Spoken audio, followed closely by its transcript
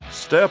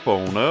Step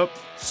on up,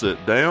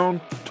 sit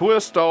down,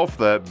 twist off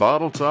that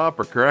bottle top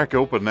or crack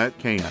open that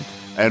can,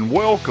 and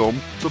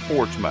welcome to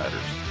Porch Matters.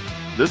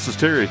 This is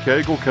Terry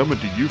Cagle coming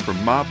to you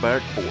from my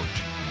back porch.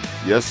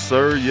 Yes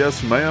sir,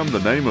 yes ma'am, the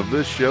name of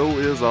this show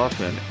is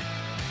authentic.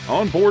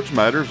 On Porch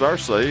Matters, our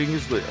saying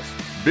is this: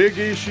 big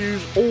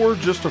issues or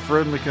just a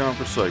friendly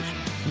conversation.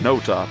 No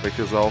topic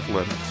is off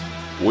limits.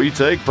 We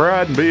take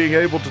pride in being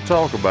able to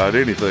talk about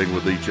anything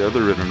with each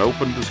other in an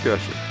open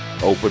discussion.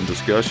 Open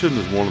discussion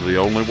is one of the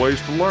only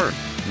ways to learn.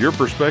 Your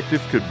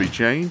perspective could be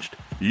changed.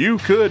 You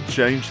could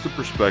change the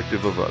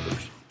perspective of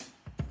others.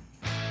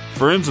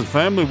 Friends and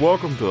family,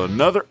 welcome to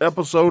another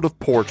episode of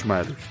Porch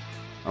Matters.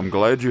 I'm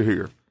glad you're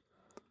here.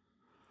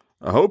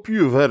 I hope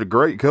you have had a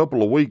great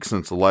couple of weeks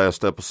since the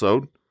last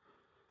episode.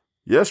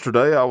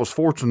 Yesterday, I was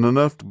fortunate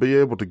enough to be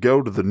able to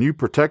go to the new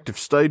Protective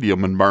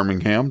Stadium in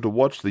Birmingham to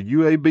watch the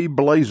UAB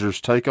Blazers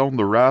take on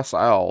the Rice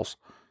Owls.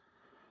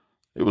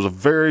 It was a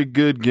very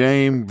good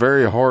game,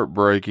 very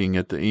heartbreaking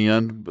at the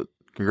end, but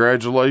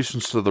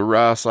congratulations to the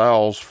Rice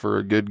Owls for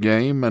a good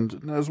game,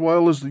 and as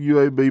well as the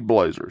UAB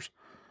Blazers.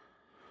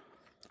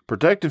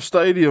 Protective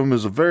Stadium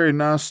is a very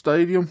nice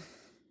stadium,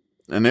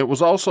 and it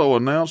was also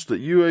announced that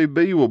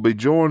UAB will be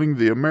joining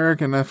the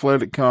American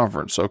Athletic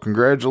Conference, so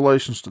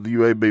congratulations to the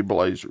UAB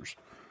Blazers.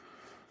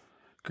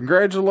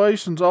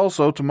 Congratulations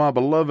also to my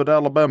beloved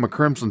Alabama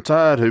Crimson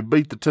Tide, who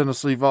beat the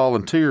Tennessee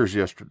Volunteers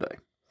yesterday.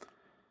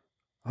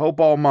 I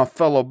hope all my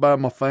fellow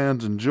Bama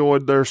fans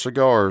enjoyed their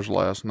cigars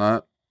last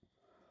night.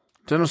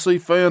 Tennessee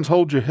fans,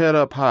 hold your head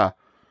up high.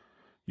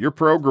 Your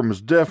program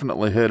is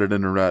definitely headed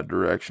in the right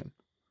direction.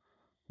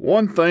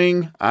 One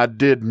thing I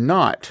did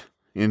not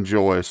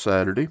enjoy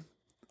Saturday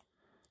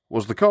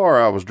was the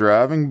car I was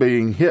driving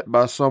being hit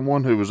by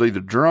someone who was either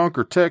drunk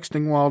or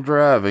texting while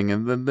driving,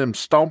 and then them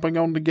stomping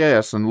on the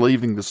gas and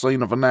leaving the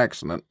scene of an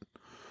accident.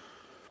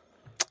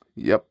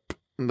 Yep,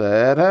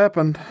 that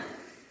happened.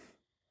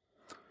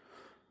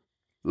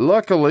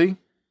 Luckily,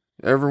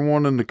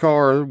 everyone in the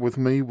car with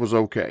me was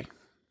okay.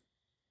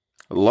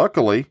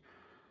 Luckily,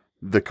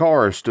 the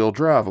car is still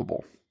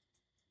drivable.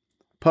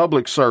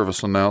 Public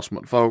service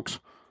announcement, folks.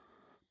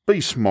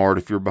 Be smart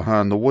if you're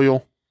behind the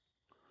wheel.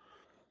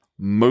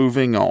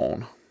 Moving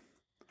on.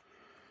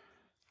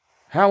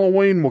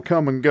 Halloween will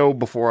come and go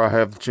before I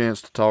have the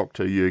chance to talk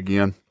to you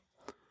again.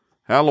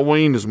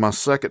 Halloween is my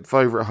second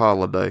favorite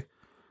holiday.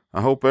 I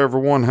hope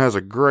everyone has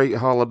a great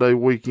holiday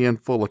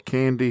weekend full of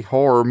candy,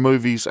 horror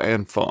movies,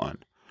 and fun.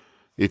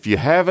 If you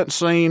haven't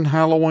seen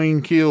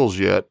Halloween Kills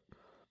yet,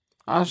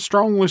 I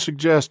strongly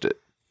suggest it.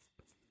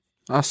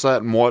 I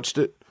sat and watched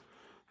it.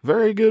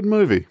 Very good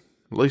movie.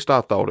 At least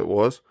I thought it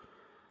was.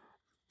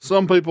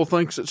 Some people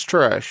thinks it's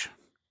trash.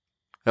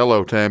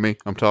 Hello, Tammy.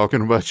 I'm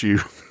talking about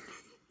you.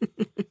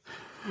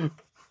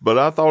 But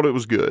I thought it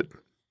was good.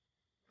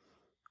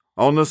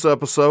 On this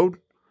episode,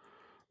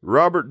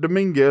 Robert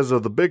Dominguez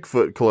of the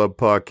Bigfoot Club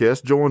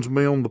podcast joins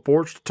me on the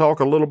porch to talk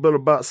a little bit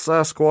about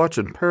Sasquatch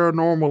and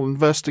paranormal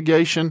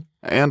investigation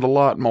and a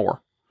lot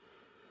more.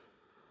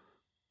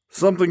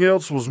 Something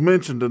else was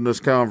mentioned in this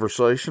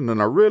conversation,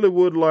 and I really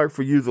would like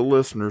for you, the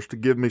listeners, to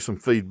give me some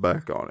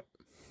feedback on it.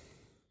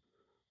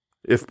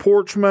 If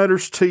Porch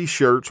Matters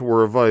t-shirts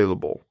were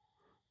available,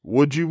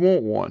 would you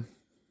want one?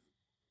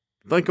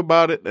 Think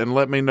about it and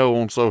let me know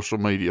on social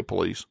media,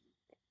 please.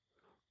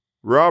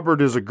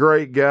 Robert is a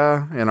great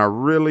guy, and I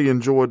really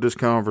enjoyed this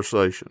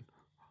conversation.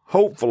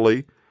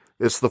 Hopefully,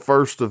 it's the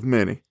first of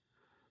many.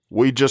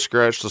 We just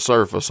scratched the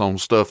surface on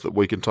stuff that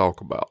we can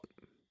talk about.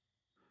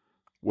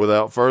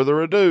 Without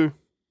further ado,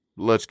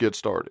 let's get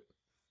started.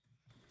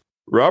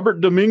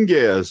 Robert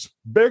Dominguez,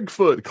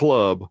 Bigfoot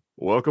Club.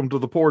 Welcome to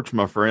the porch,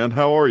 my friend.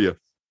 How are you?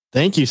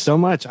 Thank you so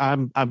much.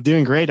 I'm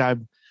doing great.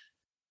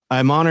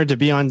 I'm honored to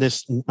be on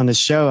this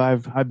show.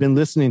 I've been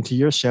listening to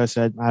your show,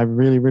 so I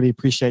really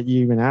appreciate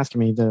you even asking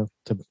me to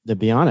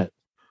be on it.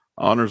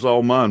 Honor's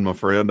all mine, my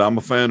friend. I'm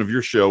a fan of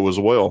your show as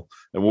well,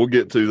 and we'll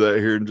get to that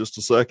here in just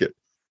a second.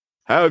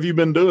 How have you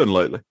been doing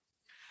lately?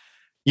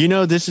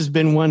 This has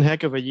been one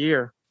heck of a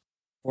year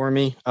for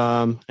me.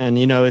 And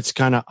it's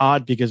kind of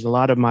odd because a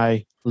lot of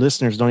my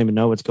listeners don't even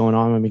know what's going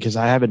on because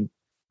I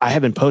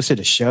haven't posted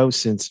a show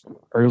since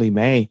early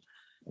May,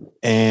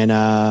 and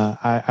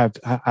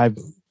I've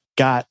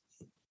got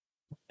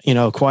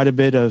quite a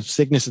bit of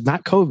sickness.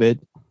 Not COVID,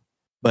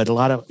 but a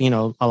lot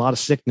of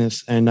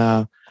sickness,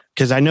 and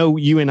because I know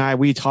you and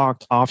we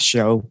talked off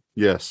show,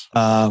 yes,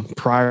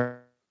 prior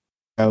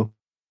to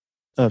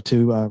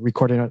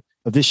recording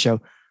of this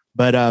show,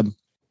 but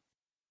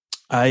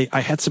I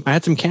had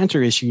some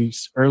cancer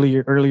issues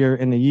earlier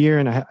in the year,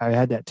 and I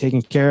had that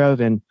taken care of,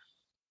 and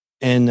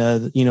in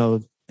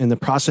the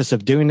process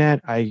of doing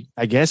that,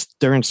 I guess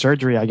during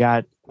surgery I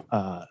got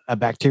a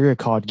bacteria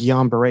called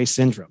Guillain-Barré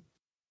syndrome.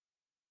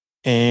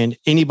 And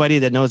anybody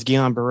that knows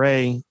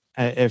Guillain-Barré,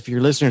 if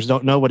your listeners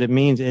don't know what it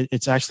means,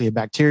 it's actually a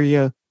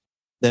bacteria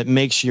that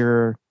makes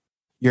your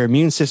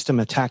immune system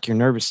attack your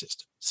nervous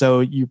system.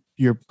 So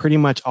you're pretty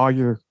much all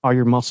your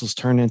muscles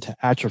turn into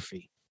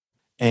atrophy.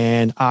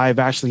 And I've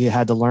actually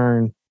had to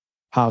learn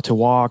how to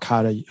walk,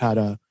 how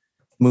to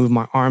move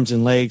my arms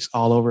and legs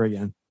all over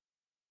again.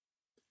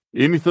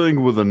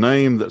 Anything with a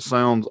name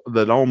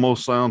that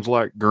almost sounds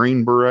like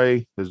Green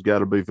Beret has got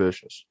to be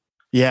vicious.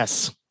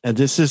 Yes. And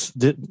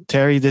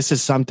Terry, this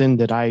is something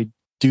that I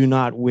do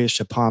not wish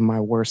upon my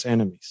worst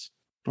enemies.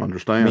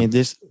 Understand. I mean,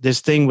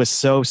 this thing was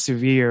so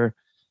severe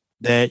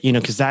that,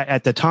 because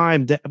at the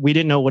time that we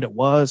didn't know what it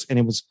was, and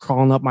it was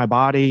crawling up my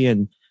body,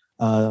 and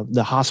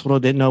the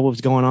hospital didn't know what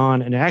was going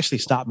on. And it actually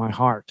stopped my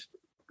heart.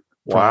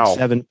 Wow.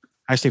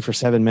 For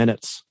 7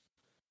 minutes.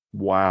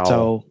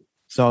 Wow.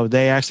 So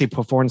they actually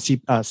performed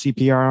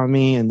CPR on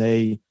me, and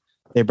they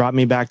brought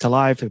me back to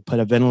life. They put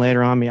a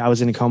ventilator on me. I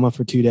was in a coma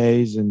for 2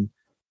 days, and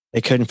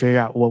they couldn't figure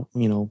out what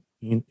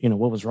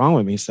what was wrong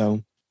with me.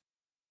 So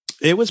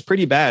it was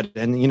pretty bad.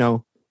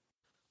 And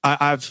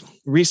I've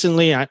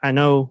recently, I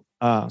know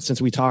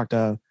since we talked,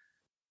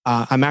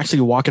 I'm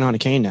actually walking on a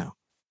cane now.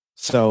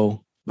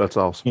 So that's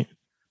awesome.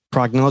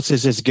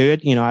 Prognosis is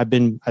good. I've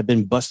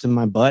been busting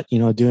my butt,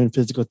 doing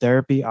physical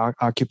therapy,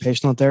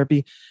 occupational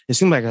therapy. It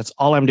seems like that's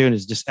all I'm doing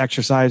is just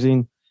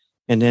exercising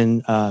and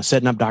then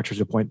setting up doctor's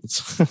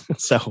appointments.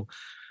 So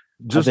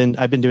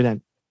I've been doing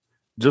that.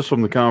 Just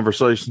from the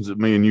conversations that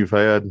me and you've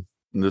had,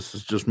 and this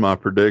is just my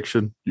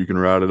prediction, you can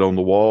write it on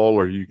the wall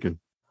or you can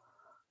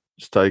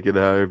just take it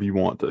however you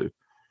want to.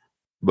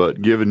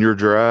 But given your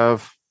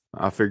drive,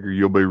 I figure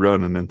you'll be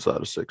running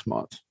inside of 6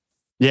 months.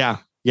 Yeah.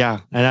 Yeah.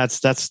 And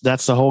that's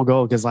the whole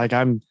goal. Cause like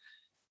I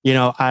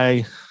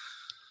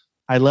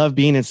love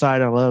being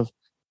inside. I love,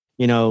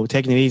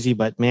 taking it easy,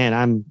 but man,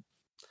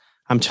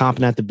 I'm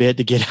chomping at the bit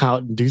to get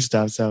out and do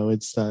stuff. So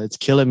it's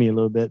killing me a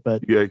little bit,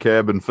 but you got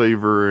cabin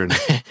fever and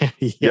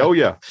yeah. Oh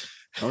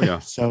yeah.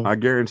 So I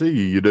guarantee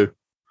you do.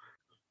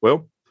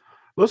 Well,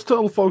 let's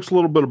tell the folks a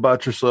little bit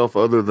about yourself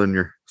other than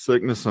your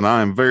sickness. And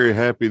I am very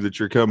happy that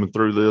you're coming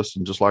through this.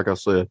 And just like I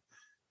said,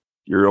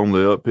 you're on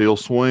the uphill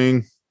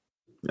swing.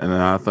 And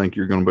I think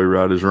you're going to be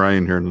right as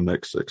rain here in the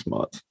next 6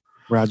 months.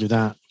 Roger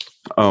that.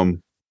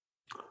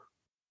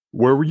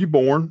 Where were you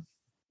born?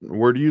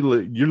 Where do you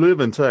live? You live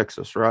in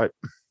Texas, right?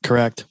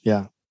 Correct.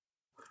 Yeah.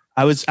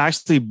 I was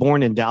actually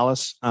born in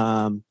Dallas.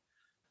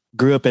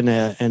 Grew up in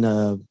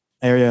a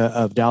area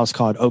of Dallas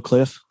called Oak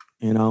Cliff,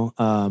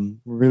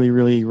 really,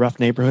 really rough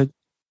neighborhood.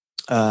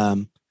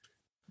 I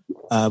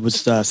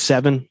was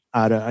seven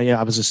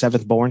I was the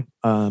seventh born.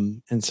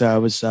 And so I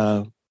was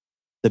the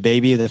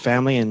baby of the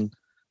family. And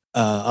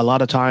a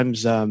lot of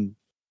times, growing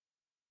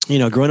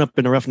up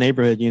in a rough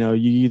neighborhood, you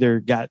either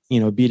got,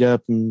 beat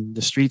up in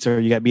the streets or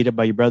you got beat up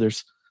by your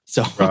brothers.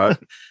 So, right.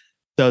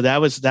 So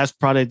that's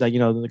probably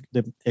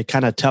it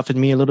kind of toughened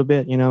me a little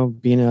bit,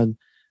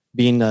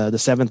 being the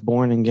seventh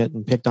born and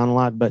getting picked on a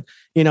lot. But,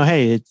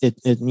 hey,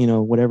 it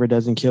whatever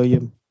doesn't kill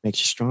you makes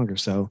you stronger.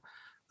 So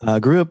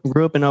grew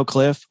up in Oak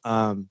Cliff,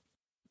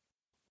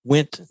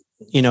 went,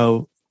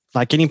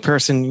 like any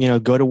person,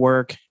 go to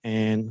work.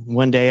 And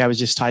one day I was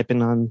just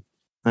typing on,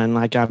 and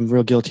like I'm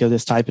real guilty of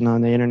this, typing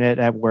on the internet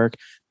at work,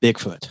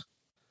 Bigfoot.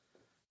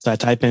 So I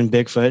type in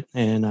Bigfoot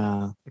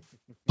and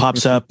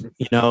pops up,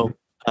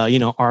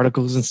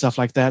 articles and stuff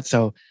like that.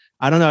 So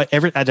I don't know.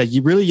 At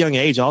a really young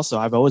age, also,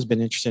 I've always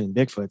been interested in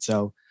Bigfoot.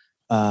 So,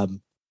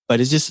 but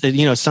it's just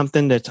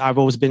something that I've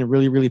always been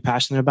really, really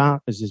passionate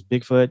about is just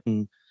Bigfoot,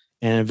 and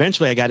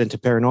eventually I got into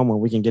paranormal.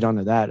 We can get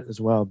onto that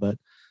as well. But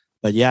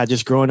yeah,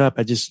 just growing up,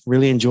 I just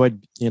really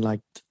enjoyed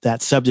like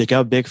that subject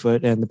of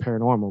Bigfoot and the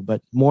paranormal,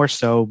 but more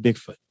so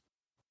Bigfoot.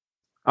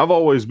 I've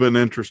always been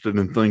interested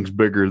in things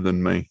bigger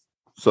than me.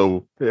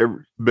 So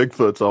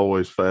Bigfoot's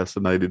always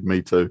fascinated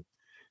me too.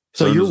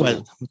 So you're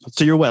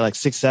what? Like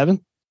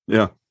 6'7"?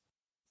 Yeah.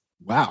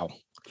 Wow.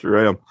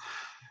 Sure am.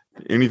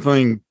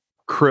 Anything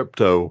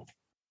crypto.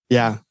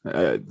 Yeah.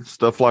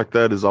 Stuff like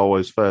that has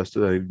always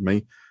fascinated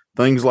me.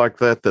 Things like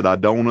that I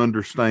don't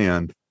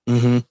understand.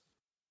 Mm-hmm.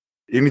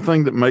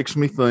 Anything that makes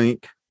me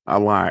think, I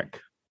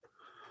like.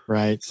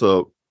 Right.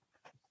 So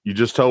you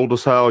just told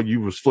us how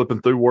you was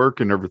flipping through work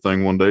and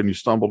everything one day and you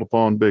stumbled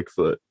upon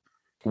Bigfoot.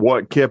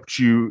 What kept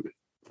you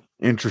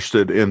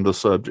interested in the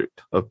subject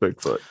of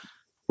Bigfoot?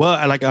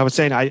 Well, like I was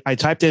saying, I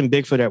typed in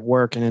Bigfoot at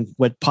work, and then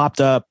what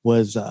popped up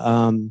was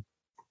the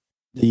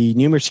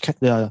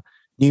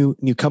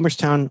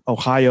Newcomerstown,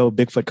 Ohio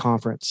Bigfoot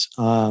Conference.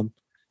 And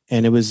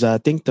it was, I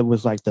think that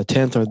was like the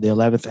 10th or the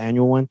 11th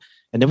annual one.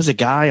 And there was a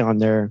guy on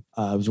there,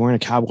 was wearing a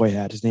cowboy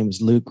hat. His name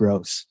was Luke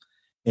Gross.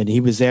 And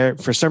he was there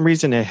for some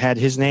reason. It had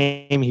his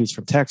name. He was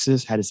from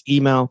Texas, had his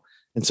email.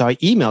 And so I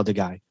emailed the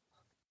guy.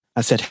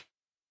 I said,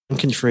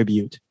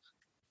 contribute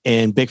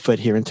in Bigfoot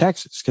here in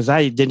Texas. Cause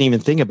I didn't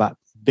even think about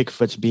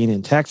Bigfoot's being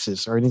in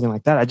Texas or anything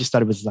like that. I just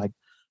thought it was like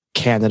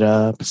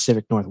Canada,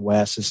 Pacific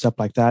Northwest and stuff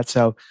like that.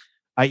 So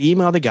I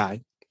emailed the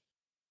guy.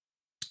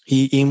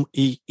 He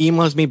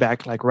emails me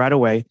back like right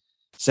away,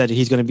 said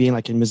he's going to be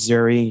in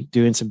Missouri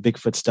doing some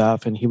Bigfoot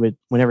stuff. And he would,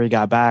 whenever he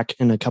got back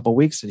in a couple of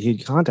weeks,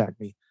 he'd contact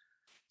me.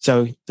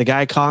 So the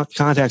guy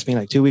contacts me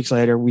like 2 weeks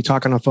later. We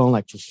talk on the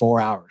phone for 4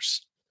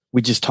 hours.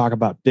 We just talk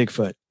about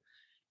Bigfoot.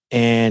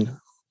 And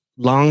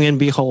long and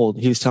behold,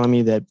 he was telling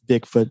me that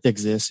Bigfoot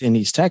exists in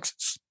East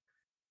Texas.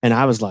 And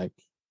I was like,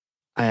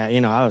 I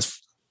was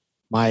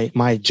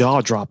my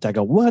jaw dropped. I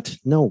go, what?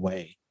 No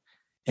way.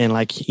 And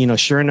like, you know,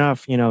 sure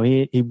enough, you know,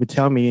 he would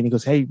tell me, and he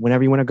goes, hey,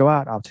 whenever you want to go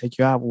out, I'll take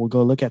you out. We'll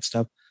go look at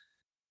stuff.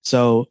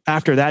 So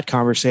after that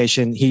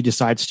conversation, he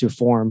decides to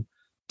form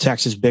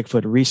Texas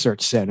Bigfoot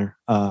Research Center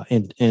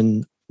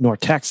in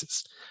North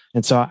Texas.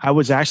 And so I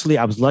was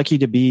lucky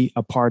to be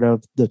a part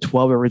of the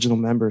 12 original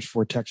members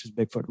for Texas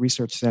Bigfoot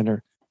Research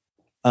Center.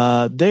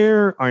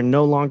 There are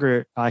no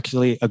longer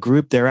actually a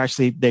group.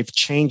 They've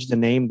changed the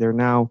name. They're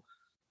now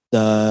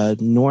the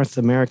North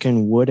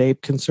American Wood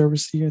Ape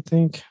Conservancy, I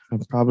think. I'm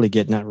probably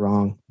getting that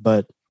wrong,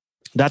 but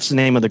that's the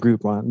name of the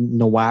group,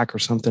 NOAC or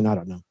something. I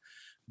don't know.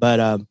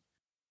 But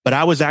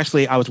I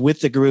was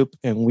with the group,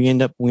 and we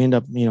end up, you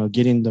know,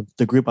 getting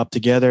the group up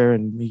together,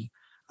 and we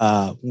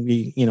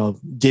you know,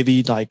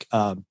 divvied like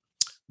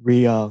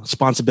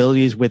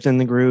responsibilities within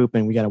the group,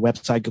 and we got a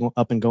website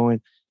up and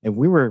going, and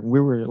we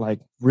were like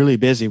really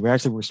busy. We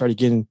started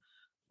getting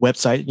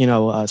website, you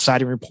know,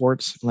 sighting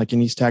reports like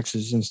in East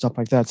Texas and stuff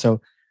like that.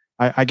 So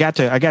I got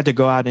to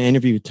go out and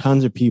interview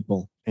tons of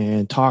people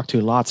and talk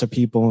to lots of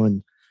people,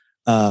 and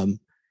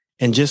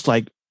just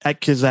like,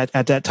 because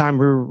at that time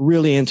we were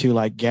really into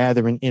like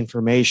gathering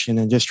information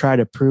and just try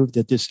to prove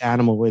that this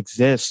animal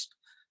exists.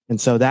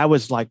 And so that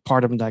was like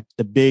part of like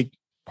the big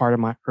part of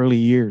my early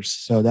years.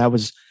 So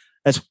that's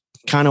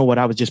kind of what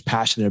I was just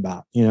passionate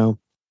about, you know.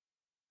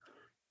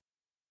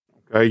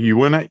 Okay, you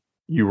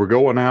were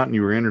going out and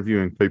you were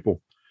interviewing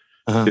people.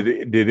 Uh-huh.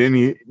 Did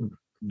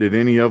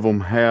any of them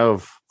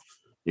have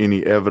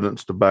any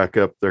evidence to back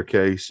up their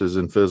cases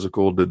in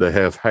physical? Did they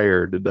have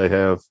hair? Did they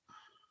have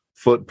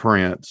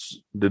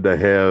footprints? Did they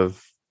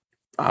have,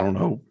 I don't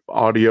know,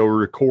 audio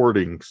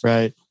recordings?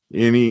 Right.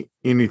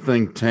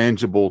 Anything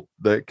tangible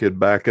that could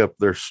back up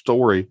their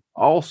story?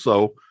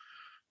 Also,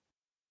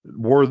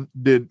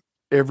 did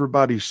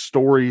everybody's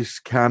stories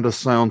kind of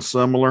sound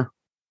similar?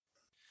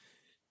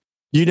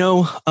 You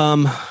know,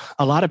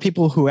 a lot of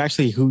people who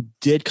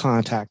did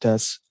contact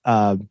us,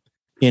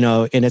 you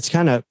know, and it's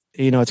kind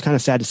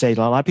of sad to say, a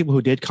lot of people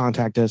who did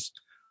contact us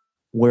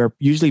were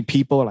usually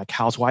people like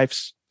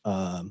housewives,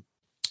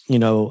 you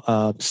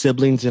know,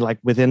 siblings like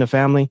within the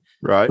family,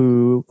 right?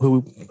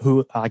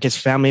 Who I guess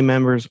family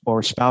members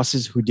or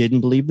spouses who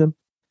didn't believe them.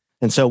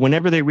 And so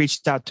whenever they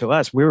reached out to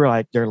us, we were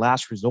like their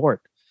last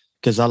resort,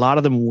 because a lot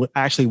of them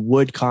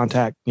would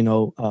contact, you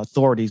know,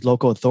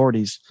 local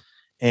authorities,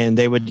 and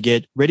they would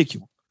get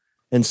ridiculed.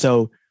 And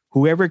so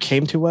whoever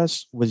came to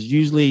us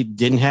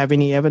didn't have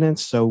any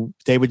evidence. So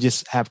they would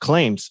just have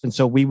claims. And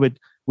so we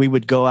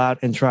would go out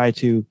and try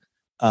to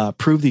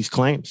prove these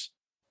claims.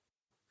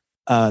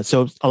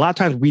 So a lot of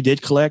times we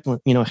did collect,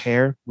 you know,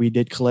 hair, we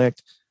did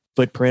collect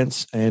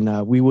footprints,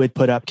 and we would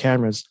put up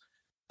cameras.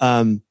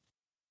 And,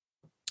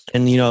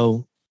 you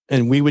know,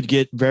 and we would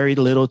get very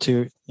little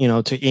to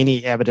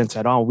any evidence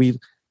at all. We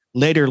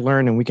later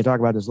learned, and we can talk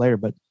about this later,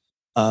 but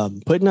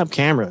putting up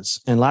cameras,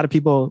 and a lot of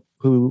people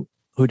who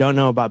don't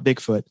know about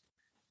Bigfoot,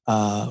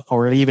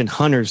 or even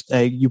hunters,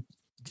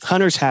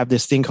 hunters have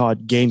this thing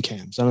called game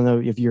cams. I don't know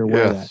if you're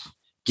aware of that.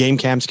 Game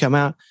cams come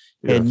out,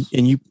 yes.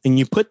 and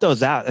you put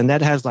those out, and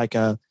that has like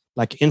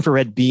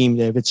infrared beam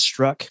that if it's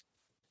struck,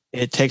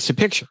 it takes a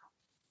picture.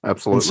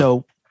 Absolutely.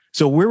 And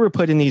so we were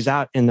putting these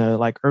out in the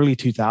like early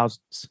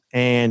 2000s,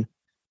 and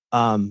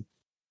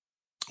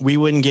we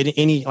wouldn't get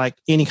any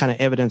kind of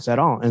evidence at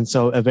all. And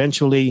so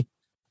eventually,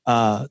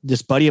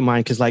 this buddy of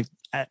mine, because like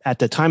at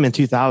the time in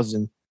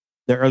 2000,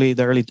 the early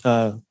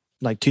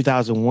like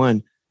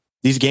 2001,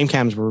 these game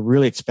cams were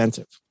really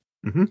expensive.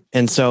 Mm-hmm.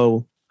 And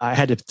so I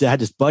had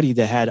this buddy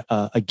that had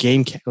a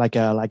game like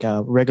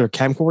a regular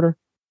camcorder,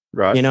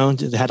 right? You know,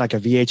 that had like a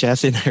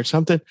VHS in there or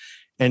something.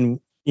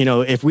 And you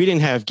know, if we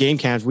didn't have game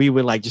cams, we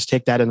would like just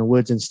take that in the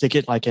woods and stick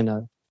it like in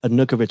a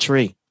nook of a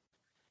tree.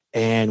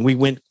 And we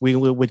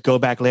would go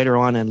back later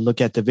on and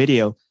look at the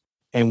video,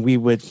 and we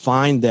would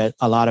find that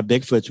a lot of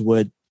Bigfoots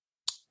would,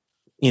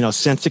 you know,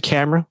 sense a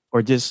camera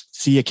or just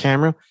see a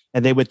camera,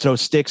 and they would throw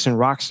sticks and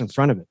rocks in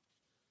front of it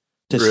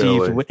to see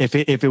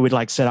if it would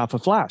like set off a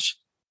flash.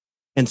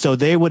 And so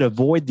they would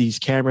avoid these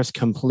cameras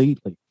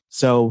completely.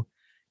 So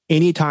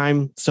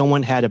anytime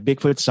someone had a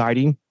Bigfoot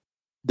sighting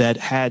that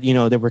had, you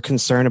know, they were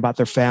concerned about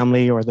their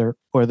family or their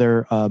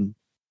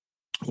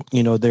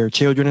you know, their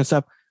children and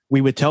stuff,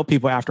 we would tell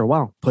people after a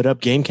while, put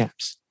up game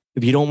cams.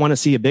 If you don't want to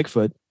see a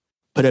Bigfoot,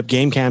 put up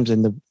game cams,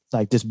 and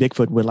this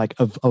Bigfoot would like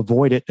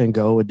avoid it and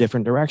go a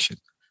different direction.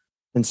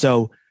 And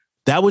so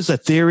that was a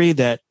theory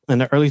that in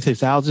the early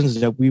 2000s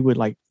that we would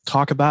like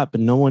talk about, but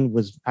no one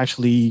was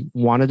actually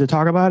wanted to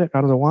talk about it.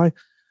 I don't know why,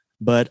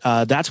 but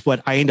that's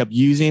what I ended up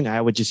using.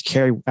 I would just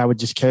carry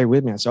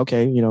with me. I said,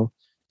 okay, you know,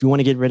 if you want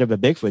to get rid of a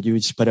Bigfoot, you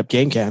would just put up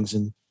game cams,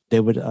 and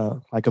they would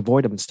like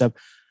avoid them and stuff.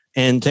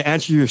 And to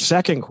answer your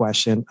second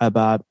question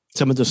about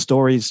some of the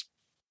stories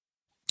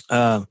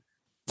sound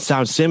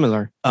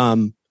similar.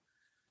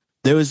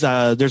 There's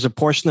a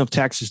portion of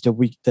Texas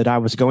that I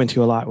was going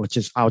to a lot, which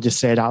is, I'll just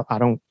say it out.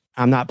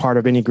 I'm not part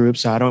of any group,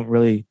 so I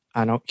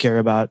don't care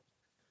about,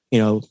 you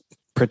know,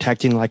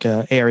 protecting like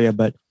a area,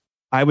 but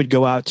I would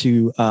go out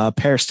to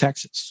Paris,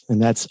 Texas,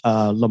 and that's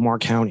Lamar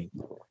County.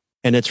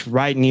 and it's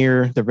right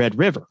near the Red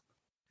River.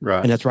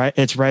 Right. And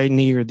it's right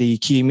near the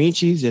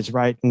Kiamichis. It's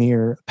right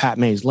near Pat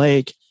Mays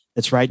Lake.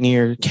 It's right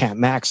near Camp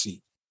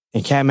Maxey.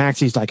 And Camp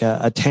Maxey is like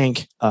a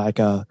tank, like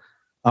a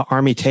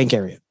Army tank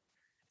area.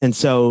 And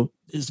so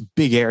it's a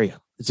big area.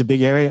 It's a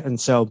big area. And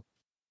so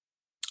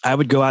I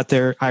would go out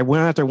there. I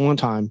went out there one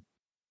time,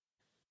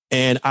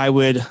 and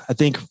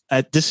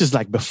this is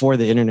like before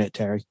the internet,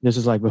 Terry. This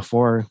is like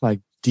before like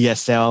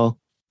DSL.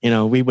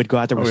 We would go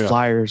out there with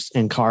flyers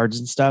and cards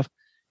and stuff.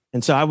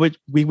 And so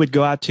we would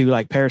go out to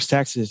like Paris,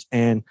 Texas.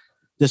 And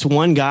this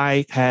one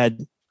guy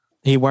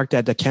he worked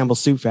at the Campbell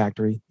Soup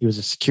Factory. He was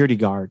a security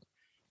guard,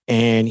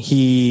 and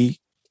he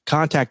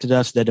contacted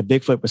us that a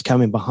Bigfoot was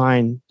coming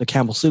behind the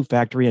Campbell Soup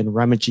Factory and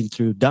rummaging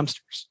through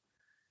dumpsters.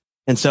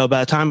 And so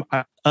by the time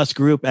us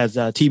group as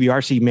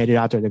TBRC made it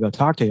out there to go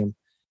talk to him,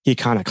 he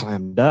kind of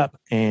climbed up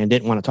and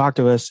didn't want to talk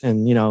to us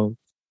and,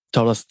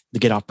 told us to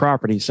get off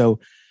property. So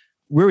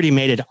we already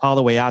made it all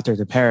the way out there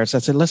to Paris. I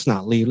said, let's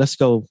not leave. Let's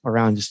go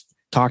around, just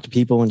talk to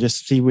people and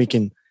just see if we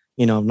can,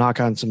 knock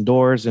on some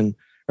doors or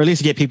at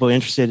least get people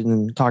interested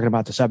in talking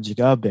about the subject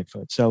of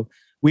Bigfoot. So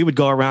we would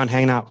go around,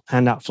 hand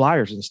out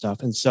flyers and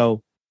stuff. And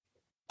so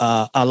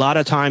a lot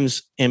of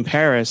times in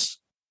Paris,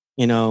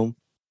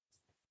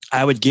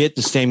 I would get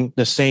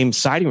the same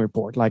sighting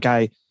report.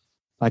 I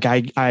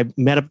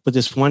met up with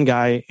this one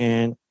guy,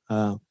 and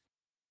I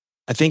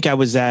think I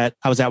was at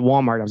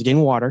Walmart. I was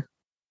getting water,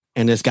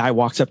 and this guy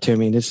walks up to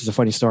me. And this is a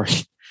funny story.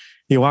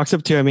 He walks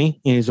up to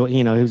me, and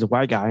he was a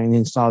white guy, and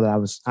he saw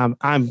that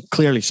I'm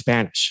clearly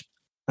Spanish.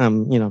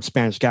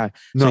 Spanish guy.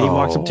 So he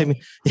walks up to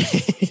me.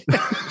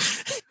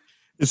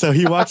 So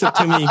he walks up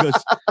to me.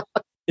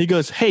 He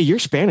goes, "Hey, you're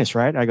Spanish,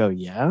 right?" I go,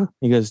 "Yeah."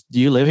 He goes, "Do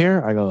you live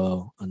here?" I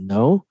go,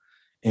 "No."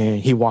 And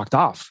he walked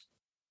off,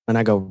 and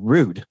I go,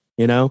 "Rude,"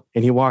 and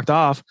he walked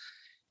off.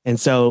 And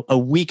so a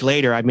week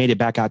later, I made it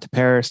back out to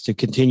Paris to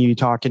continue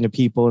talking to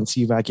people and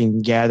see if I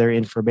can gather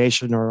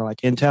information or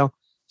like intel.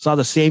 Saw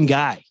the same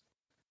guy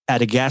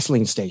at a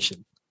gasoline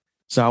station.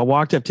 So I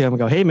walked up to him and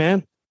go, "Hey man,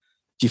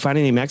 did you find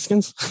any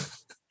Mexicans?"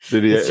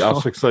 Did he? I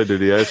was excited.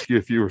 Did he ask you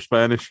if you were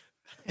Spanish?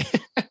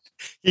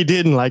 He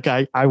didn't. Like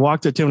I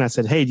walked up to him and I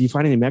said, "Hey, do you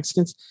find any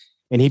Mexicans?"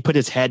 And he put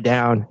his head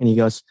down and he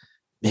goes,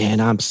 "Man,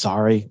 I'm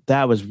sorry.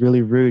 That was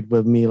really rude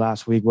with me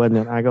last week, wasn't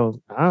it?" I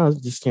go, "Oh,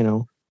 just,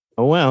 oh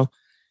well."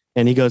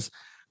 And he goes,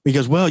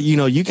 "Well,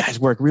 you guys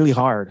work really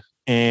hard.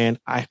 And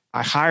I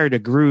hired a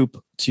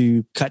group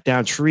to cut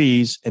down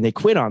trees and they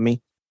quit on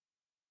me.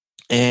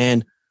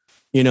 And,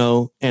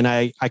 and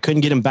I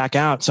couldn't get them back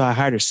out. So I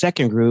hired a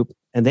second group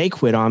and they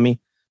quit on me."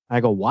 I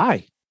go,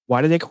 "Why?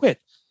 Why did they quit?"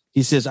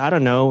 He says, "I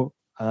don't know.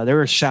 They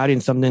were shouting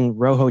something,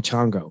 Rojo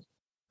Chango.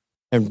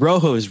 And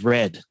Rojo is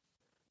red.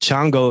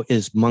 Chango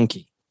is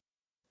monkey."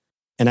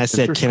 And I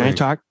said, "Can I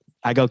talk?"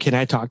 I go, "Can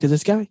I talk to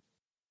this guy?"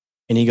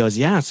 And he goes,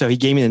 "Yeah." So he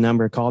gave me the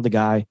number, called the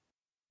guy,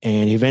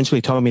 and he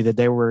eventually told me that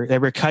they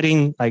were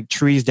cutting like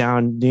trees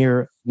down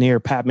near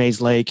Pat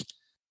Mays Lake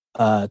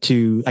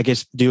to, I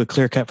guess, do a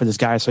clear cut for this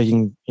guy so he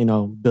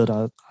can, build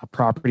a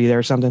property there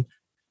or something.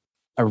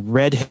 A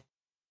red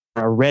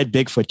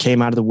Bigfoot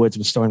came out of the woods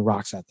and was throwing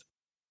rocks at them,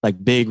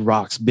 like big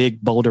rocks,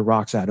 big boulder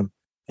rocks at him,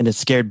 and it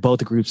scared both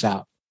the groups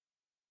out.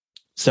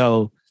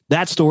 So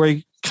that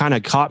story kind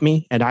of caught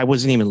me, and I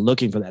wasn't even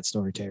looking for that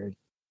story, Terry.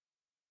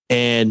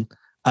 And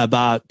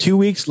about 2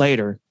 weeks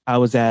later, I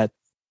was at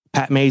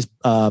Pat May's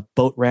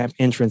boat ramp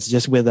entrance,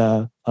 just with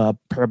a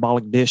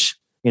parabolic dish,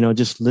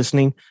 just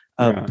listening.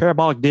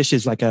 Parabolic dish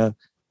is like a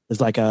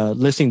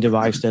listening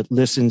device that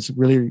listens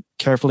really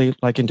carefully,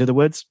 like into the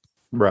woods.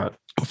 Right.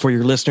 For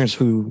your listeners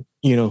who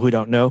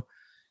don't know.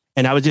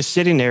 And I was just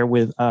sitting there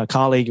with a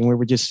colleague, and we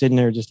were just sitting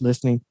there just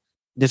listening.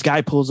 This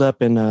guy pulls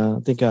up in I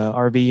think a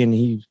RV, and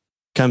he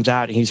comes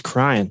out and he's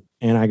crying.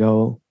 And I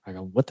go,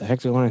 "What the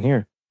heck's going on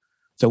here?"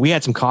 So we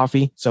had some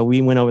coffee. So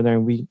we went over there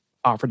and we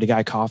offered the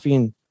guy coffee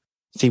and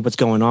see what's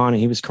going on.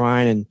 And he was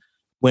crying and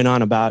went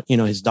on about,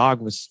 his dog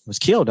was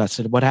killed. I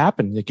said, "What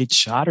happened? Did it get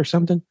shot or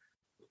something?"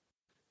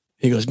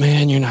 He goes,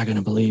 "Man, you're not going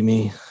to believe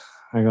me."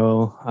 I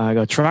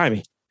go, "Try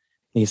me."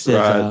 And he says,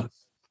 right.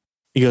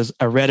 He goes,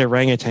 "A red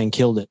orangutan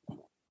killed it."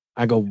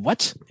 I go,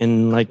 "What?"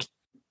 And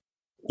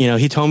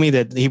he told me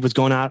that he was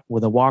going out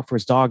with a walk for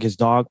his dog. His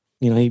dog,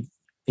 he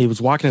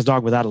was walking his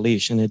dog without a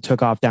leash, and it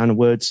took off down the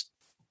woods.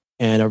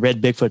 And a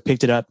red Bigfoot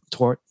picked it up,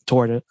 tore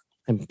it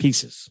in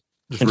pieces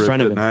Just in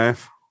front of him. In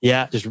half?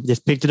 Yeah,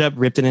 just picked it up,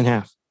 ripped it in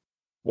half.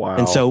 Wow.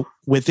 And so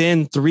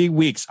within 3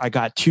 weeks, I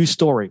got 2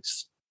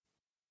 stories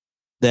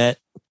that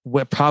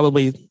were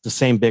probably the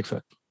same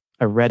Bigfoot,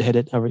 a red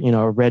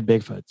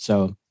Bigfoot.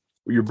 So,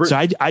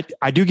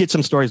 I do get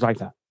some stories like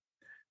that.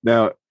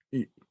 Now,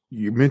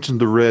 you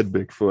mentioned the red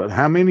Bigfoot.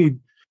 How many,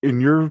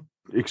 in your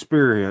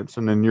experience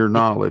and in your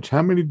knowledge,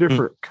 how many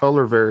different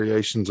color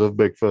variations of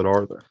Bigfoot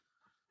are there?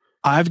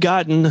 I've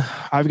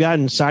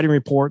gotten sighting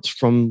reports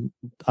from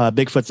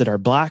Bigfoots that are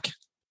black,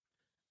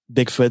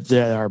 Bigfoot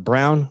that are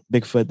brown,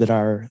 Bigfoot that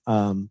are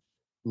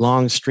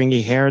long,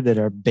 stringy hair that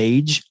are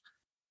beige.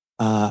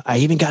 I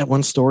even got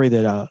one story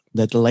that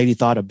the lady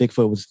thought a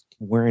Bigfoot was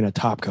wearing a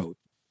top coat.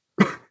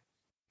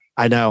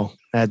 I know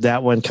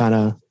that one kind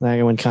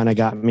of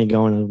got me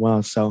going as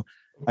well. So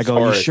I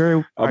go, "You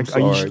sure?" I'm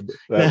sorry.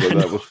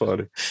 That was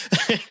funny.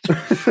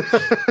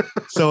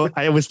 So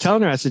I was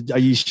telling her, I said, "Are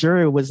you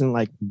sure it wasn't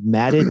like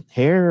matted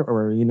hair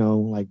or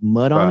like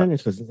mud on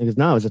it?" It goes,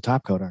 "No, it was a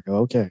top coat." I go,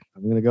 "Okay,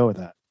 I'm going to go with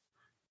that."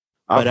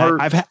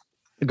 I've had.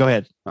 Go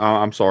ahead.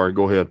 I'm sorry.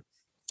 Go ahead.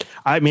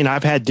 I mean,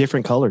 I've had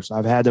different colors.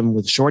 I've had them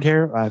with short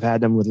hair. I've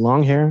had them with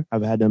long hair.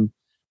 I've had them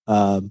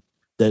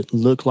that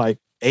look like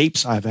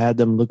apes. I've had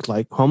them look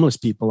like homeless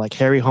people, like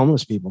hairy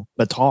homeless people,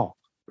 but tall.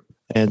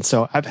 And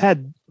so I've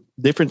had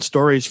different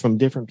stories from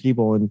different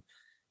people, and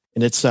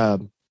it's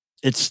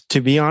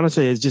to be honest,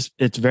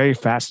 it's very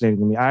fascinating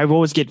to me. I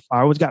always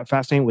got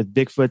fascinated with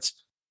Bigfoots,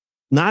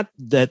 not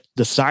that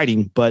the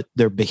sighting, but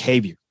their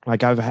behavior.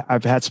 Like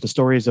I've had some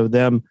stories of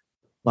them,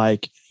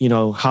 like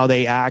how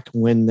they act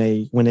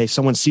when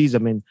someone sees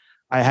them. And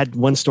I had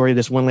one story.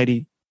 This one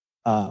lady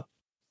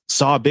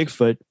saw a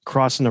Bigfoot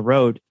crossing the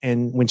road,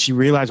 and when she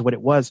realized what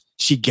it was,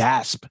 she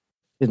gasped.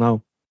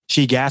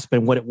 She gasped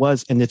and what it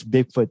was, and this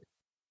Bigfoot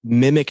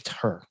mimicked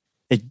her.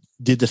 It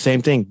did the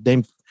same thing,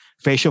 same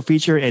facial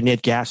feature, and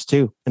it gasped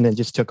too, and then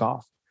just took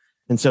off.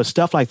 And so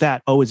stuff like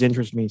that always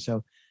interests me.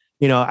 So,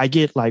 I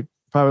get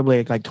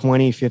probably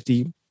 20,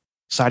 50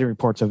 sighting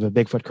reports of a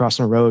Bigfoot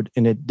crossing the road,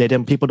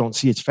 and people don't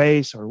see its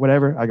face or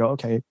whatever. I go,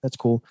 okay, that's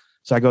cool.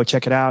 So I go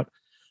check it out.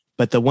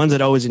 But the ones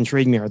that always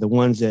intrigue me are the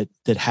ones that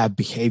have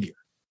behavior,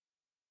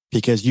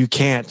 because you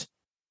can't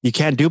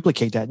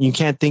duplicate that. You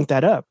can't think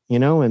that up,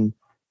 and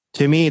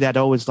to me, that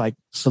always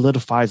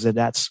solidifies that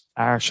that's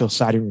our actual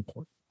sighting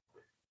report.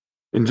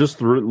 And just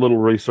the little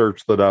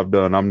research that I've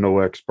done, I'm no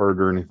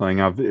expert or anything.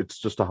 It's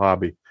just a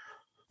hobby.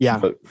 Yeah.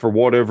 But for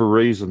whatever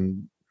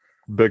reason,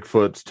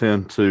 Bigfoots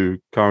tend to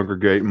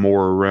congregate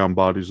more around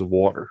bodies of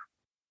water.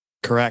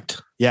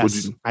 Correct.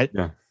 Yes.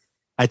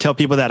 I tell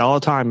people that all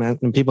the time, man.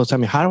 And people tell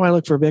me, how do I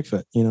look for a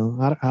Bigfoot?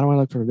 How do I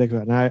look for a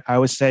Bigfoot? And I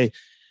always say,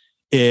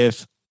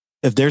 if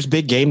there's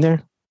big game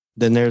there,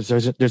 then there's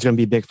going to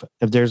be Bigfoot.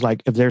 If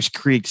there's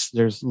creeks,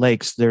 there's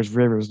lakes, there's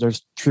rivers,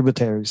 there's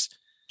tributaries,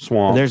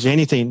 swamps. If there's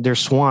anything, there's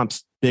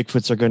swamps.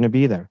 Bigfoots are going to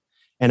be there.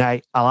 And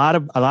a lot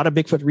of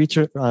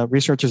Bigfoot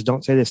researchers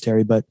don't say this,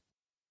 Terry, but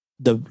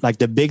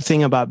the big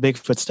thing about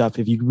Bigfoot stuff,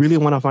 if you really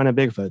want to find a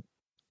Bigfoot,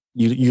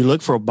 you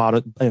look for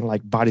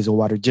bodies of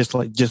water, just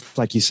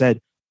like you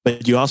said,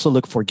 but you also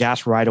look for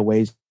gas right of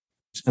ways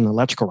and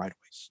electrical right of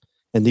ways.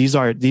 And these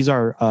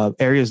are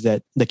areas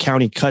that the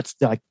county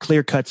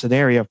clear cuts an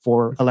area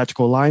for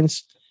electrical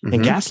lines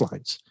and gas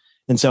lines.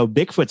 And so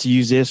Bigfoots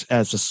use this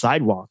as a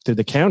sidewalk through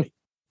the county.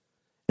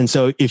 And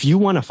so if you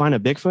want to find a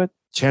Bigfoot,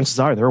 chances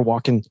are they're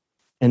walking,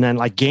 and then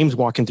game's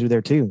walking through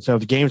there too. So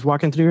if game's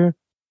walking through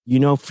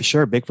there, for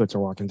sure Bigfoots are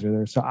walking through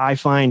there. So I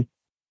find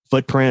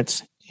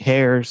footprints,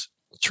 hairs,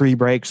 tree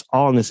breaks,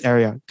 all in this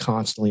area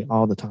constantly,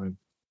 all the time.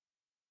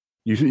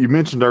 You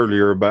mentioned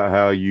earlier about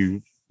how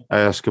you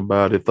ask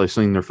about if they've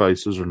seen their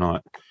faces or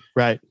not.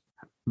 Right.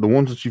 The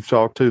ones that you've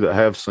talked to that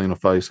have seen a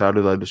face, how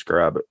do they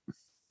describe it?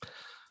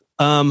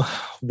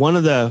 One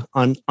of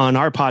on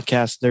our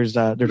podcast, there's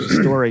a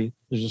story.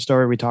 There's a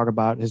story we talk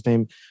about. His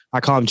name,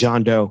 I call him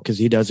John Doe because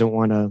he doesn't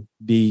want to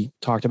be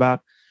talked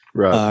about.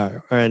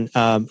 Right. And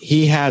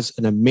he has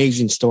an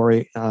amazing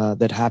story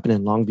that happened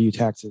in Longview,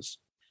 Texas.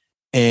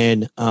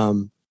 And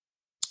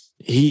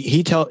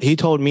he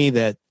told me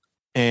that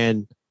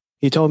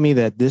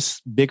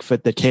this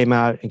Bigfoot that came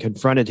out and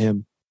confronted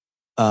him,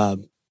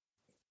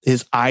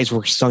 his eyes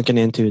were sunken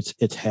into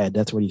its head.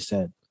 That's what he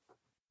said.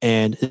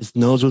 And his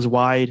nose was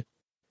wide,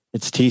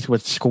 its teeth were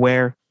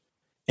square,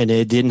 and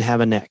it didn't have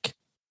a neck,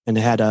 and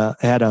it had a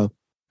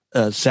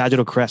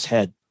sagittal crest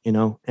head,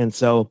 And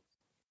so,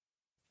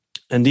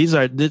 and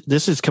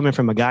this is coming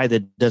from a guy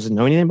that doesn't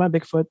know anything about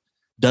Bigfoot,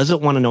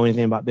 doesn't want to know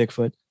anything about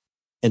Bigfoot,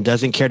 and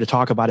doesn't care to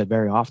talk about it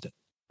very often.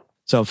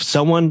 So if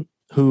someone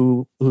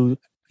who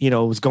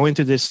was going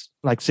through this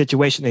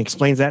situation and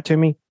explains that to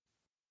me,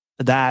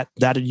 that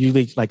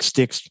usually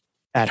sticks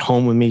at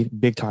home with me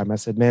big time. I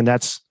said, man,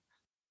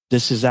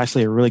 this is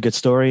actually a really good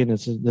story. And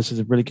this is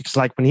a really good, it's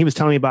like when he was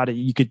telling me about it,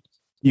 you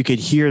could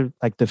hear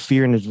the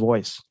fear in his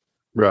voice.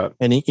 Right.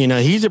 And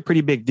he's a pretty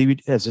big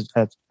dude as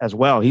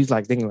well. He's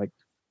thinking 6'5",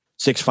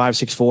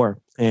 6'4",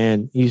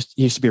 and he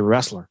used to be a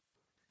wrestler.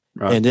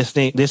 Right. And this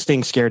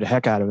thing scared the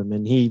heck out of him,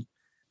 and he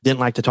didn't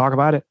like to talk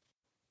about it.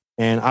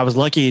 And I was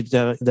lucky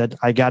that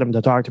I got him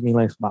to talk to me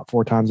about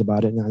 4 times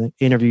about it. And I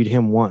interviewed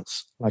him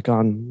once,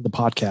 on the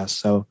podcast.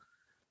 So,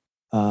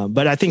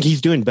 but I think he's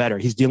doing better.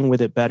 He's dealing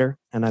with it better.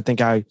 And I think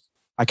I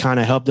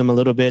kind of helped him a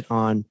little bit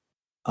on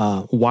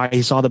why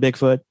he saw the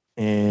Bigfoot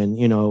and,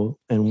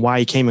 and why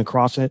he came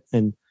across it.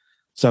 And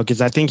so,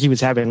 cause I think he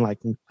was having like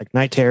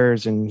night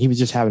terrors, and he was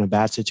just having a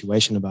bad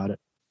situation about it.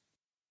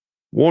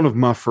 One of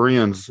my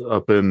friends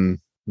up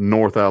in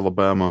North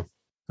Alabama,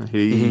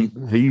 he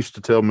used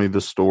to tell me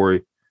this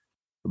story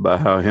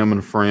about how him and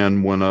a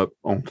friend went up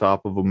on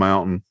top of a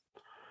mountain,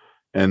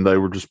 and they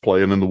were just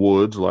playing in the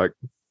woods like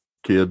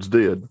kids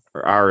did,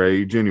 or our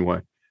age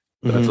anyway.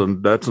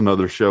 That's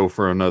another show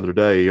for another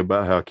day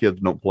about how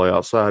kids don't play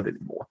outside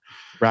anymore.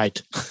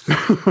 Right.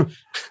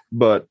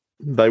 But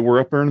they were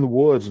up there in the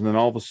woods, and then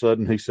all of a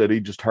sudden he said he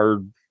just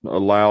heard a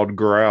loud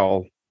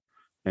growl,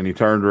 and he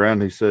turned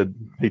around and he said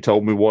he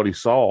told me what he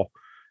saw,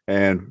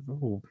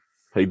 and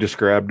he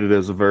described it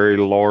as a very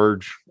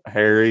large,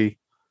 hairy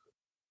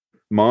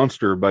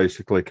monster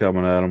basically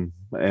coming at him.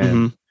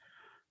 And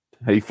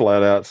he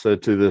flat out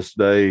said to this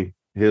day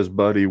his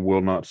buddy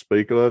will not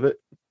speak of it.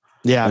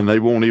 Yeah. And they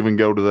won't even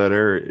go to that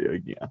area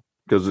again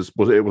because it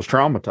was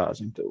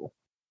traumatizing to them.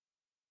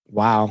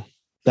 Wow.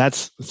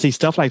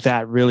 Stuff like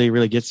that really,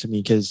 really gets to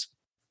me, because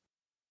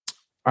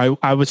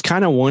I was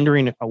kind of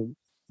wondering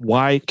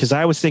why, because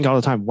I always think all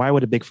the time, why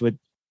would a Bigfoot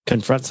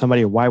confront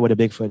somebody, or why would a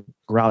Bigfoot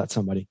growl at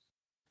somebody?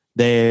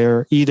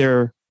 They're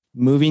either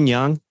moving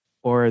young,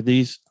 or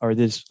these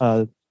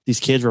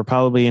kids were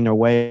probably in their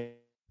way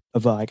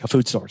of like a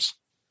food source.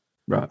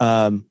 Right.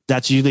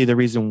 That's usually the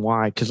reason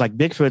why, because like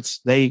Bigfoots,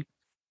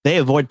 they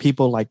avoid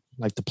people like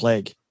the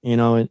plague, you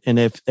know, and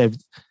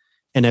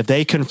if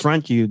they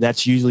confront you,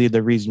 that's usually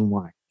the reason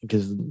why,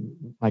 because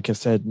like I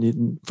said,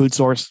 food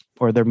source,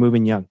 or they're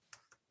moving young.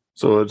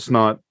 So it's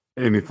not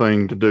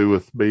anything to do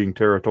with being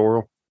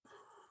territorial.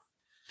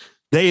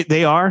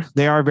 They are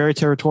very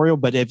territorial,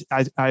 but if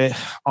I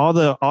all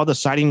the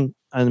sighting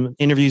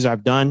interviews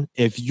I've done,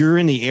 if you're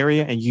in the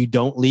area and you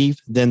don't leave,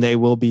 then they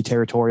will be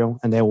territorial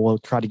and they will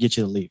try to get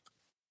you to leave.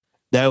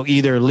 They'll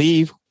either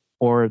leave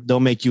or they'll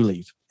make you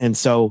leave. And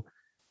so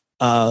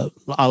a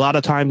lot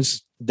of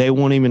times you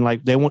won't even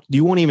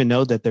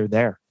know that they're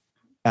there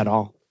at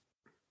all.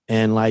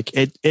 And like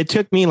it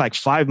took me like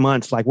 5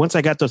 months. Like once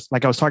I got those,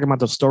 like I was talking about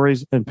those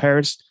stories in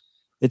Paris,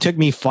 it took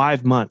me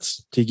 5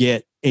 months to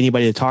get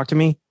anybody to talk to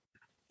me.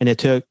 And it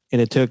took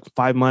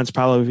 5 months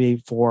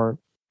probably for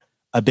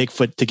a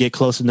Bigfoot to get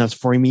close enough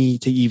for me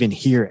to even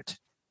hear it,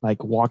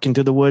 like walking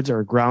through the woods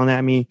or growling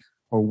at me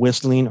or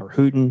whistling or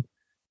hooting.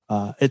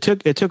 It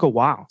took a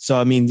while. So,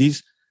 I mean,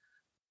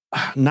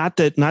 not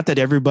that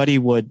everybody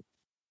would,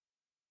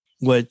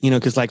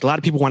 cause like a lot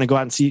of people want to go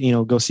out and see,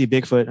 go see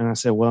Bigfoot. And I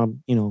said, well,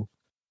 you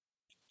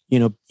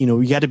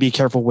got to be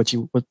careful what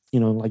you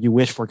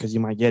wish for, cause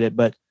you might get it.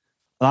 But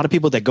a lot of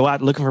people that go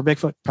out looking for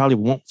Bigfoot probably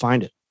won't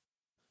find it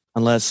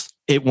unless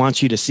it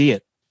wants you to see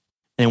it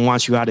and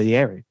wants you out of the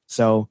area.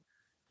 So,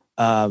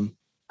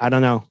 I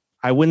don't know.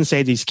 I wouldn't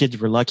say these kids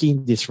were lucky.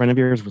 These friend of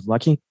yours was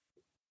lucky,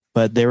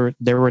 but they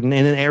were in an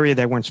area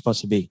they weren't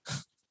supposed to be.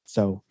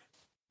 So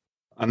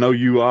I know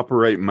you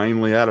operate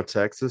mainly out of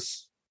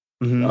Texas,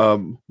 but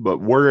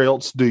where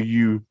else do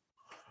you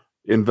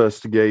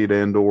investigate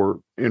and or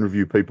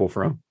interview people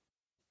from?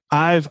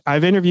 I've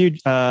interviewed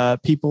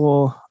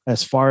people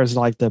as far as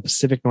like the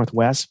Pacific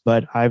Northwest,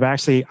 but I've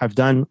actually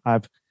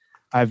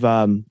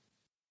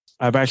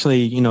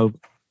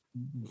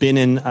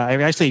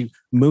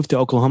moved to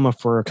Oklahoma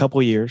for a couple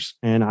of years,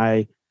 and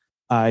I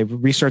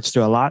researched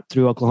a lot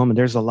through Oklahoma.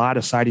 There's a lot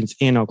of sightings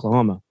in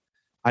Oklahoma.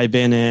 I've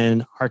been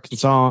in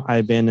Arkansas.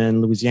 I've been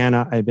in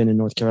Louisiana. I've been in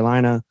North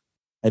Carolina.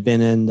 I've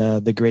been in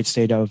the great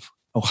state of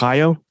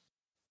Ohio.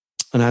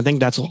 And I think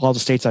that's all the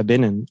states I've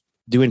been in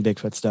doing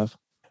Bigfoot stuff.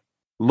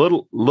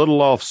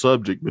 Little off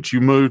subject, but you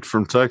moved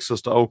from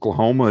Texas to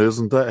Oklahoma.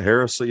 Isn't that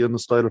heresy in the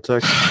state of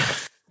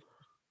Texas?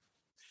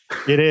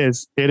 It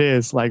is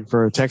like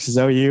for Texas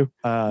OU.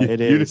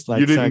 It is.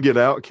 You didn't get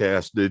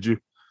outcast, did you?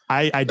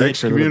 I did.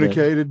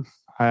 Excommunicated.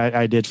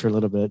 I did for a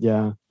little bit.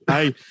 Yeah.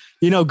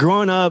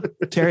 Growing up,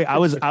 Terry, I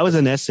was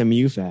an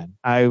SMU fan.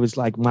 I was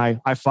like my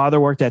father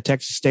worked at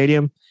Texas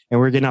Stadium, and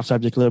we're getting off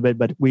subject a little bit,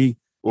 but we'll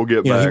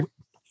get back.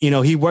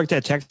 He worked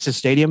at Texas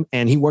Stadium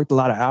and he worked a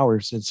lot of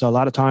hours. And so a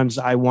lot of times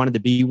I wanted to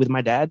be with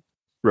my dad.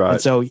 Right.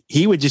 And so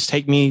he would just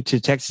take me to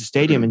Texas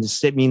Stadium and just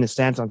sit me in the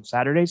stands on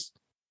Saturdays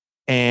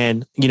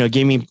and,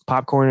 give me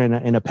popcorn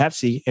and a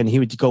Pepsi, and he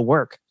would go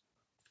work.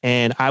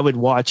 And I would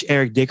watch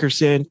Eric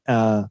Dickerson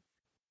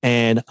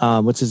and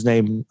what's his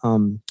name?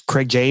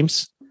 Craig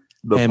James.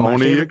 The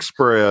Pony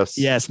Express.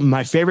 Yes.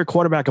 My favorite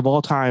quarterback of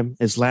all time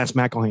is Lance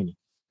McElhaney.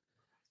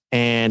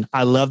 And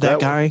I love that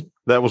guy.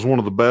 That was one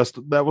of the best.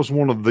 That was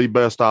one of the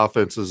best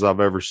offenses I've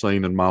ever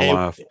seen in my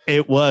life.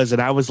 It was. And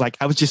I was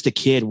just a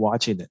kid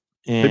watching it.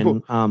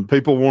 And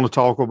people want to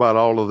talk about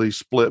all of these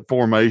split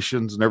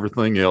formations and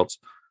everything else.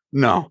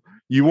 No,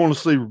 you want to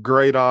see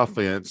great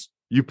offense.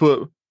 You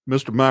put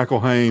Mr.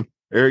 McElhaney,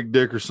 Eric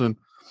Dickerson,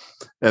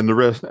 and the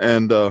rest.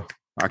 And I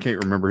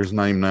can't remember his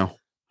name now.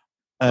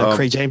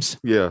 Craig James.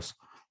 Yes.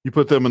 You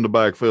put them in the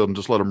backfield and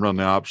just let them run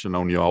the option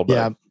on you all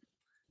day.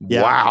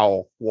 Yeah.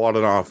 Wow. What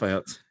an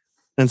offense.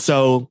 And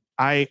so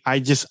that's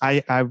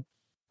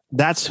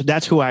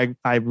who I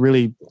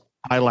really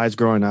idolized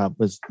growing up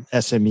was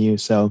SMU.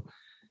 So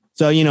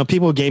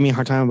people gave me a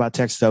hard time about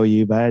Texas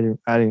OU, but I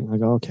didn't. I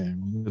go, okay.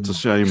 It's a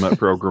shame that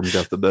program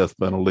got the death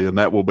penalty, and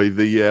that will be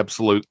the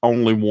absolute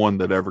only one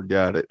that ever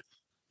got it.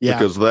 Yeah.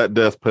 Because that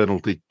death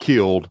penalty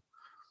killed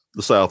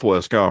the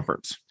Southwest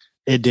Conference.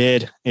 It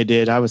did.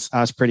 I was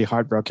pretty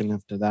heartbroken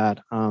after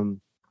that.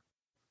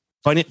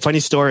 Funny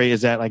story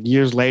is that like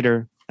years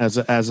later, as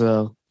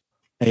a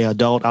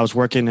adult, I was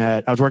working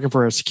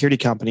for a security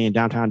company in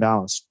downtown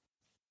Dallas,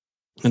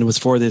 and it was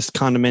for this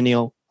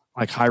condominium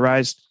like high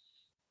rise.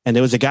 And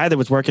there was a guy that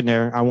was working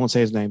there. I won't say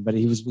his name, but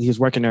he was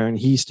working there, and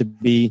he used to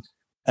be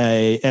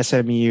a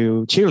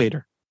SMU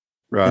cheerleader.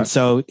 Right. And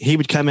so he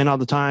would come in all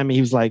the time.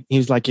 He was like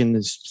in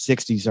his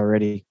 60s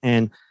already.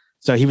 And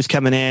so he was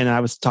coming in, and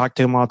I was talking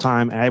to him all the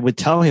time. And I would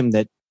tell him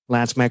that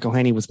Lance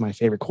McElhaney was my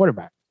favorite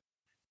quarterback.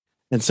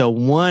 And so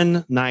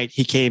one night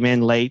he came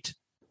in late,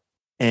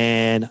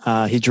 and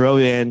he drove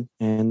in,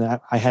 and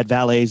I had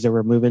valets that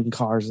were moving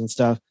cars and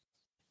stuff.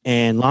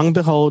 And long and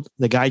behold,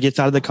 the guy gets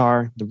out of the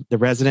car, the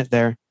resident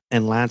there,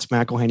 and Lance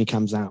McElhaney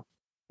comes out.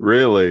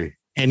 Really?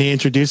 And he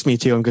introduced me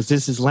to him because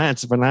this is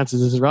Lance. For Lance,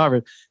 this is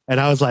Robert. And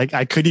I was like,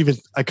 I couldn't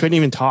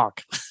even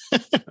talk.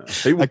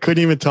 I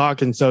couldn't even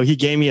talk. And so he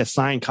gave me a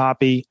signed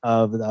copy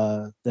of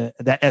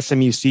the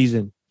SMU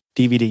season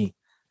DVD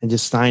and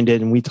just signed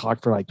it. And we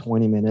talked for like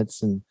 20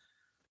 minutes. And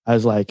I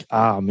was like,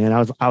 oh man, I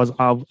was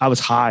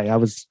high. I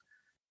was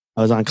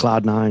on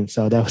cloud nine.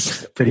 So that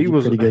was pretty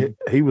good.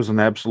 He was an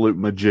absolute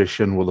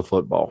magician with a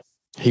football.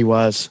 He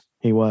was.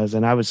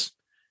 And I was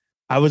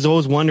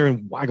always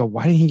wondering, why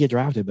didn't he get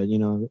drafted? But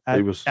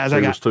as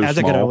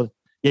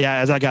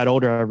I got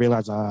older, I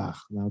realized,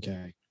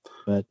 okay.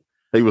 But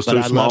he was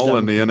too small,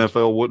 and the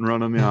NFL wouldn't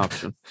run him the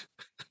option.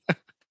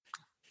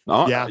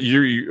 Yeah,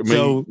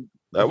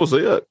 that was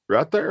it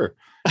right there.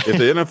 If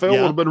the NFL would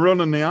have been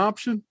running the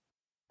option,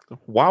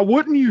 why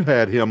wouldn't you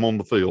had him on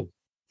the field?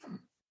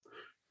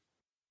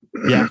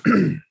 Yeah,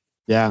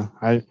 yeah.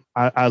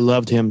 I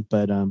loved him,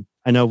 but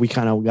I know we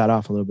kind of got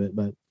off a little bit,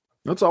 but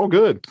that's all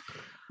good.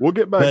 We'll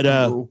get back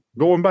to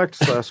going back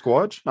to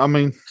Sasquatch. I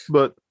mean,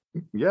 but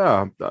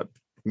yeah,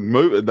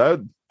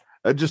 that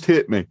just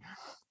hit me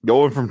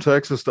going from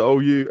Texas to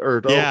OU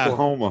or to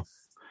Oklahoma.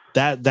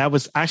 That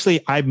was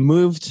actually, I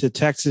moved to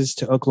Texas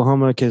to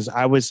Oklahoma because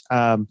I was,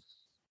 and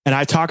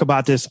I talk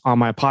about this on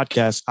my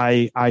podcast.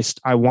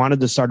 I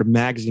wanted to start a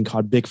magazine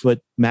called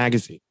Bigfoot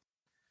Magazine.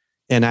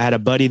 And I had a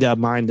buddy of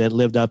mine that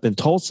lived up in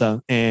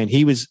Tulsa, and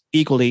he was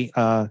equally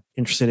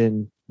interested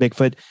in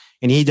Bigfoot.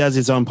 And he does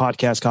his own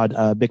podcast called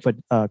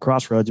Bigfoot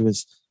Crossroads.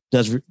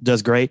 It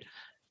does great.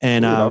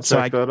 And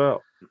check that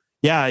out.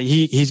 Yeah,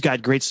 he's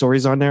got great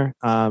stories on there.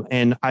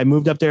 And I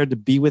moved up there to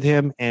be with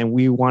him, and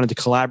we wanted to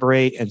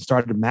collaborate and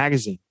started a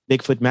magazine,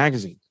 Bigfoot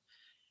Magazine.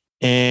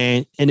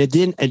 And it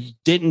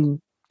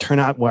didn't turn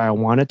out where I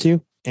wanted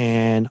to.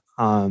 And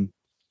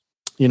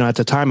at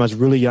the time I was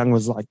really young,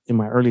 was like in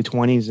my early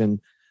 20s, and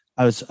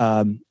I was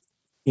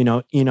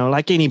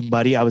like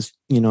anybody, I was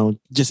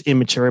just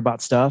immature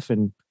about stuff,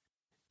 and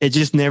it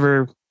just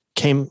never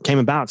came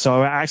about.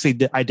 So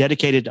I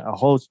dedicated a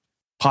whole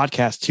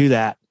podcast to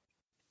that.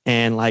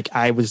 And like,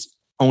 I was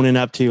owning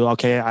up to,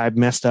 okay, I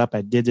messed up.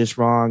 I did this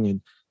wrong,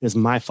 and it's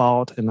my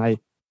fault. And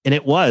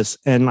it was,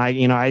 and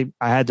I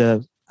had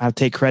to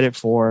take credit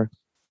for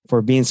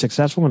being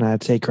successful, and I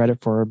had to take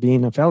credit for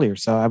being a failure.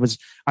 So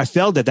I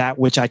failed at that,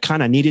 which I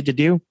kind of needed to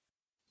do.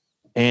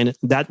 And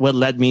that what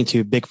led me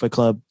to Bigfoot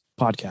Club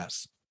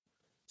podcast.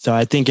 So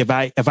I think if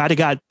I'd have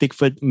got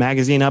Bigfoot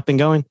Magazine up and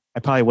going, I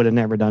probably would have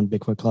never done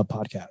Bigfoot Club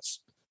podcast.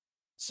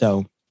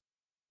 So,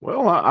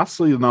 well, I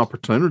see an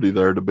opportunity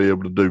there to be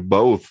able to do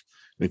both.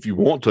 If you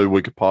want to,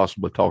 we could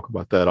possibly talk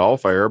about that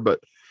off air. But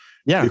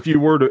yeah, if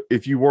you were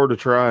to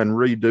try and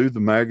redo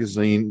the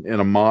magazine in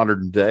a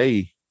modern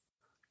day,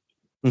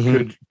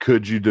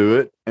 could you do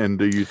it? And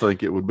do you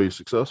think it would be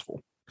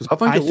successful? Because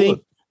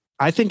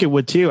I think it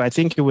would too. I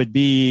think it would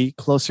be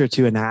closer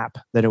to an app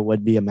than it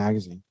would be a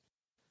magazine.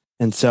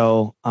 And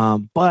so,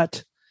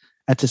 but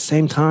at the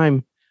same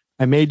time,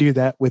 I may do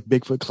that with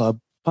Bigfoot Club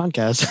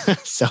podcast.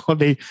 So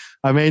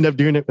I may end up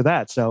doing it with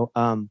that. So,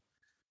 I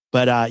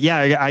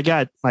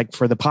got, like,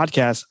 for the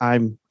podcast,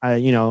 I'm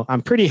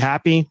pretty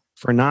happy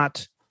for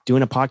not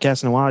doing a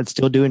podcast in a while. It's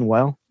still doing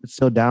well. It's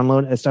still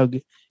download. I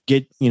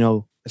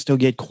still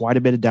get quite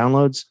a bit of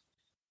downloads,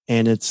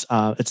 and it's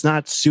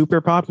not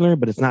super popular,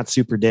 but it's not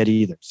super dead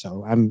either.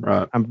 So I'm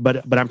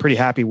pretty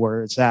happy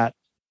where it's at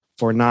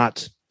for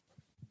not,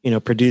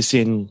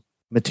 producing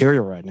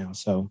material right now.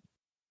 So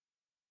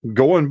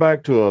going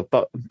back to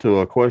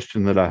a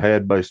question that I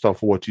had based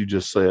off of what you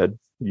just said,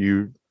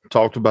 you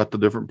talked about the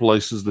different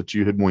places that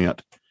you had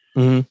went.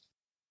 Mm-hmm.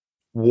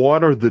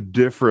 What are the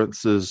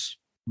differences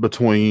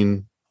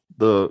between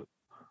the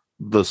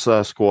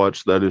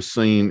Sasquatch that is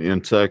seen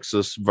in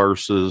Texas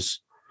versus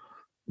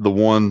the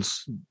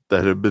ones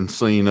that have been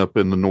seen up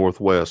in the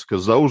Northwest?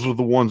 Because those are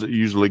the ones that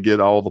usually get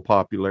all the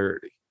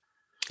popularity.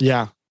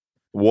 Yeah.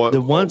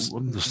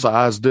 The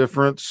size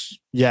difference?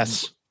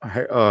 Yes.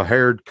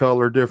 Hair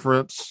color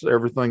difference,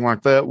 everything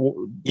like that.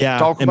 Yeah.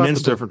 Talk about the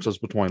differences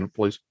between them,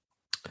 please.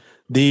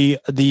 The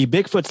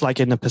Bigfoots, like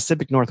in the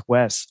Pacific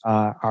Northwest,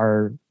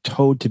 are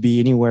told to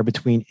be anywhere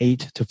between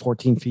 8 to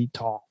 14 feet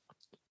tall.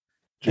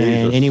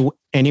 Jesus. And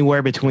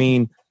anywhere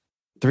between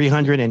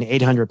 300 and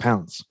 800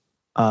 pounds.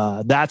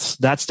 That's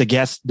the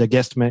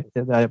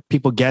guesstimate,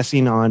 people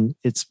guessing on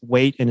its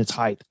weight and its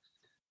height.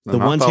 I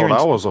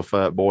was a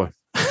fat boy.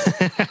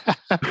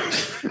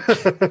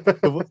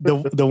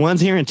 the ones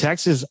here in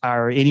Texas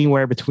are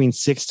anywhere between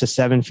 6 to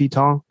 7 feet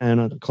tall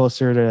and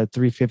closer to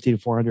 350 to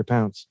 400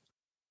 pounds.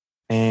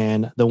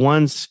 And the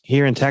ones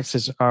here in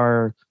Texas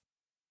are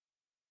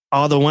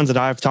all the ones that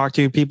I've talked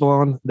to people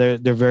on. They're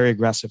very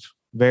aggressive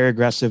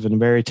and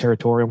very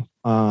territorial.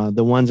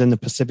 The ones in the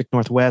Pacific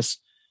Northwest,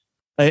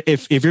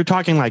 if you're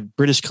talking like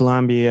British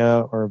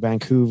Columbia or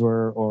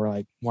Vancouver or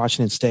like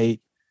Washington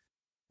State,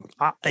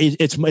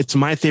 it's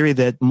my theory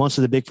that most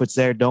of the Bigfoots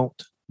there don't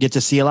get to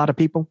see a lot of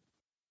people,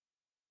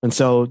 and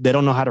so they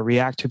don't know how to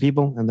react to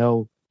people, and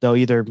they'll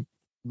either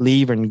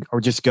leave or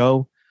just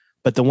go.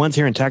 But the ones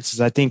here in Texas,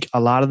 I think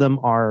a lot of them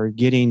are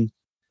getting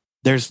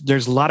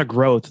there's a lot of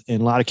growth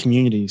in a lot of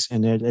communities,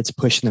 and it's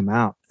pushing them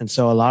out, and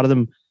so a lot of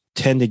them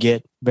tend to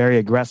get very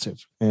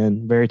aggressive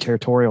and very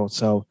territorial.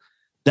 So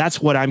that's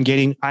what I'm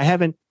getting. I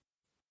haven't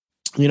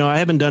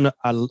done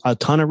a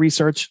ton of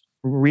research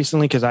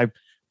recently because I've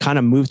kind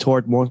of moved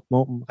toward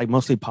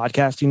mostly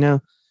podcasting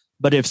now.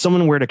 But if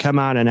someone were to come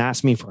out and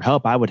ask me for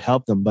help, I would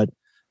help them. But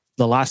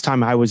the last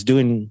time I was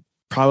doing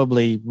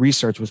probably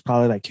research was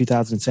probably like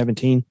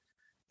 2017.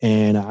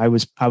 And I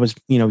was,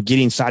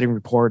 getting sighting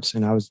reports,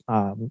 and I was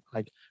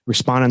like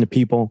responding to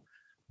people.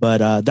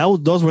 But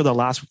those were the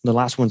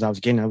last ones I was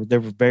getting. They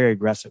were very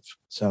aggressive.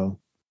 So,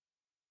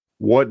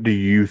 what do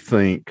you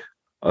think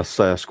a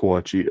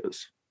Sasquatch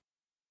is?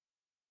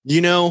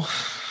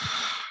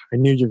 I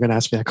knew you were going to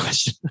ask me that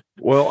question.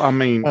 Well, I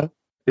mean,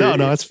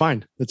 no, it's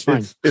fine. It's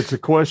fine. It's a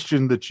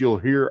question that you'll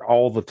hear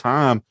all the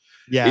time.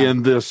 Yeah.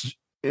 In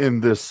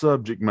this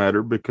subject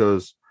matter,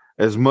 because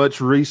as much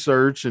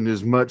research and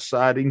as much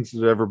sightings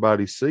as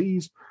everybody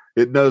sees,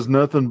 it does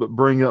nothing but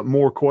bring up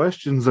more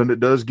questions than it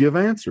does give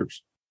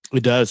answers.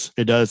 It does.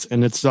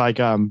 And it's like,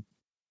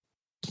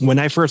 when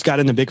I first got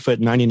into Bigfoot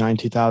in 99,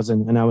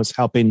 2000, and I was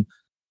helping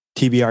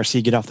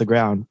TBRC get off the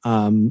ground,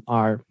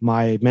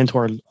 my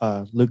mentor,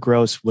 Luke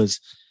Gross,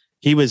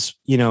 he was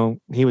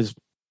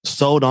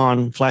sold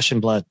on flesh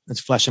and blood.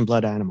 It's flesh and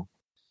blood animal.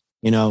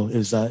 It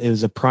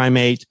was a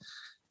primate.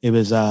 It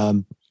was,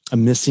 a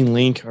missing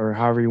link, or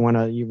however you want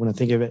to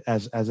think of it,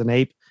 as an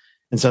ape.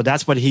 And so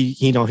that's what he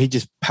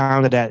just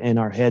pounded that in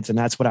our heads. And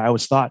that's what I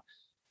always thought.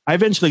 I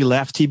eventually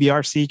left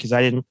TBRC because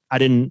I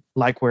didn't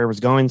like where it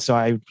was going. So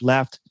I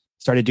left,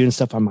 started doing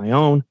stuff on my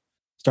own,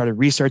 started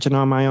researching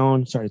on my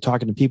own, started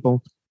talking to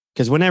people.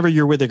 Because whenever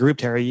you're with a group,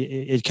 Terry,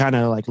 it kind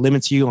of like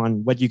limits you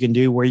on what you can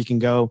do, where you can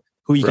go,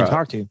 who you can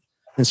talk to.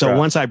 And so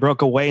once I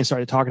broke away and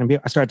started talking to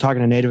people, I started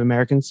talking to Native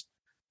Americans.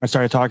 I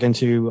started talking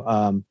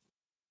to,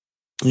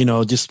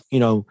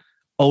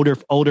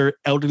 older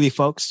elderly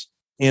folks,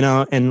 and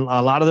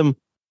a lot of them,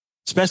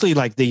 especially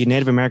like the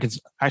Native Americans,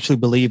 actually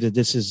believe that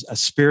this is a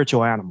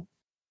spiritual animal,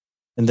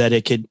 and that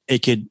it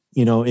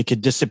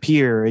could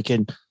disappear. It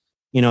can,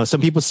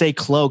 some people say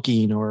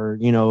cloaking, or,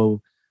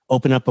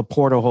 open up a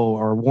portal hole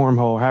or a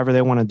wormhole, however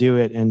they want to do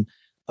it. And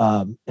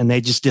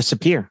they just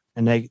disappear,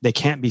 and they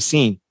can't be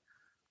seen.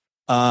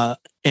 And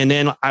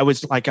then I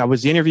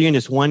was interviewing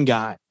this one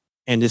guy,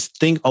 and this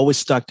thing always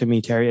stuck to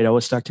me, Terry. It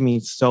always stuck to me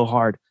so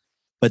hard.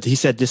 But he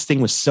said this thing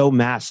was so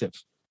massive,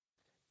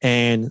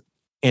 and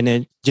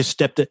it just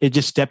stepped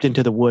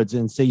into the woods.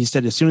 And so he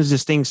said, as soon as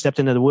this thing stepped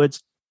into the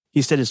woods,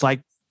 he said, it's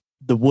like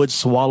the woods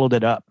swallowed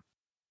it up.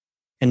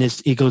 And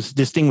he goes,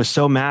 this thing was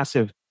so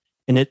massive.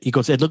 And it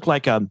looked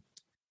like a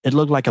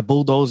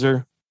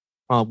bulldozer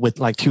with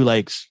like two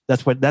legs.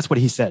 That's what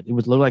he said. It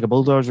would look like a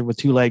bulldozer with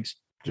two legs.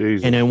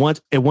 Jesus. And then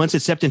once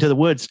it stepped into the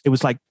woods, it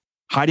was like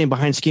hiding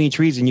behind skinny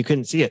trees, and you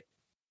couldn't see it.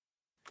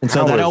 And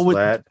so How is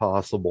that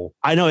possible?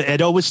 I know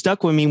it always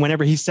stuck with me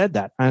whenever he said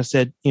that. I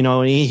said, he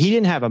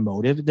didn't have a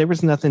motive. There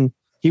was nothing.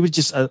 He was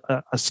just a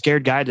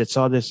scared guy that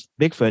saw this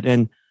Bigfoot.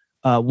 And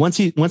once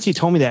he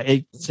told me that,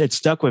 it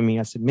stuck with me.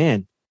 I said,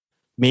 man,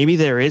 maybe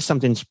there is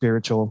something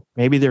spiritual.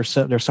 Maybe there's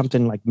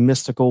something like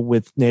mystical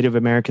with Native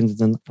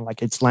Americans and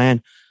like its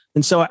land.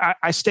 And so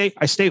I stay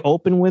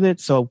open with it.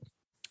 So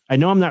I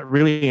know I'm not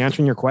really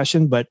answering your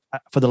question, but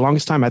for the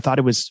longest time, I thought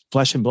it was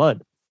flesh and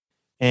blood.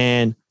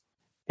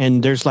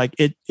 And there's like,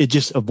 it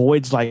just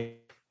avoids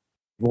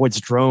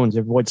drones.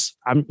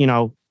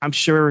 I'm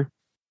sure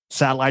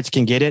satellites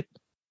can get it,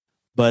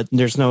 but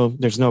there's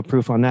no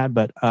proof on that.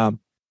 But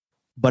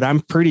I'm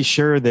pretty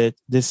sure that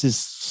this is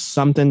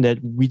something that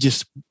we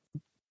just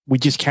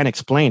can't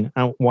explain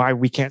why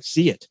we can't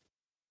see it,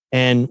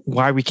 and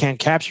why we can't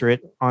capture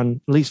it on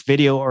at least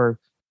video or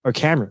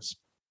cameras.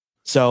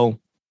 So,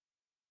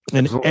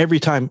 and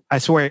every time I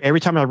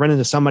run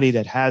into somebody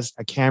that has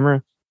a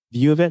camera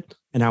view of it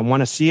and I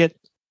want to see it,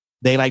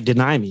 they like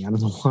deny me. I don't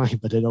know why,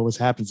 but it always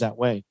happens that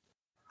way.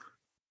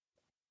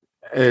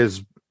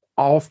 As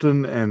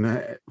often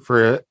and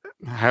for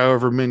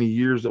however many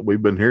years that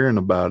we've been hearing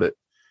about it,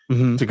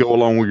 mm-hmm. to go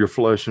along with your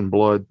flesh and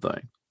blood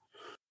thing,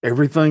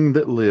 everything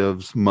that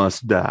lives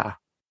must die.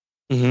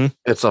 Mm-hmm.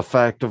 It's a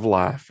fact of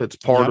life. It's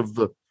part of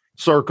the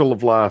circle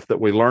of life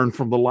that we learned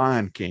from the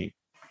Lion King.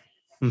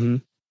 Mm-hmm.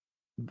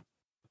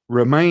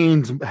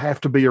 Remains have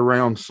to be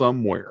around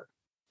somewhere.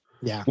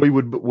 Yeah. We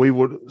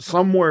would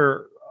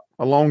somewhere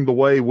along the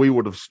way, we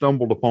would have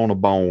stumbled upon a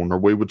bone, or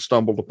we would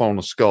stumbled upon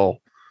a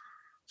skull.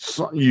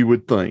 So, you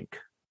would think.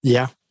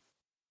 Yeah.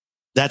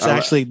 That's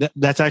actually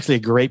a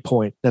great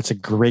point. That's a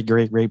great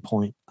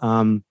point.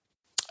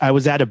 I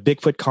was at a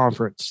Bigfoot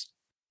conference,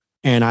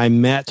 and I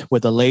met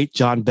with the late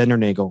John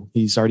Bendernagel.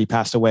 He's already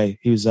passed away.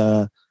 He was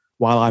a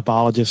wildlife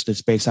biologist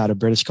that's based out of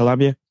British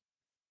Columbia,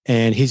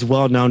 and he's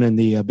well known in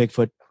the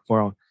Bigfoot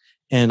world.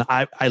 And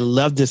I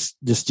love this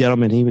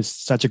gentleman. He was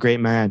such a great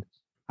man.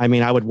 I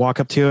mean, I would walk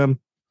up to him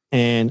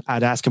and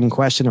I'd ask him a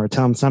question or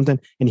tell him something,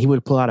 and he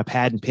would pull out a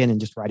pad and pen and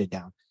just write it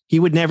down.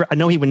 I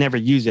know he would never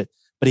use it,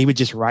 but he would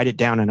just write it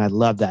down. And I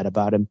love that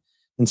about him.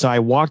 And so I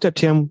walked up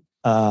to him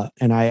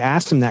and I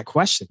asked him that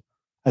question.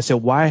 I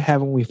said, why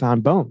haven't we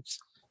found bones?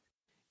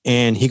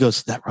 And he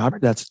goes,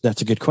 Robert,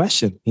 that's a good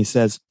question. He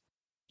says,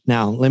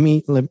 now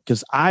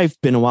because I've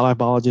been a wildlife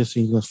biologist,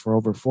 he goes, for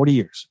over 40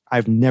 years.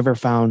 I've never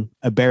found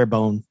a bear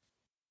bone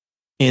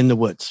in the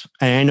woods.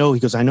 And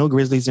I know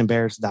grizzlies and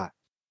bears die,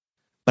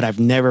 but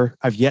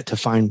I've yet to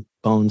find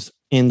bones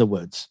in the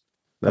woods.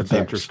 That's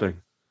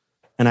interesting.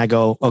 And I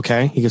go,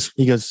 okay. He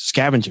goes,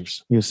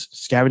 scavengers.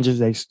 Scavengers,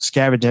 they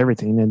scavenge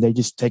everything and they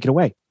just take it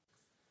away.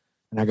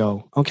 And I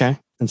go, okay.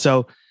 And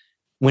so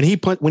when he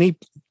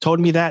told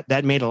me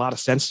that made a lot of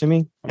sense to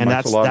me. And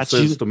that's a lot of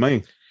sense to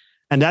me.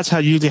 And that's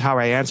usually how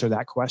I answer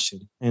that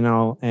question, and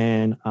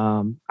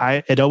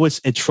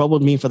it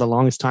troubled me for the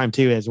longest time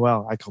too, as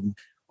well. I go,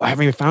 I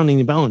haven't even found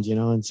any bones,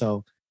 and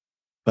so,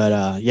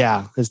 but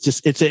yeah,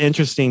 it's an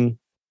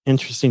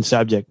interesting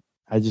subject.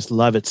 I just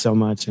love it so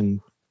much. And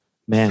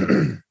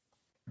man,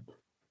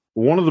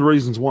 one of the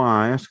reasons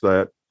why I asked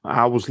that,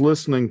 I was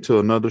listening to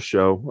another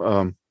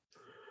show.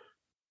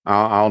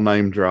 I'll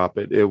name drop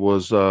it. It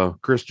was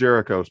Chris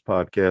Jericho's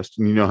podcast,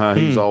 and you know how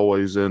he's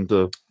always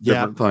into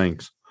different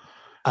things.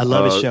 I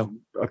love his show.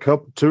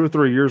 2 or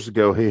 3 years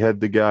ago, he had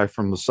the guy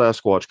from the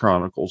Sasquatch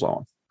Chronicles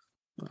on.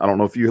 I don't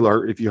know if you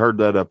heard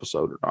that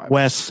episode or not.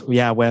 Wes.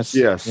 Yes.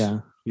 Yeah.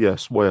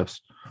 Yes,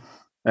 Wes.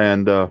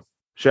 And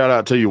shout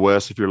out to you,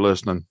 Wes, if you're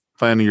listening.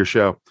 Fan of your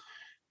show.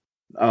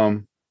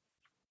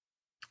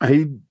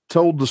 He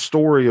told the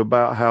story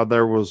about how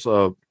there was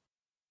a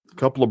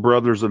couple of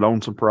brothers that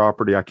owned some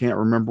property. I can't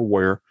remember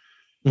where,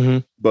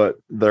 but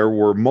there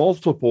were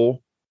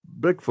multiple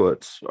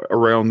Bigfoots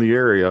around the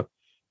area.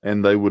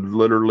 And they were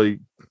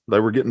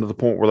getting to the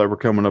point where they were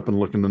coming up and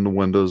looking in the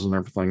windows and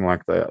everything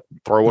like that,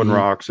 throwing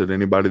rocks at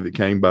anybody that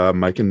came by,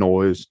 making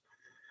noise.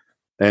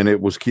 And they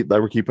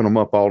were keeping them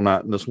up all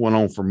night. And this went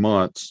on for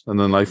months. And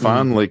then they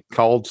finally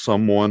called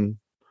someone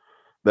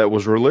that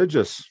was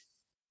religious,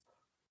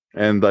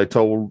 and they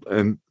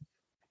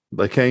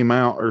came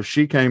out, or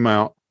she came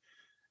out,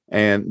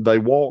 and they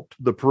walked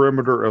the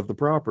perimeter of the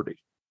property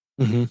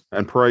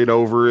and prayed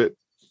over it.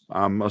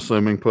 I'm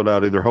assuming put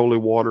out either holy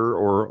water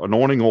or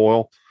anointing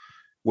oil,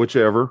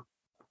 whichever.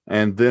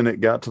 And then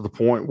it got to the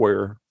point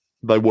where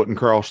they wouldn't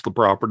cross the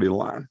property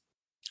line.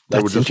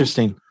 That's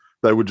interesting.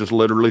 They would just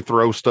literally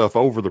throw stuff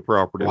over the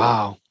property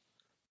line.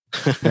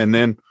 And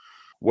then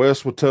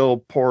Wes would tell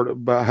part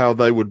about how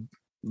the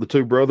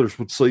two brothers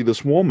would see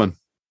this woman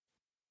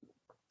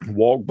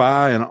walk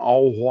by in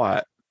all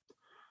white.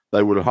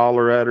 They would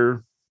holler at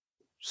her,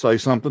 say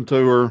something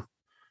to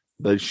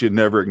her. She'd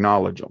never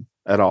acknowledge them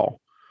at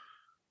all.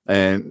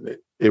 And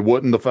it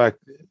wasn't the fact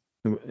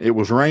it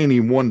was rainy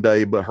one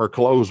day, but her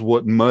clothes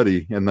wasn't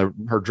muddy and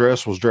her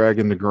dress was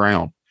dragging the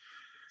ground.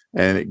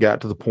 And it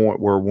got to the point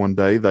where one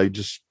day they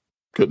just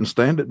couldn't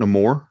stand it no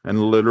more and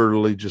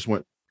literally just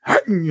went, hey,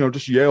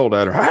 just yelled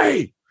at her,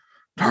 hey,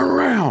 turn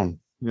around,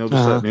 this,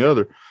 that, and the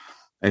other.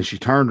 And she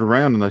turned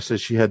around, and they said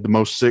she had the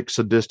most sick,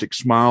 sadistic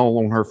smile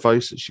on her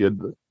face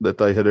that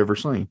they had ever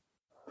seen.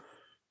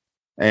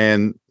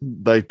 And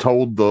they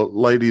told the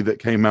lady that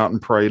came out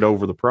and prayed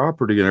over the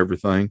property and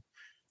everything.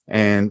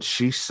 And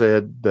she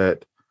said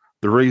that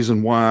the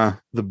reason why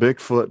the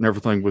Bigfoot and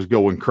everything was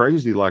going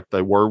crazy like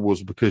they were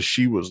was because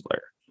she was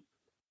there.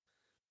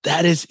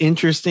 That is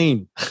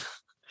interesting.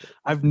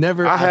 I've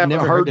never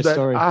heard that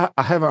story. I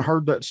haven't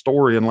heard that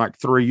story in like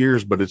 3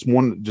 years, but it's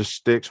one that just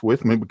sticks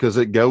with me because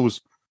it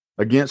goes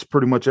against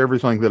pretty much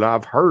everything that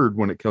I've heard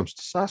when it comes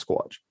to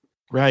Sasquatch.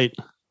 Right.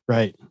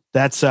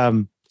 That's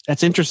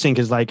interesting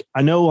because, like,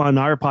 I know on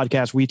our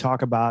podcast we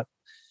talk about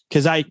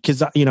because I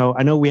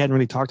know we hadn't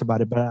really talked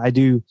about it, but I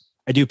do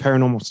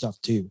paranormal stuff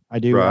too. I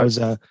do. Right. I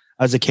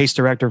was a case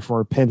director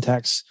for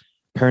Pentex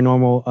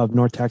Paranormal of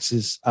North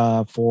Texas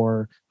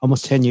for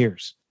almost 10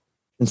 years.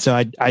 And so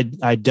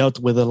I dealt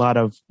with a lot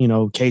of,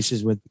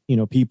 cases with,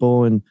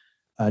 people and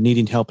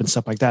needing help and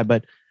stuff like that.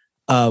 But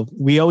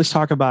we always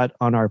talk about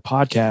on our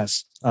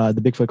podcast,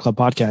 the Bigfoot Club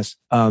podcast,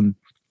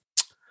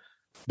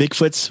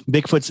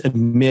 Bigfoots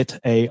emit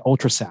a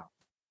ultrasound.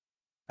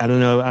 I don't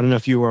know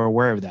if you were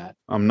aware of that.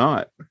 I'm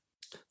not.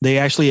 They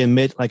actually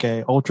emit like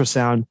a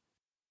ultrasound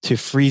to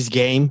freeze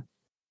game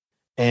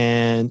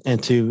and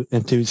to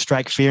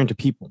strike fear into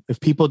people. If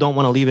people don't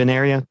want to leave an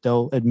area,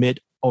 they'll emit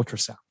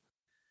ultrasound.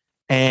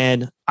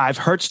 And I've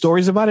heard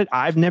stories about it.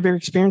 I've never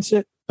experienced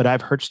it, but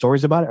I've heard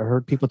stories about it. I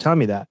heard people tell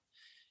me that.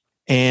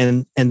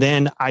 And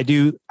then I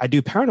do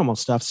paranormal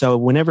stuff. So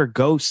whenever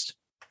ghosts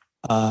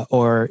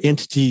or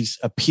entities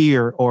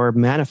appear or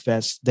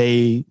manifest,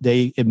 they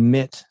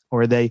emit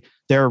or they're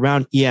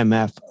around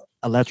EMF,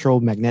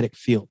 electromagnetic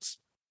fields.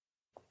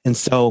 And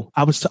so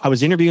I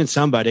was interviewing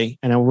somebody,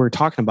 and we were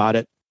talking about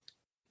it,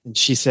 and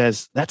she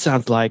says, "That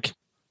sounds like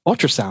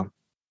ultrasound."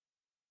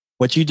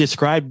 What you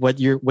described,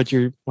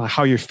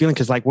 how you're feeling,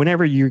 because like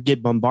whenever you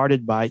get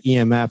bombarded by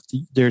EMF,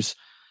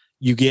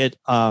 you get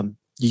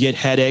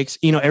headaches.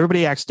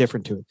 Everybody acts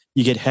different to it.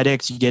 You get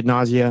headaches, you get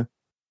nausea,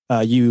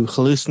 you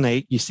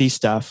hallucinate, you see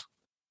stuff,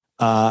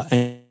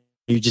 and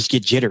you just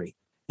get jittery.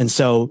 And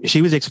so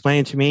she was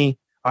explaining to me,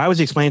 I was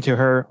explaining to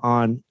her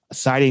on a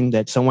sighting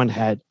that someone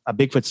had a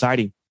Bigfoot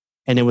sighting,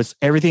 and it was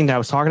everything that I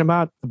was talking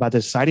about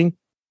this sighting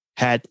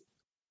had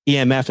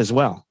EMF as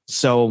well.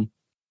 So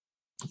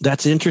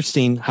that's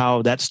interesting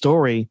how that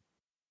story,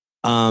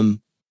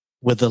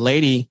 with the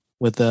lady,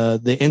 with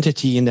the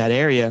entity in that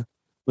area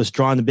was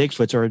drawing the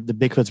Bigfoots, or the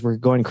Bigfoots were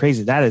going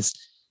crazy. That is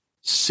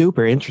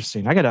super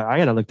interesting. I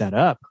gotta look that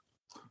up.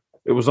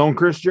 It was on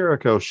Chris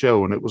Jericho's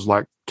show, and it was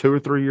like 2 or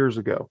 3 years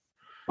ago.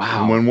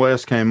 Wow. And when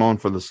Wes came on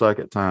for the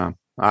second time,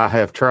 I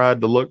have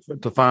tried to look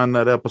to find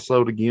that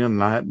episode again,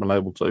 and I hadn't been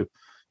able to.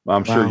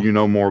 I'm sure you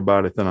know more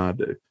about it than I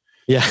do.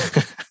 Yeah.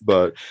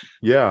 But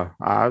yeah,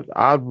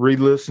 I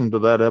re-listened to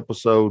that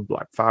episode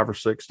like 5 or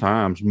 6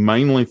 times,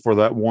 mainly for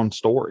that one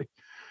story.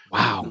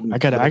 Wow.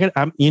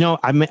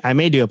 I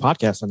may do a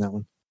podcast on that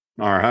one.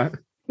 All right.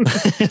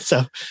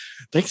 So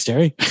thanks,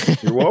 Terry.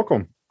 You're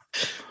welcome.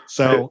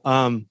 So,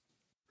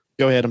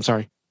 go ahead. I'm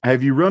sorry.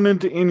 Have you run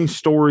into any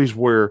stories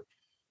where,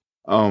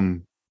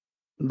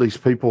 these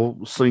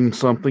people seen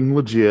something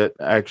legit,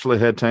 actually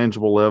had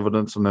tangible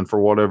evidence, and then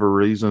for whatever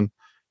reason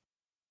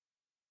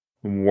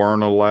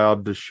weren't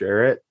allowed to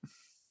share it?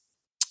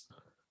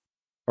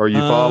 Are you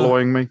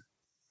following me?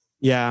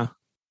 Yeah.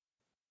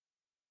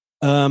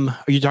 Are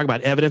you talking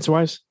about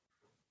evidence-wise?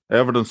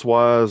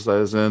 Evidence-wise,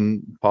 as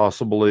in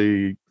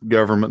possibly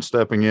government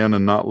stepping in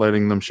and not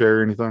letting them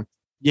share anything?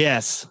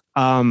 Yes.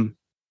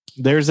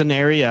 There's an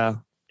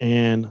area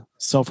in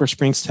Sulphur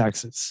Springs,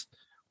 Texas.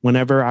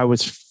 Whenever I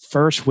was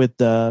first with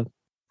the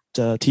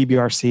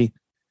TBRC,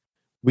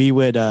 we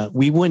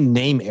wouldn't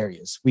name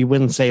areas. We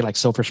wouldn't say like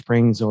Sulphur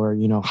Springs or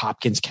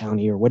Hopkins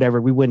County or whatever.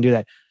 We wouldn't do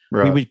that.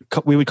 Right.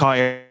 We would call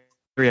area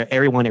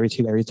 1, area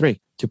 2, area 3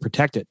 to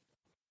protect it.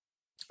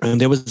 And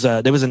there was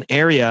an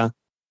area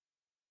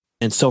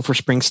in Sulphur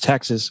Springs,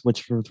 Texas,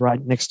 which was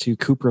right next to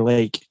Cooper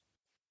Lake.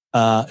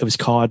 It was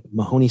called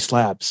Mahoney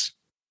Slabs.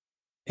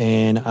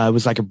 And it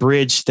was like a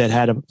bridge that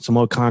had some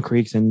old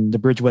concrete, and the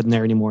bridge wasn't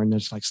there anymore, and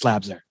there's like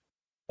slabs there.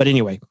 But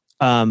anyway,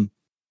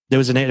 there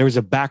was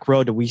a back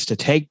road that we used to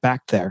take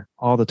back there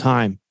all the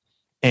time.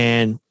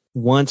 And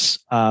once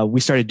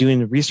we started doing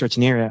the research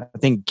in the area, I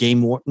think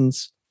game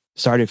wardens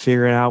started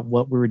figuring out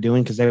what we were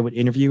doing, because they would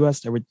interview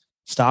us, they would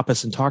stop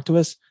us and talk to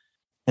us.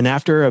 And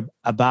after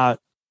about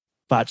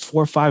 4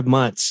 or 5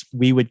 months,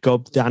 we would go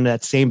down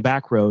that same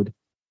back road,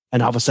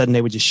 and all of a sudden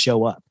they would just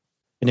show up.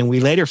 And then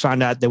we later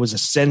found out there was a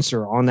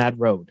sensor on that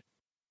road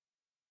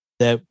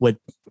that would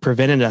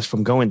prevented us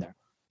from going there.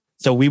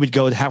 So we would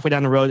go halfway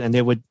down the road, and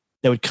they would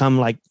come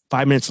like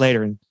 5 minutes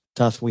later and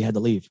tell us we had to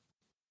leave.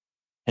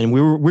 And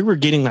we were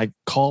getting like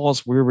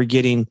calls. We were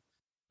getting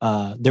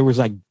there was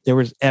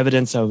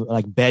evidence of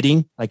like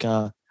bedding, like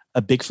a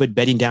Bigfoot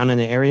bedding down in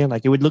the area.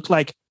 Like it would look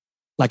like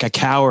a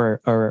cow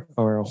or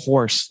a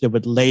horse that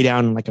would lay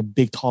down in like a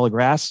big tall of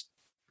grass,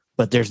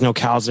 but there's no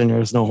cows and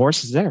there's no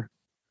horses there.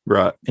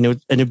 Right. And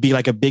it'd be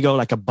like a big old,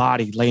 like a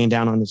body laying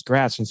down on this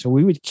grass. And so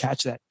we would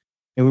catch that,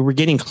 and we were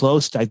getting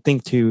close, I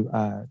think,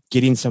 to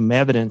getting some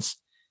evidence.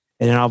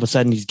 And then all of a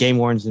sudden these game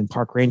wardens and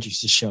park rangers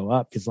just show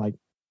up. Cause like,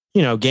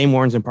 game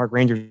wardens and park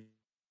rangers,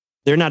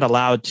 they're not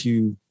allowed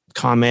to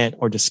comment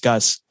or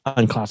discuss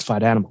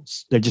unclassified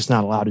animals. They're just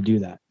not allowed to do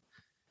that.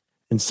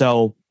 And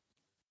so,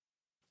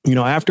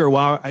 after a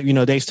while,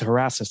 they used to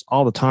harass us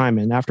all the time.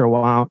 And after a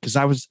while, cause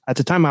I was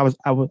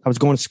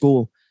going to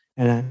school,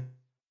 and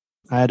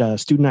I had a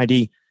student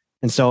ID.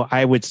 And so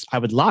I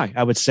would lie.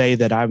 I would say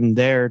that I'm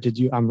there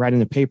I'm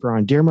writing a paper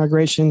on deer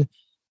migration,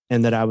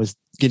 and that I was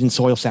getting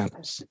soil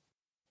samples.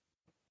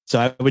 So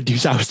I would do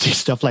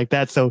stuff like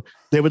that. So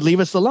they would leave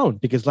us alone,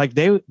 because like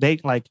they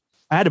like,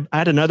 I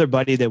had another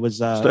buddy that was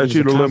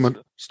statute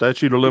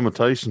of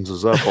limitations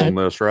is up on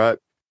this, right?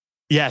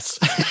 Yes.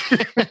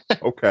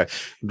 Okay.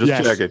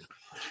 Just checking.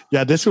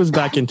 Yeah. This was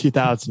back in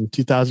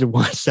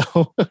 2001.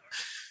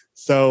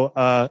 So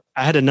I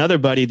had another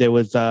buddy that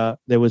was a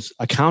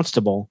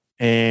constable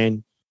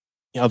and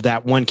of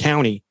that one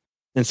county.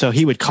 And so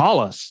he would call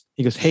us.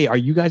 He goes, "Hey, are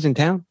you guys in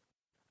town?"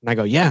 And I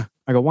go, "Yeah."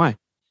 I go, "Why?"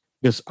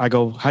 I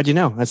go, "How'd you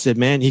know?" I said,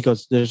 "Man," he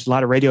goes, "There's a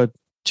lot of radio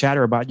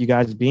chatter about you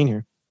guys being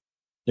here.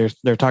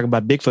 They're talking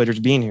about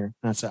Bigfooters being here."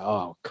 And I said,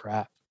 "Oh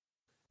crap."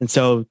 And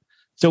so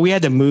we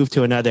had to move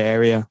to another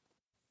area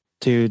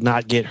to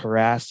not get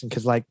harassed.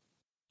 Because like,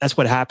 that's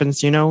what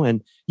happens,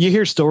 and you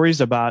hear stories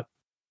about,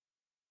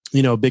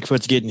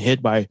 Bigfoot's getting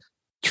hit by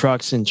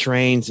trucks and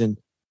trains, and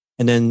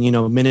then,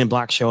 Men in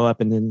Black show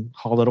up and then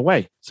haul it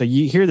away. So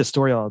you hear the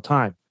story all the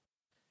time.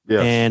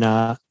 Yeah. And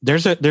I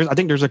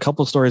think there's a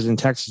couple of stories in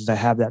Texas that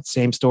have that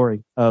same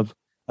story of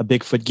a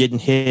Bigfoot getting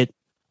hit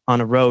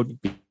on a road,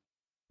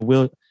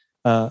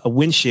 a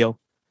windshield,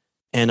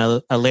 and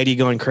a lady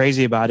going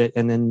crazy about it.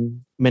 And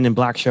then Men in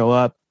Black show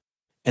up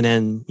and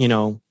then,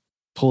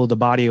 pull the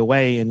body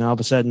away. And all of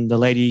a sudden the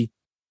lady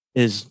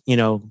is,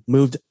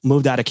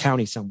 moved out of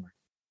county somewhere.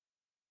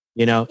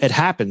 It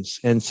happens.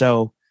 And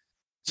so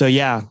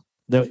yeah,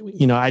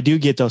 I do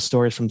get those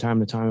stories from time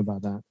to time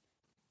about that.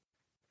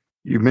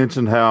 You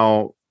mentioned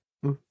how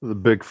the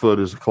Bigfoot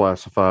is a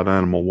classified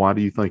animal. Why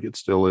do you think it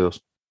still is?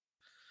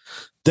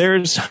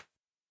 There's,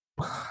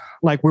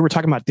 like we were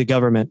talking about the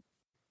government,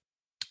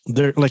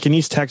 there, like in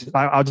East Texas,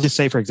 I'll just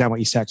say, for example,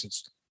 East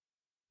Texas,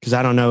 because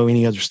I don't know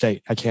any other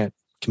state. I can't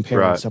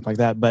compare and stuff like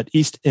that. But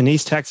in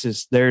East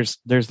Texas, there's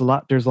a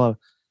lot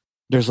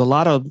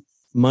of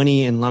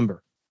money in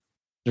lumber.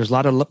 There's a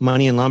lot of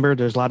money in lumber.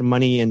 There's a lot of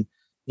money in,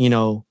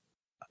 I'm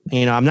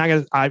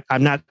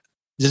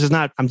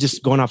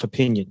just going off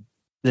opinion.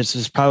 This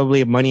is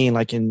probably money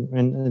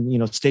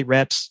in state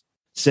reps,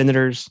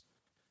 senators,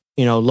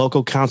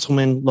 local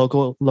councilmen,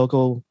 local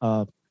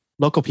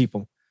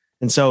people.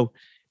 And so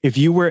if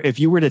you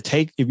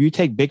take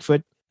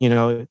Bigfoot,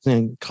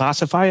 and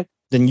classify it,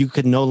 then you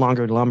could no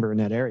longer lumber in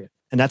that area.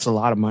 And that's a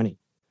lot of money.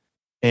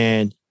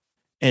 And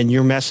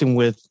you're messing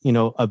with,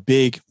 a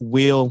big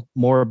wheel,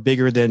 more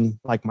bigger than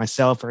like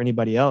myself or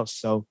anybody else.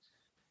 So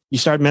you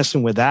start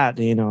messing with that,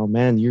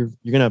 man, you're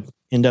going to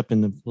end up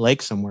in the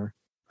lake somewhere.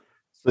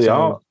 See,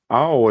 I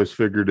always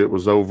figured it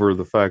was over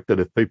the fact that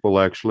if people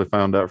actually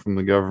found out from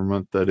the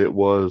government that it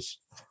was,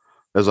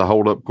 as I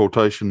hold up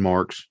quotation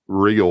marks,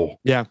 real.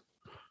 Yeah.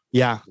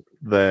 Yeah.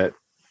 That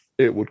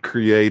it would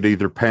create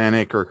either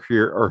panic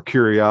or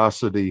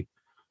curiosity,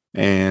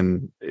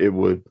 and it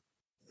would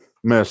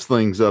mess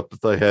things up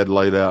that they had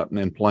laid out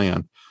and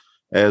planned.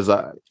 As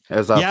I've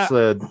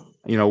said,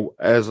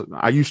 as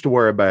I used to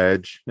wear a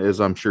badge,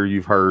 as I'm sure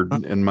you've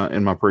heard in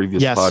my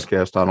previous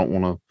podcast. I don't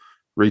want to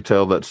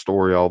retell that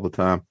story all the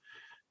time,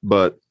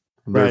 but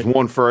there's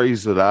one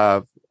phrase that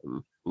I've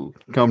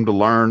come to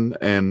learn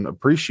and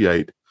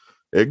appreciate: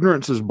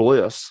 ignorance is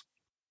bliss.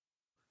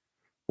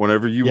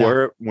 Whenever you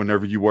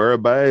wear a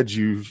badge,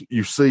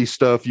 you see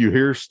stuff, you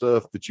hear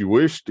stuff that you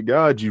wish to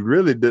God you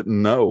really didn't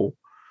know.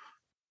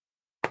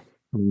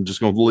 I'm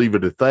just going to leave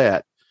it at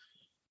that.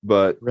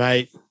 But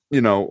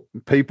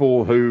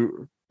people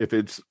who, if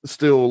it's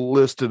still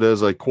listed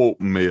as a quote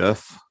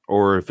myth,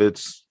 or if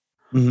it's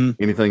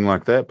anything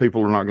like that,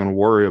 people are not going to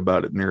worry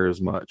about it near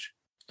as much.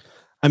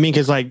 I mean,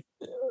 because like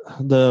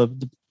the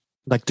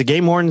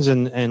game wardens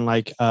and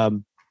like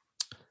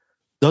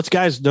those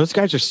guys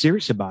are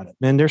serious about it,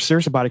 man. They're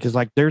serious about it because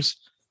like there's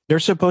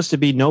supposed to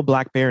be no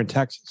black bear in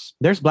Texas.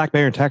 There's black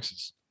bear in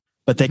Texas,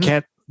 but they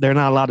can't. They're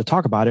not allowed to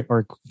talk about it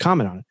or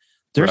comment on it.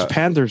 There's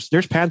panthers.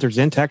 There's panthers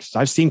in Texas.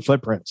 I've seen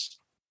footprints,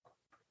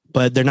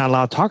 but they're not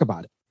allowed to talk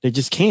about it. They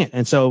just can't.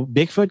 And so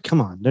Bigfoot, come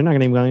on, they're not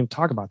going to even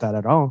talk about that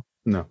at all.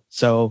 No.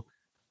 So,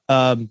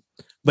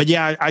 but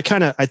yeah, I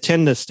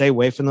tend to stay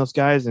away from those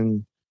guys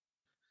and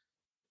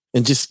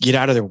just get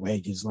out of their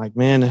way. It's like,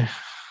 man,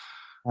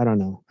 I don't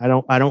know. I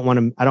don't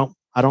want to.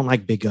 I don't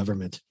like big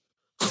government.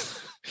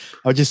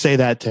 I'll just say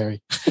that,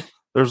 Terry.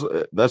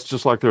 That's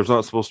just like there's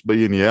not supposed to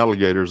be any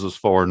alligators this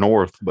far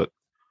north, but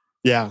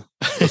yeah,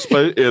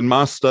 in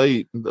my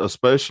state,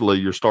 especially,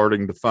 you're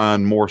starting to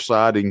find more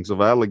sightings of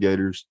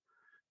alligators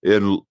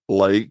in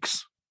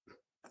lakes,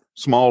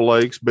 small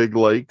lakes, big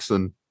lakes,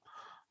 and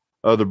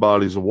other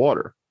bodies of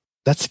water.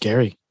 That's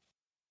scary.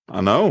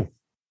 I know.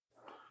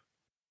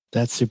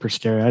 That's super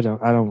scary. I don't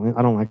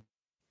like.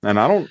 And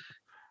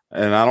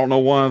I don't know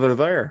why they're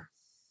there.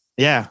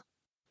 Yeah,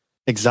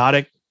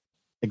 exotic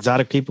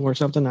people or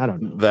something. I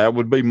don't know. That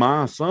would be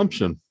my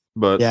assumption,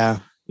 but yeah,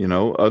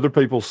 other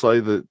people say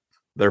that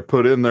they're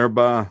put in there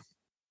by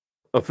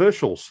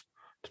officials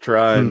to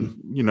try and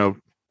control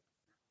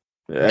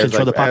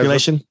the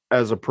population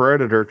as a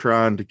predator,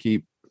 trying to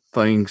keep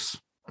things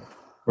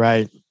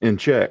right in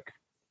check.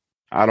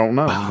 I don't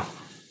know,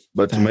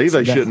 but to me,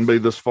 they shouldn't be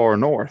this far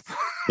north.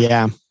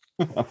 Yeah,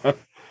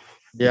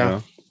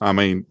 yeah. I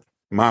mean,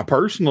 my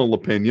personal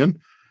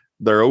opinion,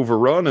 they're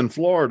overrun in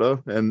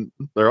Florida, and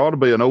there ought to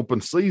be an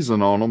open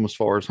season on them as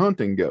far as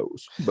hunting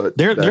goes. But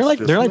they're like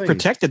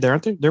protected there,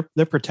 aren't they?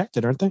 They're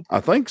protected, aren't they? I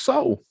think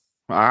so.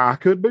 I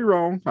could be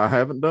wrong. I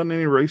haven't done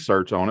any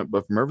research on it,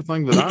 but from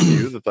everything that I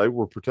knew, that they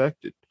were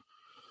protected.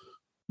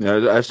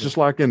 That's just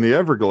like in the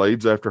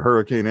Everglades after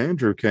Hurricane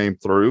Andrew came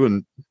through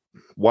and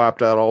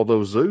wiped out all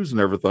those zoos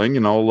and everything,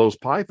 and all those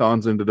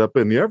pythons ended up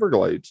in the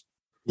Everglades.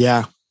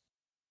 Yeah.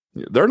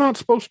 They're not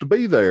supposed to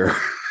be there.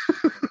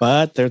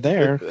 But they're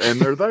there. And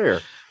they're there.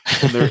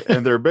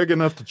 And they're big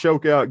enough to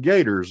choke out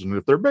gators. And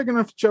if they're big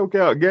enough to choke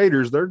out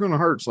gators, they're going to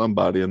hurt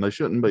somebody, and they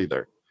shouldn't be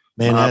there.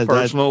 Man, my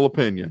personal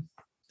opinion.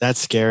 That's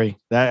scary.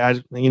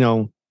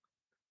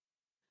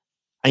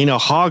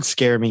 Hogs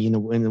scare me in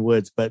the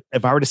woods, but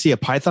if I were to see a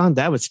python,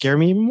 that would scare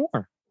me even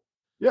more.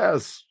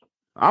 Yes.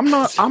 I'm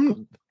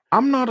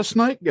not a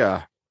snake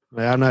guy.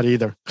 I'm not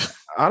either.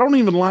 I don't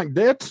even like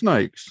dead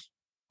snakes.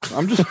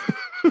 I'm just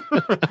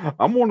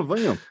I'm one of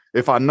them.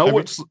 If I know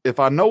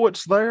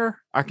it's there,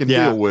 I can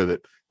deal with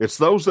it. It's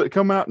those that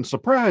come out and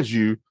surprise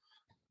you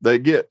that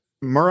get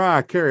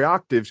Mariah Carey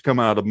octaves come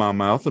out of my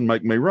mouth and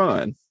make me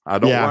run. I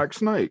don't like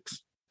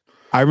snakes.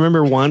 I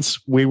remember once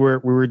we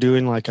were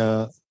doing like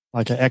an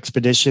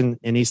expedition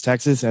in East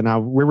Texas, and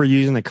we were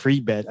using a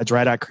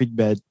dried out creek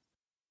bed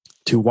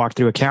to walk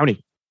through a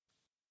county,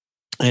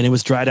 and it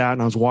was dried out,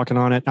 and I was walking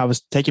on it. I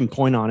was taking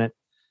point on it,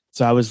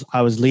 so I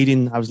was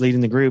leading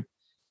the group,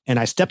 and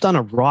I stepped on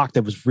a rock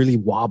that was really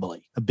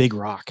wobbly, a big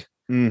rock,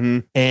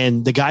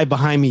 and the guy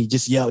behind me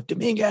just yelled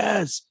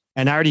Dominguez,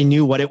 and I already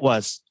knew what it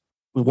was.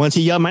 Once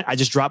he yelled, I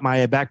just dropped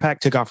my backpack,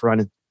 took off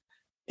running,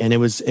 and it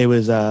was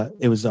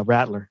a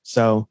rattler.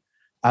 So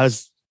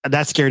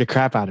that scared the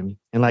crap out of me.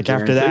 And like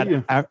after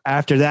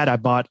that, I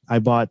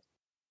bought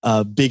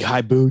big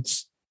high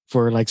boots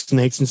for like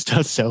snakes and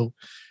stuff. So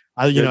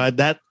I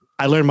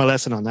learned my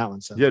lesson on that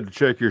one. So you had to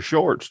check your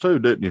shorts too,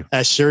 didn't you?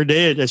 I sure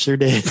did. So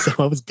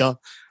I was gone.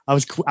 I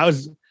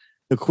was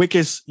the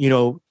quickest,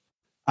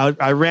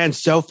 I ran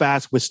so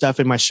fast with stuff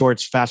in my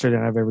shorts faster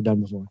than I've ever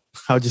done before.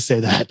 I'll just say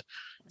that.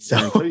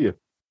 So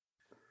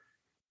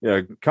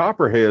yeah,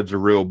 copperheads are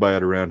real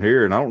bad around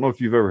here. And I don't know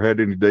if you've ever had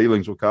any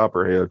dealings with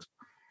copperheads.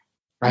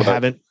 I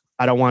haven't.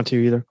 I don't want to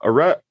either. A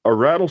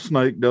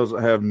rattlesnake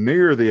doesn't have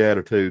near the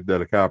attitude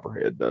that a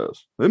copperhead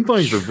does. Them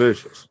things are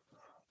vicious.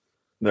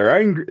 They're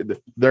angry.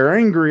 They're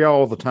angry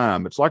all the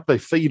time. It's like they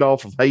feed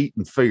off of hate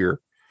and fear.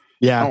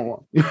 Yeah.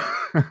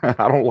 I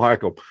don't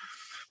like them.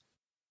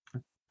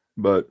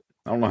 But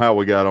I don't know how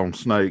we got on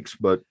snakes,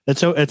 but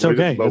it's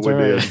okay. But we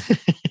did.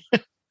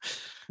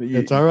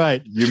 It's all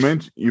right.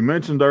 You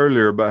mentioned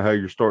earlier about how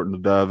you're starting to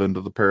dive into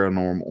the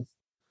paranormal.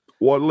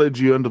 What led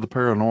you into the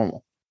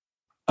paranormal?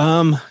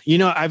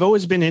 I've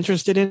always been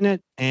interested in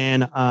it,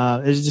 and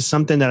it's just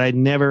something that I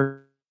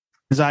never,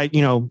 because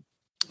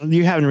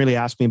you haven't really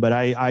asked me, but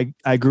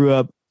I grew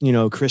up,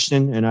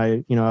 Christian, and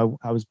I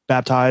was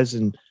baptized,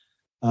 and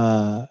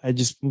I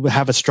just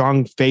have a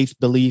strong faith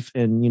belief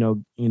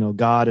in,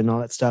 God and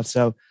all that stuff.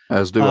 So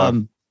as do I.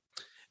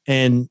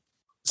 And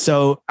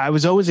so I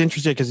was always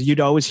interested because you'd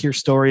always hear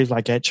stories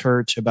like at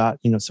church about,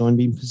 someone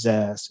being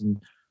possessed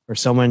or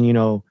someone,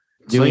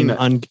 doing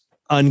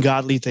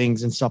ungodly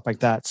things and stuff like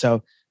that.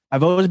 So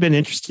I've always been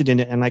interested in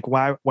it. And like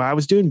while I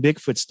was doing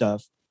Bigfoot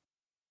stuff,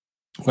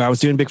 and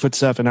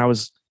I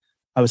was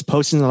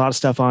posting a lot of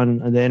stuff on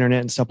the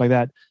internet and stuff like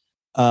that.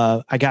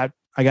 I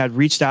got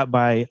reached out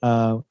by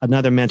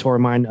another mentor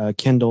of mine,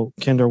 Kendall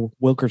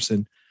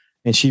Wilkerson,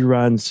 and she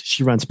runs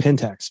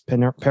Pentex,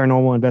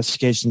 Paranormal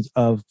Investigations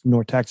of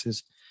North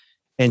Texas.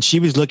 And she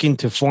was looking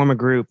to form a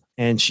group,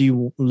 and she's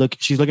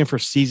looking for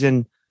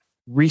seasoned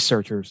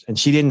researchers, and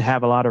she didn't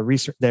have a lot of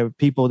research. There were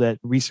people that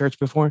researched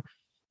before,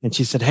 and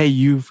she said, "Hey,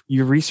 you've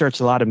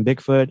researched a lot in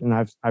Bigfoot, and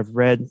I've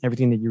read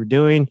everything that you were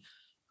doing.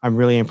 I'm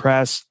really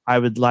impressed. I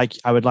would like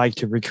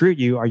to recruit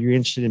you. Are you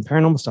interested in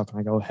paranormal stuff?" And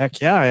I go,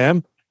 "Heck yeah, I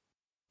am."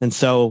 And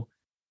so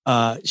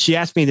she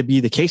asked me to be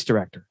the case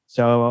director.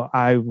 So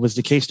I was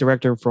the case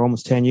director for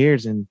almost 10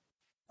 years, and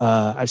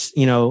I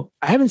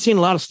haven't seen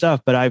a lot of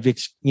stuff, but I've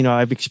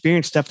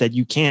experienced stuff that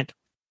you can't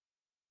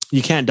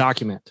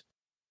document.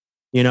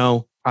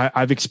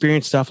 I've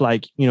experienced stuff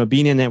like,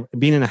 being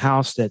in a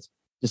house that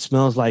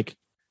smells like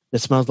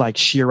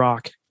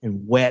sheetrock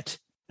and wet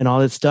and all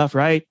that stuff,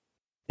 right?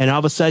 And all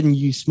of a sudden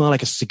you smell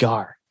like a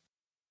cigar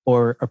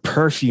or a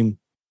perfume.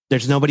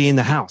 There's nobody in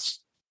the house.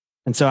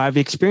 And so I've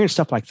experienced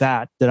stuff like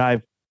that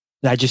I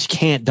just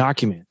can't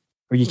document,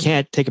 or you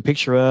can't take a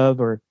picture of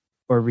or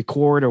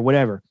record or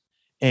whatever.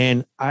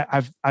 And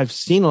I've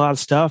seen a lot of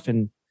stuff,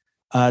 and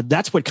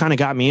that's what kind of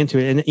got me into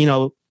it.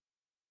 And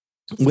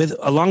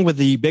along with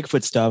the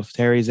Bigfoot stuff,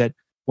 Terry, is that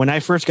when I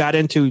first got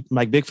into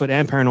like Bigfoot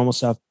and paranormal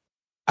stuff,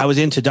 I was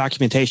into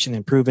documentation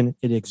and proving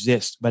it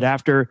exists. But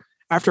after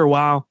a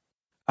while,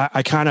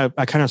 I kind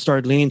of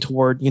started leaning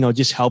toward,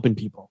 just helping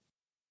people,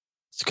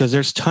 because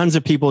there's tons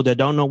of people that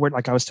don't know where,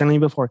 like I was telling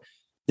you before,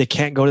 they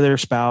can't go to their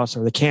spouse,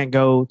 or they can't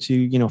go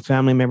to,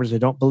 family members that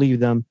don't believe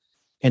them.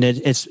 And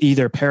it's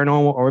either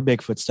paranormal or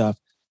Bigfoot stuff.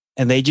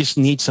 And they just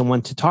need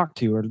someone to talk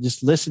to or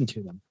just listen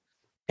to them.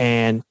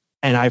 And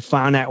I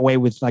found that way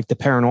with like the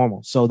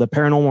paranormal. So the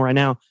paranormal right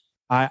now,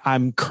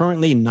 I'm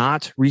currently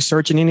not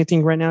researching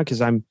anything right now because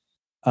I'm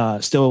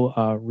still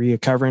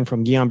recovering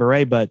from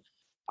Guillain-Barré, but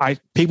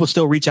people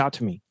still reach out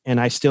to me, and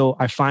I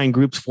find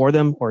groups for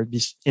them, or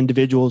just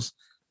individuals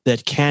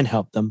that can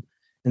help them.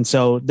 And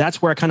so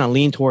that's where I kind of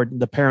lean toward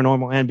the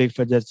paranormal and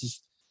Bigfoot.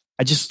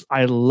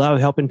 I love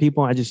helping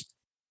people.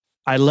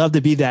 I love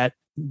to be that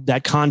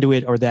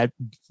conduit or that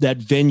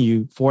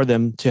venue for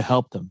them to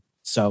help them.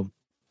 So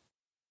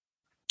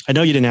I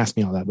know you didn't ask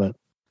me all that, but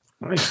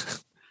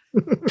nice.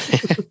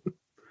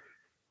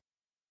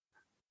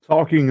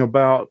 Talking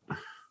about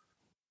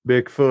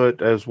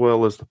Bigfoot as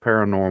well as the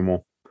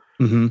paranormal.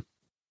 Mm-hmm.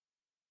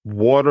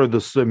 What are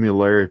the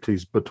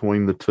similarities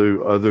between the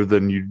two, other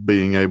than you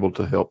being able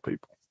to help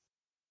people?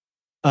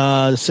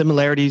 The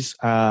similarities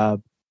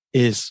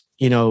is,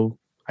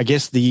 I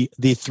guess the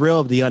thrill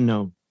of the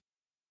unknown.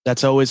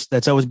 That's always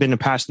been a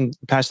passion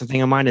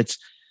thing of mine. It's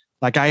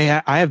like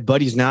I have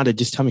buddies now that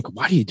just tell me,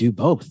 "Why do you do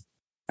both?"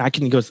 I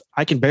can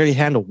barely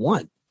handle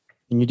one,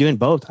 and you're doing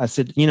both. I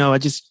said,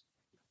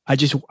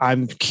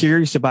 I'm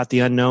curious about the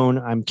unknown.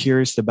 I'm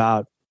curious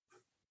about,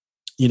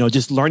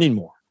 just learning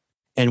more.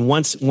 And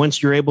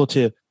once you're able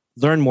to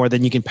learn more,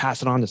 then you can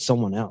pass it on to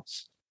someone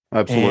else.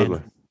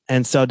 Absolutely.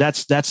 And so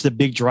that's the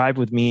big drive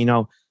with me.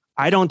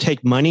 I don't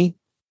take money.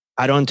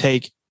 I don't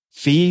take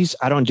fees.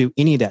 I don't do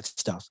any of that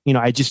stuff.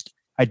 I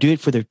do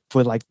it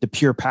for like the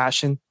pure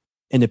passion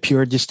and the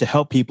pure, just to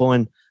help people.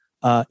 And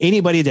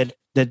anybody that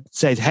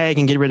says, hey, I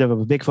can get rid of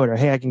a Bigfoot, or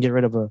hey, I can get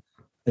rid of a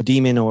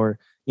demon, or,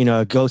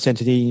 a ghost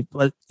entity,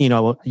 but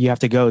you have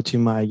to go to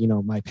my,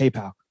 my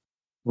PayPal.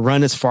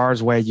 Run as far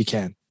away as you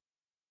can,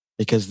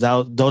 because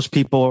those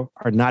people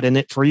are not in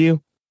it for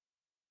you,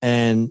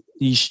 and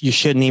you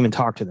shouldn't even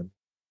talk to them.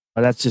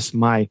 But that's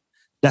my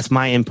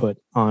input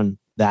on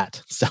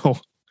that. So,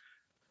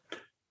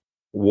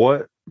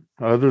 what,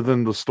 other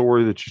than the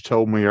story that you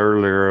told me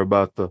earlier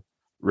about the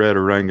red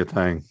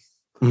orangutan,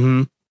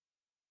 mm-hmm.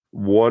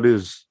 what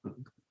is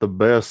the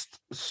best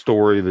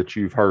story that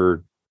you've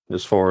heard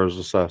as far as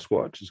the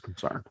Sasquatch is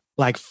concerned?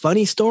 Like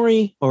funny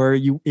story, or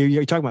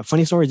you're talking about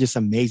funny story, or just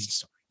amazing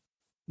story?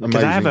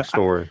 Amazing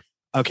story.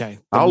 Okay,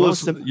 I'll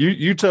listen.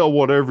 You tell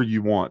whatever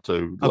you want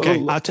to.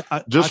 Okay, I'll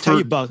tell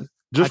you both.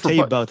 I'll tell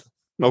you both.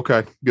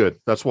 Okay, good.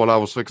 That's what I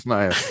was fixing to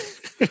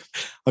ask.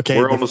 Okay,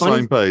 we're on the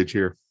same page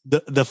here.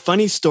 The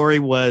funny story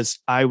was,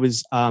 I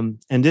was and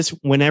this,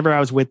 whenever I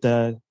was with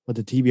the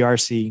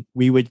TBRC,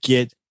 we would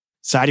get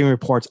sighting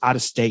reports out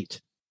of state.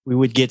 We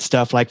would get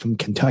stuff like from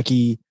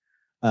Kentucky,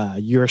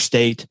 your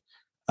state,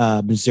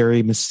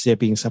 Missouri,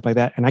 Mississippi, and stuff like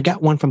that. And I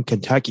got one from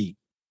Kentucky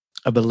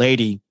of a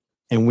lady,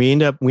 and we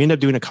end up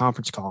doing a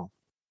conference call.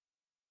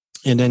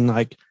 And then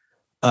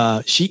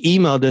she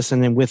emailed us,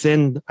 and then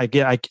within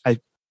the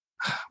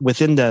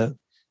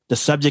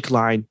subject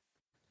line,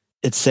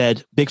 it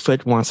said,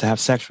 Bigfoot wants to have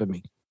sex with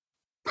me.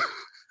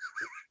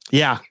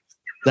 Yeah,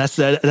 that's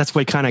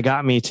what kind of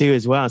got me too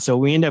as well. So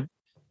we end up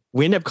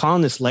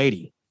calling this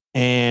lady,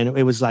 and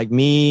it was like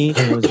me,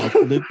 and it was like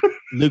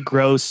Luke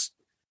Gross,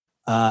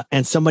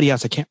 and somebody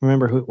else. I can't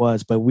remember who it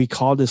was, but we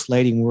called this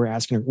lady, and we were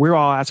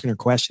all asking her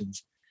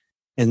questions.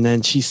 And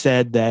then she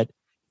said that,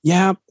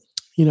 yeah,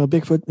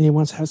 Bigfoot, he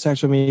wants to have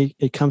sex with me.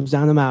 It comes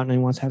down the mountain and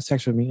he wants to have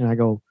sex with me. And I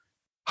go,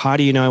 how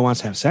do you know he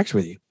wants to have sex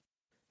with you?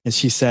 And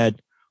she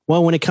said,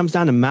 well, when it comes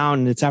down the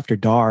mountain, it's after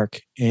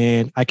dark,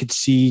 and I could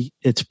see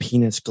its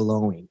penis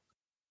glowing.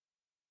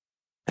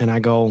 And I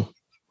go,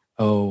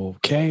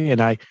 okay.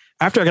 And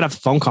after I got off the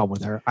phone call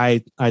with her,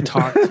 I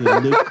talked to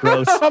Luke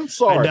Gross. I'm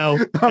sorry.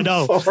 I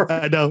know.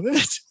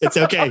 It's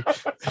okay.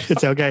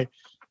 It's okay.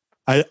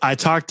 I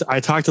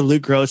talked to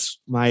Luke Gross,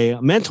 my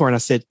mentor, and I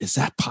said, is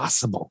that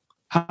possible?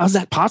 How's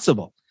that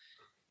possible?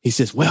 He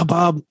says, well,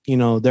 Bob,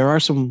 there are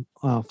some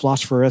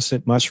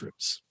phosphorescent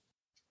mushrooms.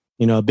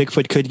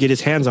 Bigfoot could get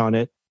his hands on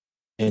it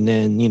and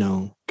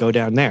then, go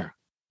down there.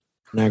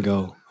 And I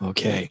go,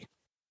 okay.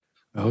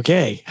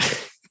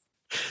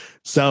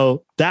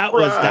 So that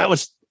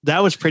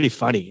was pretty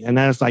funny. And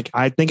I was like,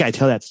 I think I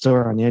tell that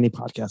story on any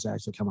podcast I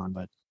actually come on,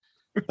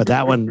 but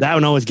that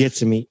one always gets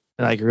to me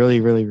like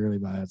really, really, really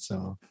bad.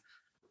 So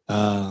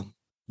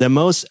the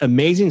most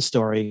amazing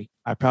story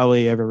I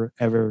probably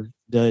ever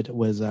did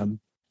was, I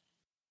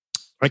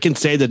can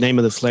say the name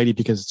of this lady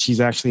because she's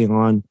actually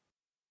on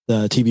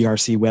the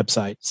TBRC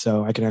website.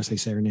 So I can actually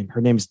say her name.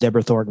 Her name is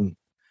Deborah Thornton,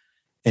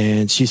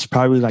 and she's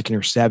probably like in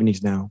her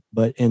 70s now.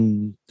 But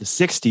in the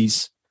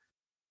 60s,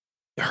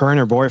 her and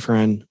her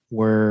boyfriend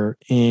were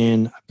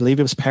in, I believe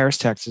it was Paris,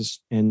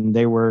 Texas, and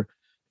they were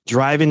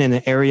driving in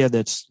an area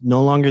that's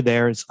no longer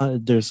there.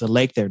 There's a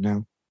lake there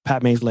now,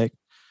 Pat Mays Lake.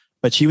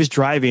 But she was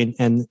driving,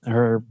 and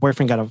her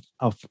boyfriend got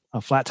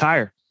a flat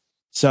tire.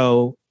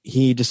 So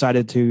he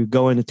decided to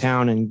go into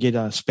town and get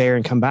a spare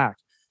and come back.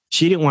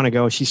 She didn't want to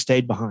go. She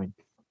stayed behind.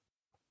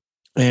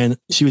 And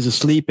she was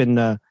asleep in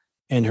her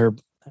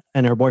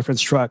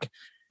boyfriend's truck.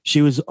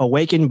 She was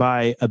awakened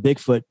by a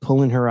Bigfoot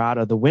pulling her out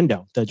of the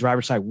window, the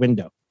driver's side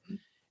window.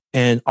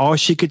 And all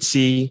she could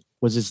see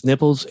was its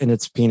nipples and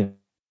its penis.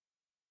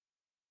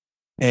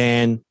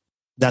 And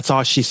that's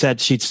all she said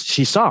she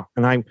saw.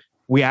 And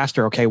we asked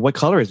her, okay, what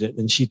color is it?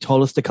 And she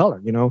told us the color.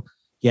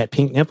 He had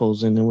pink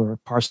nipples and they were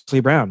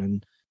partially brown,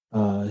 and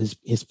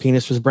his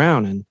penis was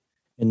brown, and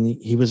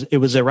it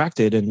was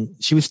erected. And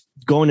she was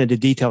going into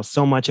detail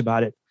so much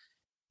about it.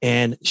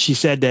 And she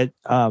said that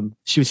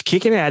she was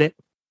kicking at it,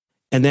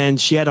 and then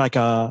she had like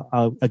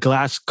a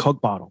glass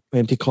Coke bottle,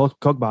 empty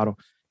Coke bottle,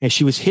 and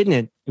she was hitting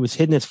it. It was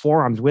hitting its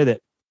forearms with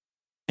it.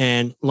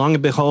 And long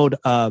and behold,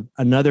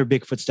 another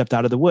Bigfoot stepped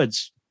out of the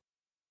woods.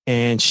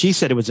 And she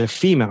said it was a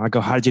female. I go,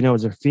 how did you know it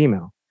was a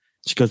female?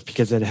 She goes,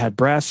 because it had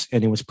breasts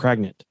and it was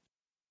pregnant.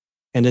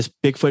 And this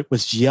Bigfoot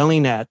was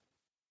yelling at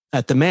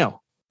the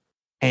male.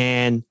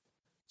 And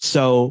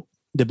so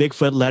the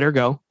Bigfoot let her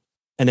go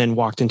and then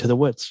walked into the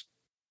woods.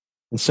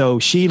 And so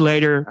she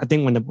later, I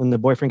think when the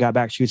boyfriend got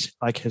back, she was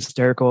like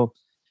hysterical.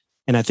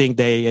 And I think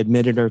they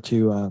admitted her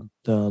to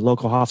the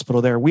local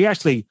hospital there. We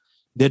actually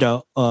did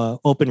a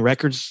open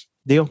records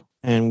deal,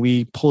 and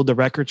we pulled the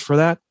records for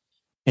that.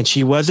 And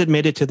she was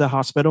admitted to the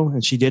hospital,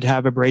 and she did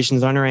have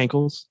abrasions on her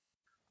ankles.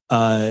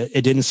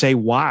 It didn't say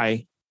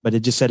why but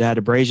it just said it had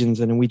abrasions.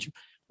 And then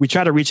we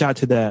try to reach out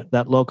to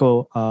the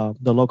local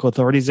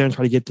authorities there and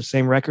try to get the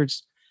same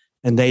records,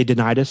 and they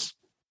denied us.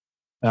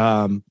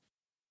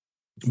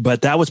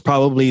 But that was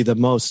probably the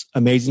most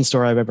amazing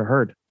story I've ever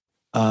heard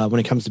when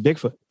it comes to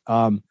Bigfoot.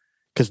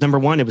 Because number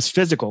one, it was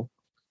physical.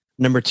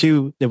 Number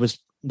two, there was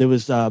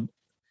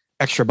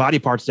extra body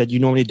parts that you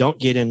normally don't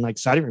get in like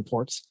sighting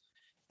reports.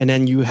 And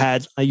then you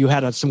had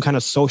some kind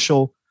of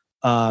social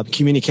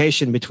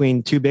communication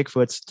between two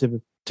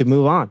Bigfoots to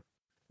move on.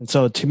 And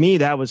so to me,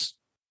 that's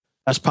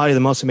probably the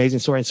most amazing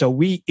story. And so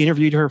we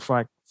interviewed her for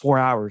like 4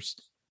 hours,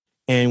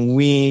 and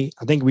I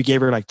think we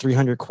gave her like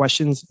 300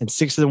 questions, and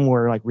 6 of them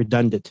were like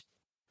redundant.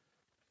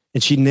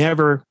 And she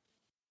never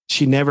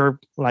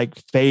like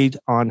fade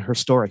on her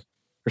story.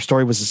 Her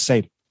story was the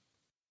same.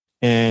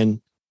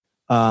 And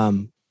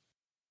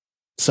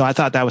so I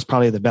thought that was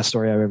probably the best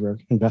story I've ever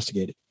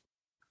investigated.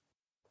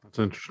 That's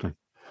interesting.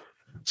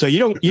 So you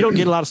don't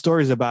get a lot of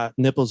stories about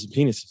nipples and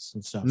penises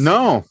and stuff.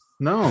 No.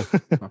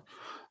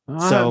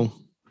 So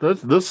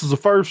this is a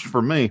first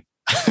for me.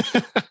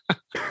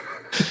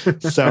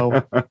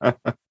 So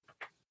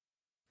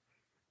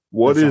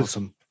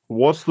awesome.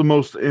 What's the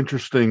most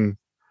interesting?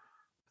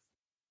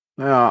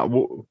 Now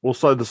we'll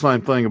say the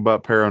same thing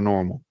about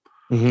paranormal.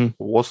 Mm-hmm.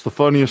 What's the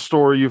funniest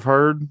story you've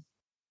heard,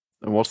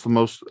 and what's the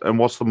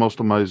most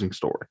amazing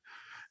story?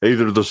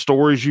 Either the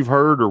stories you've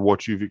heard or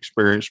what you've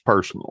experienced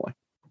personally.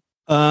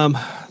 The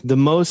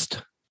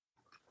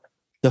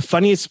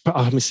funniest.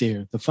 Let me see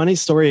here. The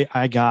funniest story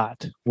I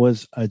got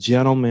was a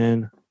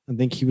gentleman. I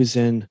think he was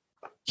in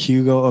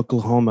Hugo,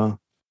 Oklahoma,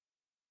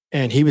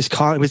 and he was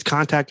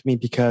contacting me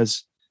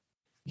because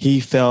he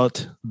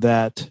felt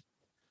that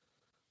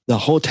the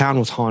whole town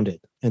was haunted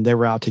and they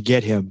were out to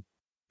get him.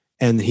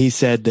 And he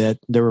said that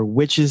there were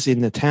witches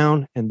in the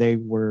town and they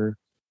were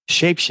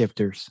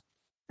shapeshifters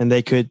and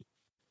they could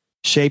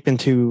shape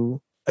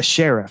into a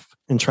sheriff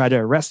and try to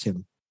arrest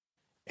him.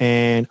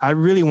 And I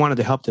really wanted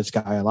to help this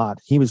guy a lot.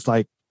 He was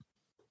like,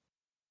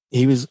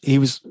 he was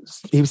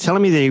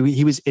telling me that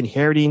he was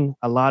inheriting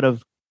a lot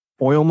of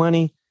oil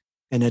money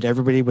and that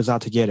everybody was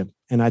out to get him.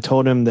 And I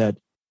told him that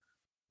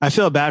I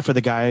feel bad for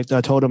the guy.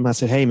 I told him, I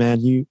said, hey man,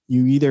 you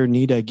either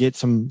need to get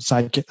some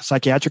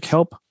psychiatric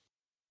help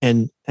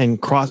and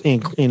cross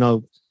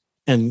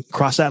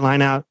that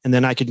line out, and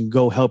then I can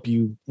go help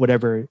you,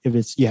 whatever,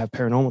 if you have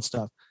paranormal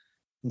stuff.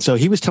 And so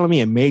he was telling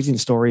me amazing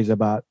stories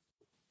about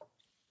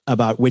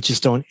witches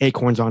throwing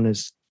acorns on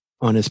his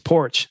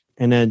porch.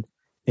 And then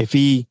if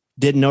he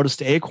didn't notice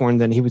the acorn,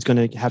 then he was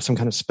going to have some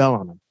kind of spell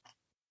on him.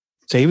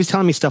 So he was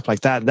telling me stuff like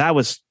that. That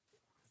was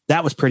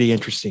pretty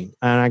interesting.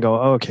 And I go,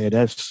 oh, okay,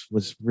 that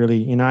was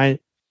really,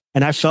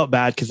 I felt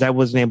bad because I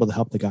wasn't able to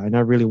help the guy, and I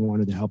really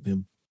wanted to help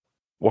him.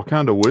 What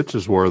kind of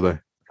witches were they?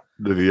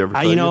 Did he ever?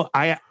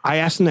 I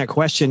asked him that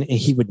question and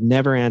he would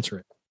never answer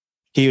it.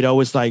 He would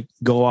always like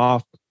go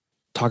off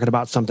talking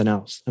about something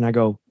else. And I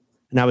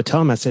would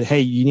tell him, I said, hey,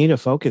 you need to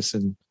focus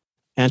and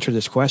answer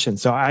this question.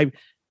 So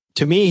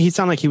to me, he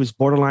sounded like he was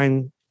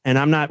borderline.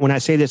 And when I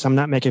say this, I'm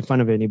not making fun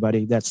of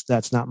anybody.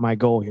 That's not my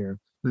goal here.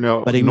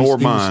 No, but nor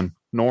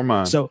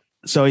mine. So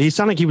he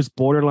sounded like he was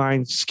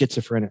borderline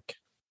schizophrenic.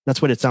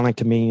 That's what it sounded like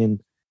to me.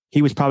 And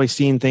he was probably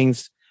seeing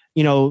things,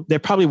 they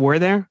probably were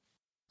there,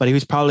 but he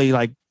was probably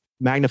like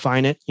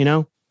magnifying it,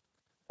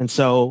 And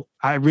so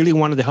I really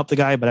wanted to help the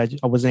guy, but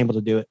I wasn't able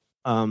to do it.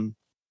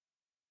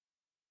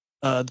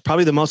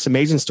 Probably the most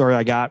amazing story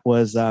I got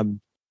was there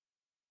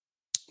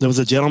was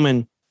a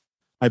gentleman,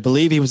 I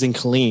believe he was in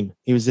Killeen.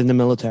 He was in the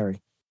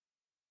military,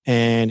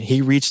 and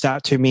he reached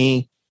out to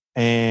me,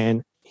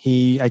 and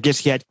I guess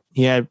he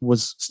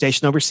was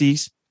stationed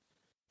overseas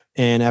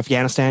in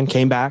Afghanistan,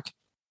 came back,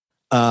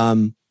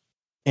 and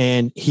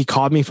he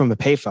called me from a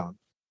payphone,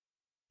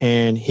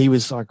 and he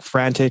was like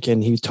frantic,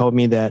 and he told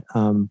me that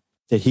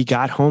he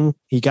got home.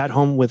 He got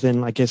home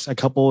within, I guess, a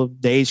couple of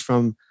days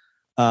from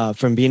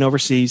being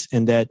overseas,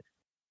 and that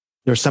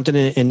there was something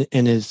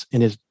in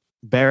his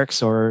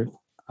barracks or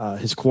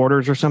his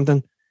quarters or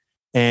something.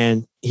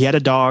 And he had a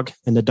dog,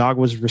 and the dog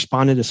was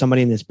responding to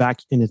somebody in his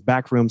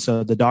back room.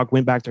 So the dog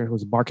went back there,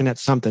 was barking at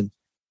something.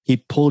 He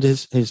pulled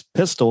his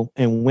pistol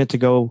and went to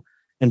go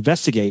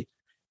investigate.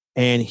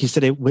 And he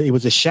said it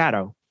was a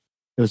shadow.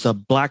 It was a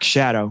black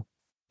shadow.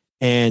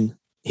 And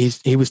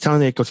he was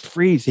telling me, it goes,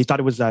 freeze. He thought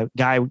it was a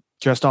guy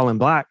dressed all in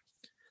black.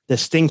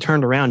 This thing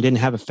turned around, didn't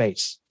have a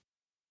face.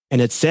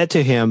 And it said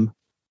to him,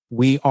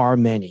 "We are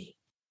many,"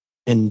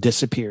 and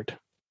disappeared.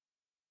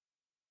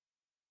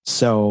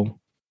 So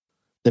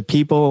the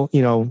people,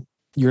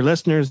 your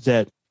listeners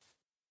that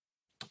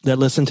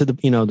listen to the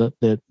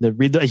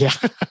read the, yeah,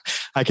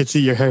 I could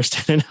see your hair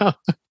standing up.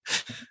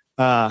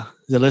 That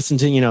listen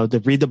to,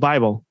 that read the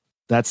Bible.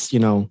 That's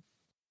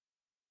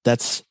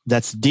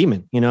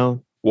demon,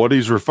 What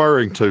he's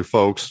referring to,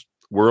 folks,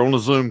 we're on a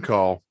Zoom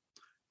call.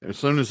 As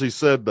soon as he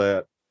said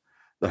that,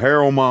 the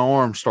hair on my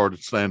arm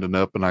started standing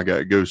up and I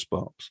got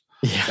goosebumps.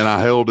 Yeah. And I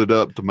held it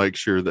up to make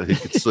sure that he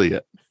could see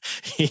it.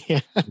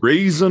 Yeah.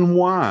 Reason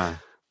why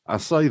I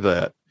say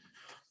that,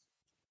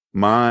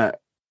 my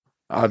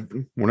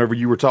Whenever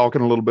you were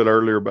talking a little bit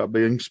earlier about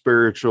being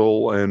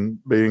spiritual and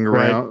being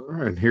around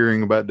and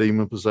hearing about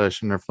demon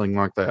possession and everything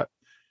like that,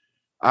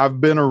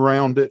 I've been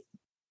around it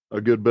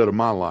a good bit of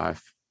my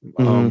life.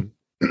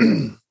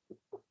 Mm-hmm.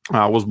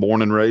 I was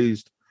born and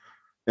raised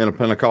in a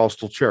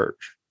Pentecostal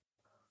church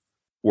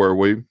where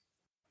we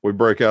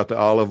break out the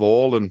olive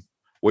oil and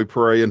we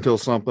pray until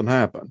something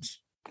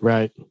happens.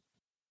 Right.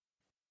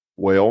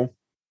 Well,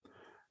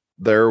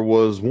 there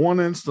was one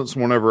instance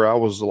whenever I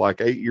was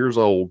like 8 years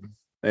old,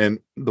 and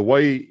the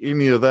way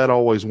any of that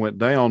always went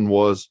down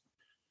was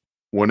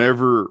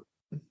whenever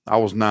I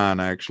was 9,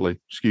 actually,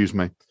 excuse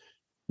me,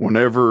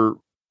 whenever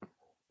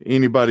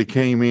anybody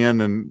came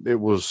in and it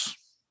was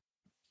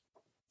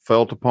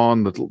felt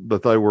upon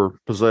that they were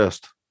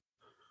possessed,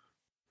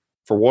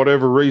 for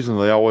whatever reason,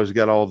 they always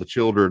got all the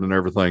children and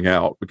everything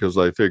out because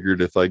they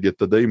figured if they get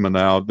the demon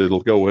out,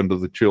 it'll go into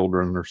the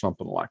children or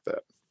something like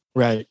that.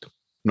 Right.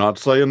 Not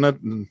saying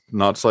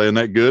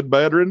that good,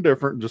 bad, or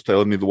indifferent, just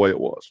telling you the way it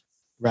was.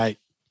 Right.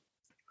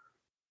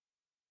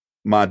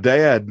 My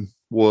dad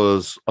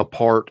was a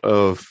part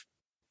of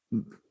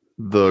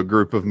the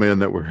group of men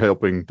that were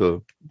helping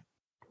to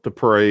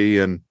pray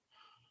and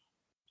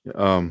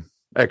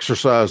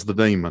exorcise the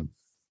demon.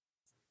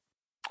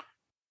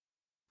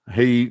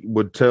 He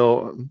would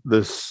tell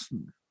this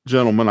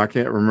gentleman, I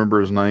can't remember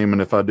his name,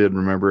 and if I did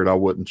remember it, I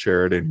wouldn't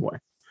share it anyway.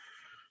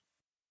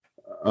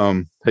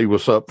 He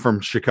was up from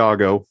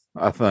Chicago,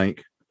 I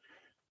think,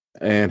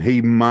 and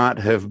he might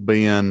have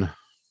been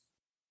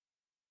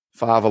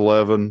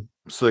 5'11",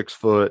 6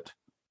 foot,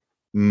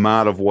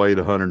 might have weighed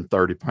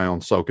 130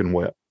 pounds soaking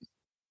wet.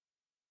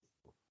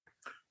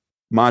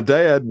 My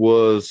dad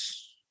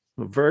was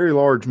a very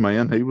large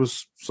man. He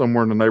was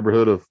somewhere in the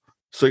neighborhood of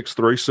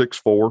 6'3",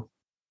 6'4".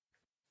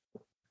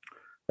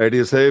 At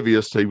his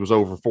heaviest, he was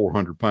over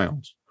 400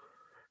 pounds.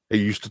 He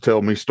used to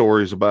tell me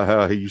stories about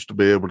how he used to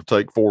be able to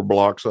take 4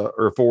 bolts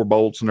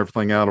and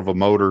everything out of a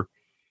motor,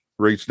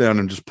 reach down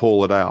and just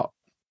pull it out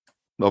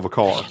of a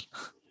car.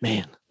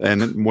 Man.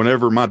 And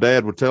whenever my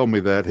dad would tell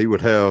me that, he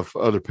would have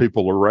other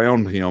people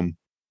around him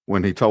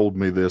when he told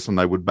me this, and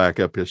they would back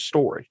up his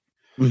story.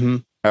 Mm-hmm.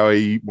 How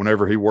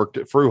whenever he worked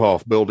at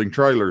Fruhoff building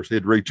trailers,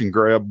 he'd reach and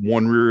grab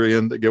one rear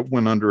end that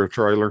went under a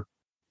trailer,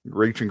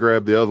 reach and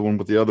grab the other one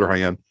with the other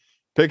hand,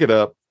 pick it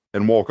up,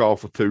 and walk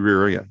off with 2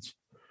 rear ends.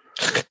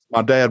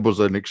 My dad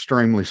was an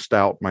extremely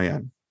stout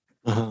man.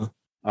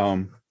 Uh-huh.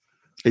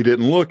 He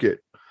didn't look it,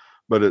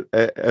 but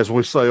as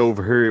we say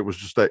over here, it was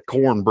just that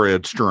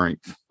cornbread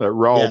strength, that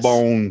raw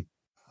bone.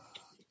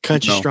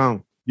 Country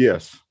strong.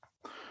 Yes.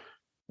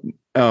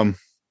 Going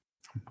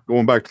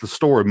back to the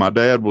story, my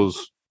dad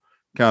was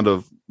kind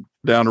of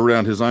down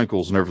around his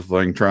ankles and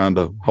everything, trying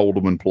to hold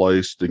them in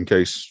place in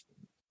case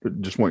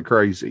it just went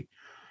crazy.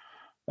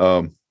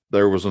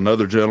 There was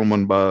another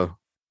gentleman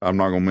I'm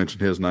not going to mention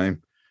his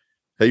name.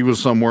 He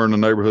was somewhere in the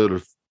neighborhood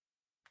of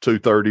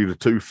 230 to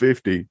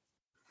 250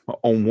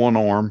 on one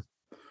arm.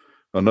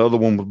 Another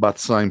one was about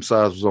the same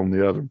size as on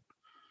the other.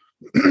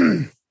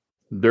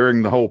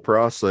 During the whole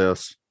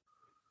process,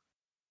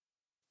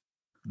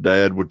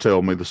 Dad would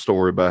tell me the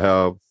story about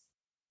how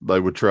they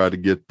would try to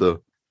get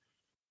the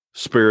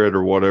spirit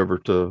or whatever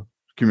to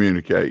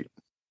communicate.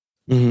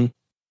 Mm-hmm.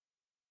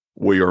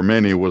 We or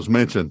many was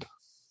mentioned.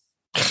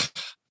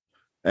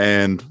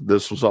 And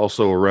this was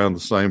also around the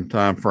same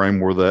time frame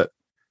where that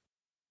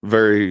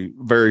very,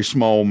 very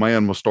small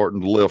man was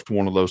starting to lift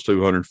one of those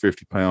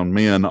 250-pound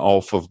men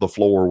off of the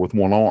floor with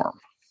one arm.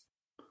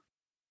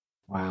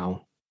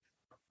 Wow.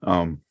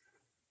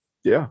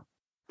 Yeah.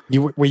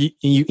 You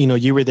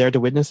were there to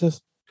witness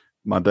this?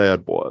 My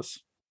dad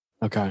was.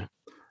 Okay.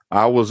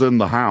 I was in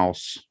the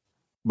house,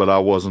 but I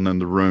wasn't in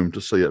the room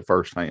to see it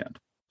firsthand.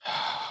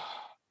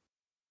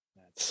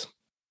 That's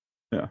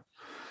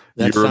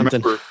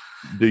something.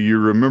 Do you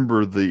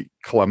remember the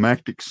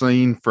climactic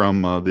scene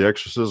from The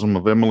Exorcism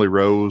of Emily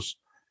Rose,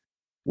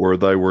 where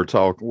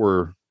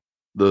where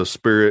the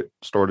spirit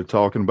started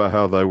talking about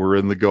how they were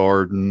in the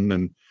garden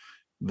and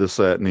this,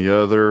 that, and the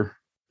other?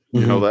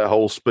 You know, that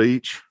whole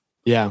speech?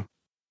 Yeah.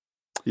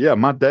 Yeah,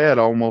 my dad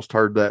almost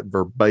heard that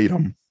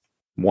verbatim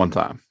one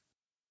time.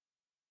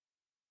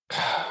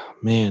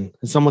 Man,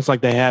 it's almost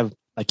like they have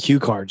like cue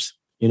cards,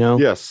 you know?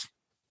 Yes.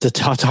 To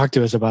talk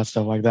to us about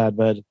stuff like that.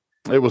 But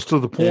it was to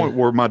the point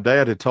where my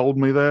dad had told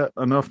me that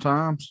enough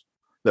times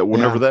that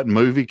whenever that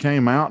movie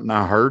came out and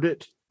I heard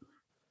it,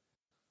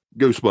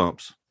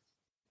 goosebumps,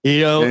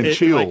 and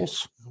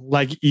chills.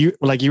 Like you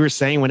were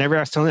saying, whenever I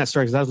was telling that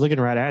story, because I was looking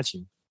right at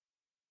you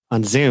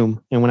on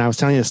Zoom, and when I was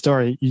telling you the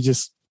story, you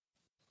just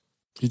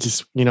did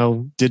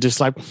just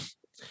like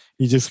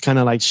you just kind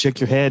of like shook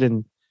your head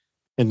and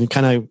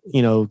kind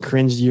of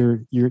cringed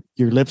your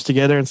lips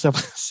together and stuff.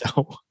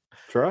 So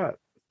that's right,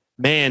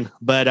 man.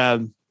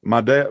 But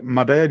my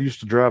dad used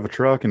to drive a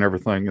truck and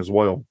everything as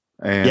well.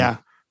 And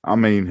I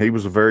mean, he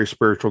was a very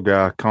spiritual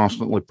guy,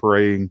 constantly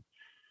praying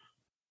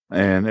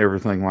and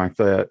everything like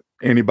that.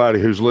 Anybody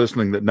who's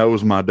listening that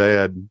knows my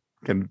dad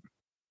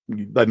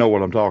they know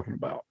what I'm talking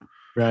about.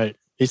 Right.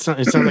 He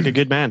sounds like a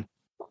good man.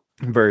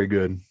 Very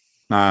good.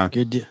 Now,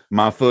 Good.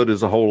 my foot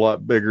is a whole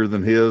lot bigger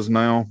than his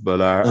now, but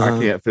I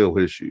can't feel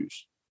his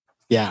shoes.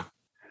 Yeah.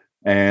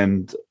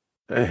 And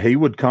he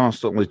would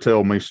constantly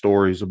tell me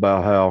stories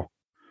about how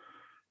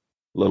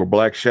little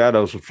black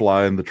shadows would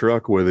fly in the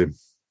truck with him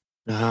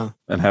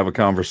and have a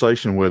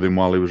conversation with him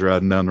while he was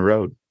riding down the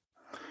road.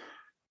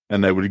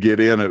 And they would get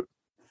in it.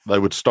 They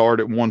would start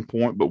at one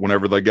point, but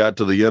whenever they got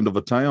to the end of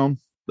a town,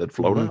 they'd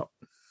float out.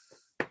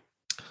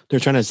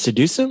 They're trying to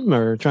seduce him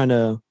or trying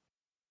to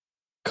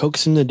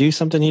coax him to do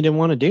something he didn't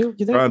want to do.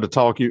 You think?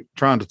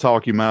 Trying to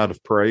talk him out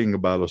of praying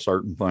about a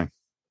certain thing.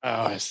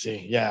 Oh, I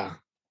see. Yeah.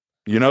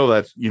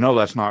 That's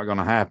not going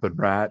to happen,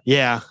 right?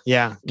 Yeah.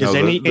 Yeah. Because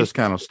this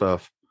kind of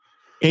stuff.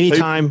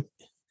 Anytime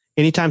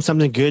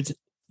something good's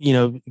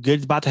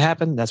about to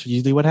happen, that's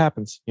usually what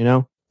happens, Yep.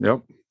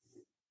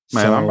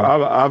 Man, so,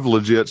 I've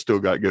legit still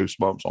got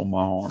goosebumps on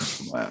my arms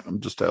from that. I'm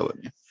just telling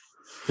you.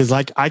 Because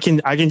like I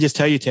can just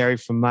tell you, Terry,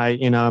 from my,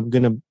 I'm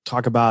going to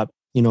talk about,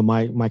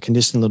 my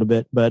condition a little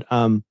bit, but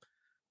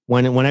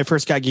when I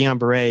first got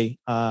Guillain-Barré,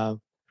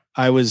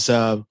 I was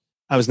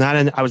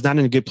not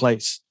in a good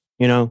place.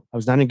 I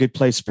was not in a good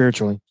place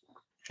spiritually,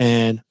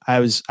 and I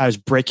was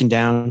breaking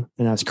down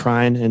and I was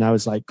crying, and I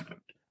was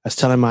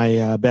telling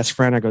my best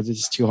friend, I go, "This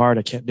is too hard.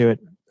 I can't do it.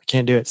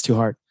 It's too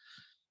hard."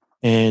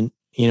 And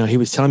he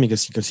was telling me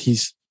because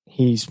he's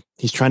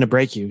trying to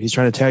break you. He's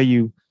trying to tell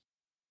you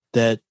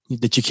that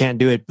you can't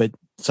do it, but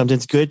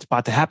something's good's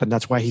about to happen.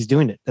 That's why he's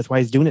doing it. That's why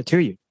he's doing it to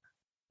you.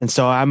 And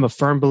so I'm a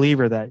firm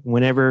believer that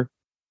whenever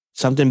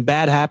something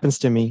bad happens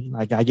to me,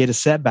 like I get a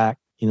setback,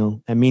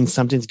 that means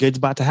something's good's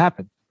about to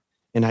happen.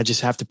 And I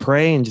just have to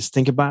pray and just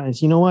think about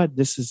it. You know what? I'm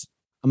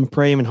going to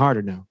pray even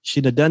harder now.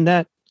 Should have done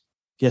that.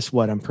 Guess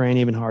what? I'm praying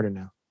even harder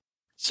now.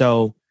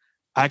 So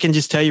I can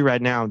just tell you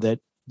right now that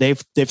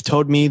they've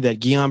told me that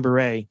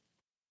Guillain-Barré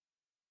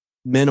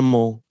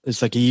minimal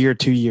is like a year,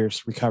 2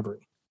 years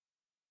recovery.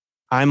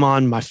 I'm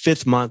on my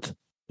 5th month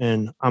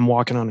and I'm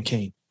walking on a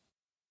cane.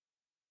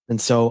 And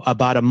so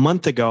about a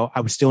month ago,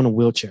 I was still in a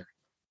wheelchair.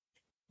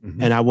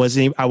 Mm-hmm. And I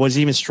wasn't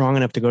even strong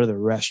enough to go to the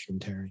restroom,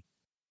 Terry.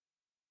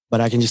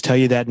 But I can just tell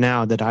you that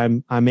now that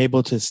I'm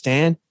able to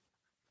stand.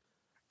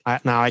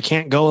 Now I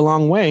can't go a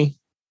long way,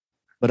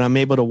 but I'm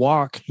able to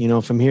walk,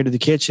 from here to the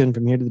kitchen,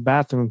 from here to the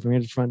bathroom, from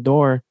here to the front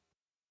door,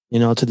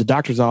 to the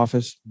doctor's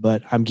office.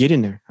 But I'm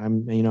getting there.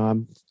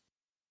 I'm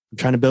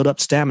trying to build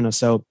up stamina.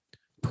 So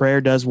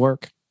prayer does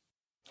work.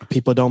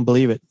 People don't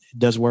believe it. It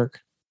does work.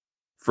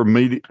 From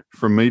me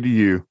to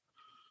you,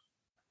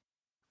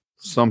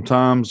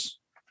 sometimes,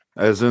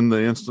 as in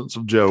the instance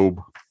of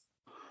Job,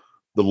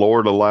 the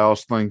Lord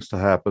allows things to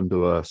happen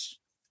to us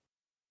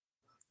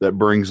that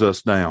brings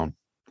us down.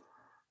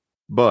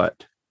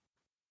 But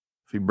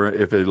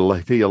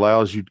if he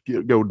allows you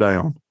to go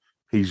down,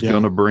 he's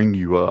going to bring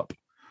you up.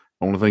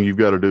 Only thing you've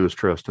got to do is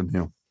trust in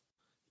him.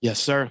 Yes,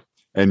 sir.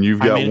 And you've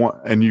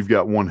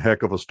got one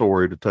heck of a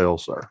story to tell,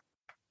 sir.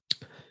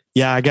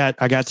 Yeah, I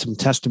got some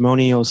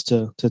testimonials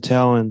to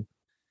tell and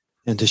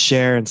to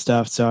share and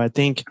stuff. So I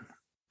think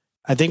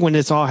when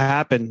this all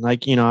happened,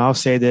 I'll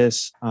say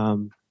this,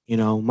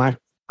 my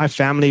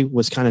family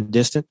was kind of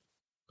distant.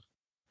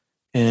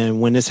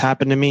 And when this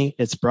happened to me,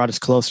 it's brought us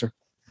closer.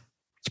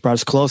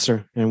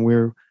 And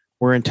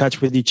we're in touch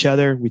with each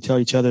other. We tell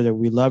each other that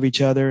we love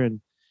each other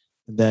and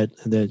that,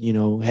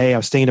 hey, I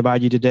was thinking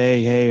about you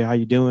today. Hey, how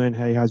you doing?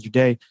 Hey, how's your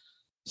day?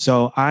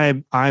 So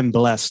I'm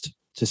blessed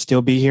to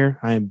still be here.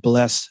 I am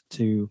blessed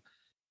to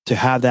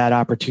have that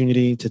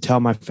opportunity to tell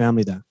my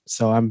family that.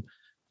 So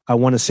I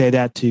want to say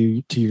that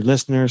to your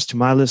listeners, to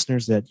my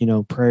listeners, that,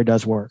 prayer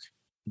does work.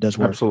 It does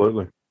work.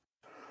 Absolutely.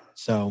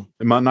 So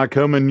it might not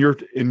come in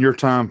your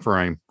time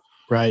frame.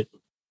 Right.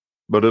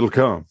 But it'll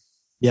come.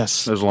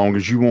 Yes. As long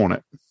as you want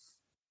it.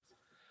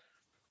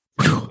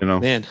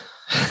 Man,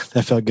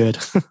 that felt good.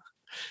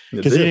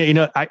 Because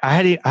I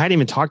hadn't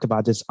even talked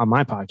about this on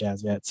my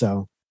podcast yet.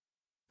 So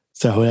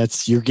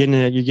that's you're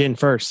getting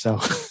first. So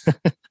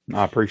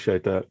I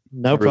appreciate that.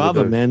 No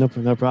problem, man.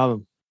 No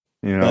problem.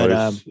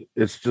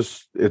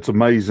 It's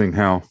amazing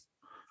how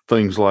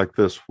things like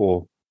this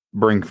will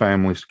bring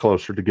families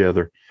closer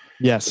together.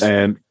 Yes.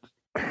 And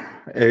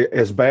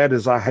as bad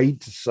as I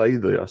hate to say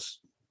this,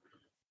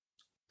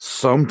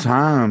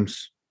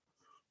 sometimes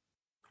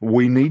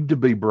we need to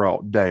be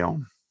brought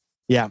down.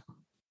 Yeah.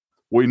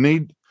 We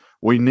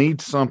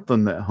need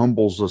something that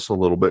humbles us a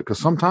little bit, because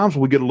sometimes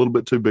we get a little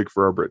bit too big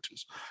for our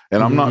britches.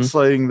 And I'm not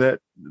saying that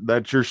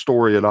that's your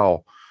story at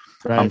all.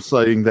 Right. I'm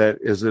saying that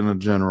as in a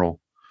general,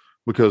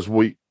 because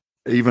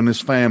even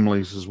as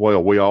families as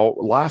well,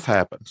 life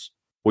happens.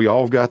 We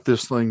all got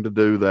this thing to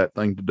do, that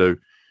thing to do.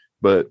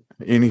 But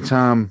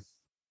anytime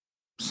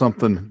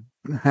something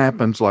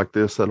happens like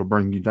this, that'll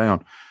bring you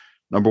down.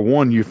 Number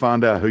one, you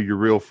find out who your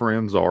real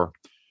friends are.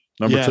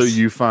 Number two,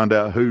 you find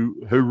out who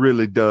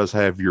really does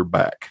have your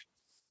back.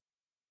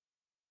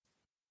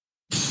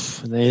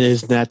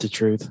 Isn't that the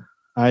truth?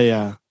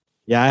 I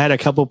had a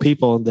couple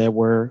people that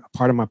were a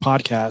part of my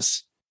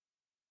podcast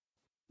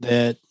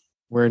that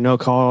were no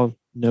call,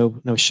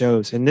 no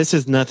shows. And this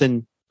is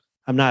nothing.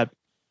 I'm not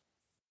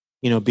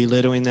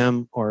belittling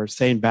them or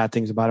saying bad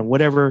things about them.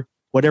 Whatever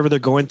they're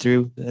going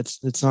through,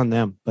 it's on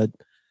them. But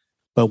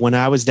when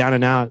I was down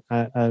and out,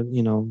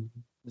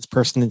 this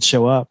person didn't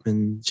show up,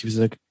 and she was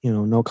like,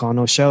 no call,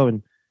 no show,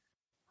 and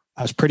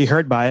I was pretty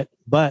hurt by it.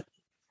 But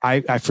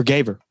I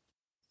forgave her.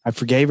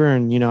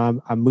 And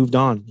I moved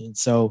on. And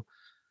so,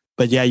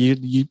 but yeah,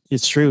 you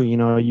it's true.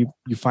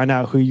 You find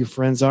out who your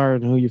friends are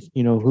and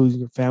who's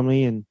your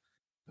family and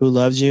who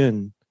loves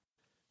you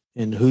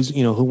and who's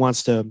who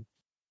wants to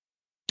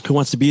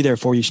be there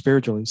for you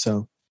spiritually.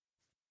 So,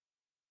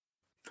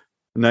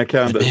 and that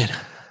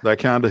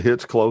kind of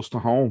hits close to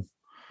home.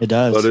 It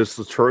does, but it's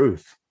the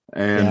truth.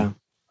 And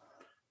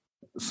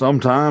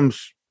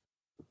sometimes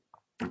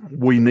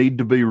we need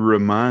to be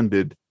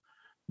reminded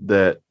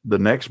that the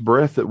next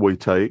breath that we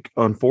take,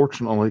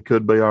 unfortunately,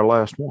 could be our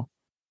last one.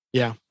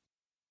 Yeah.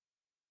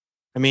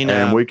 I mean,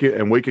 and we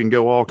can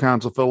go all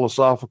kinds of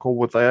philosophical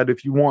with that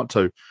if you want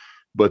to,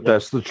 but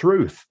that's the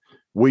truth.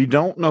 We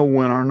don't know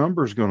when our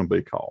number is going to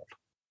be called.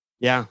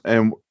 Yeah.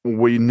 And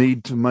we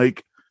need to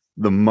make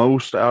the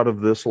most out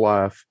of this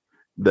life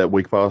that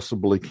we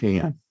possibly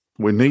can.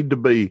 We need to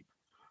be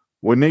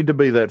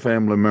that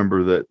family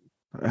member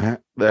that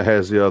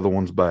has the other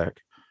one's back.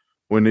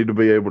 We need to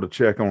be able to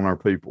check on our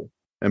people.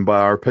 And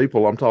by our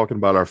people, I'm talking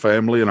about our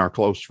family and our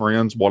close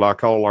friends, what I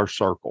call our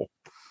circle.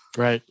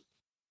 Right.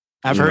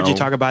 I've heard you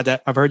talk about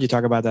that. I've heard you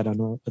talk about that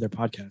on other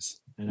podcasts.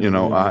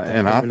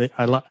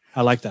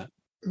 I like that.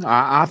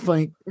 I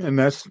think, and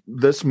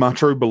that's my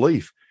true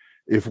belief.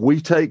 If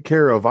we take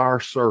care of our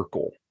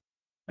circle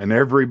and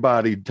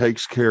everybody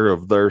takes care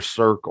of their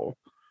circle,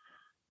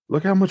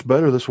 look how much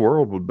better this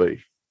world would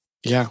be.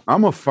 Yeah.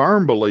 I'm a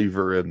firm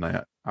believer in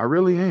that. I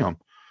really am.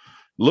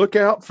 Look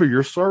out for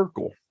your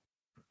circle.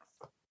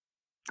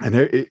 And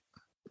I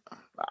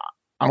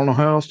don't know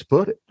how else to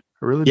put it.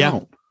 I really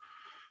don't.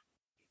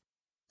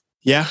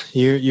 Yeah,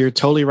 you're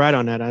totally right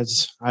on that.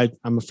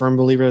 I'm a firm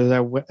believer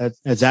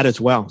as that as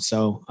well.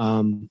 So,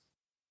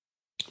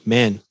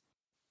 man,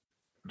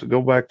 to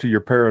go back to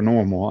your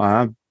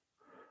paranormal,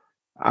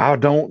 I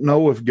don't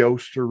know if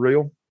ghosts are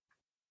real.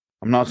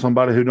 I'm not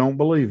somebody who don't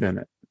believe in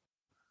it.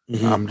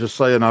 Mm-hmm. I'm just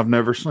saying I've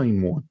never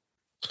seen one.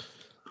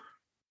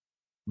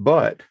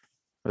 But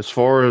as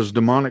far as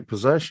demonic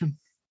possession,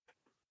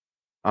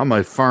 I'm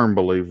a firm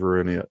believer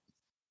in it.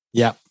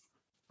 Yeah.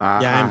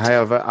 I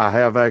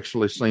have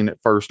actually seen it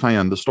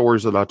firsthand. The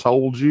stories that I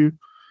told you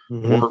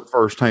weren't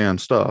firsthand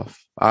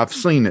stuff. I've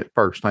seen it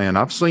firsthand.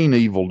 I've seen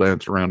evil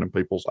dance around in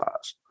people's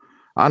eyes.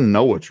 I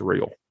know it's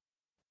real.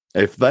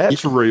 If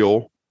that's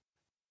real,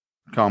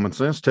 common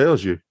sense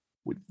tells you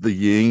the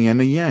yin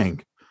and the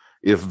yang.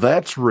 If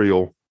that's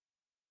real,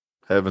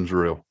 heaven's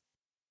real.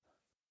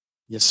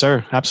 Yes,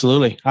 sir.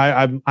 Absolutely.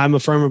 I'm a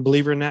firm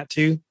believer in that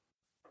too.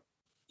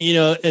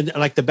 And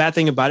like the bad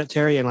thing about it,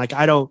 Terry, and like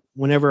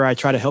whenever I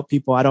try to help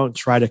people, I don't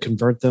try to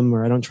convert them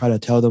or I don't try to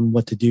tell them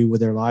what to do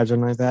with their lives or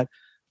anything like that.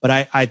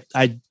 But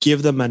I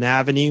give them an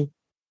avenue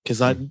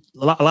because a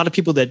lot of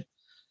people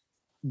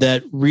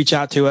that reach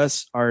out to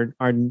us are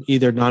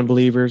either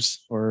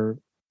non-believers or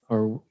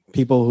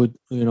people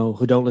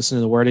who don't listen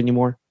to the word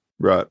anymore.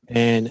 Right.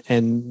 And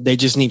they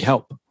just need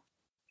help.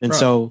 And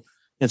so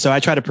I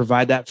try to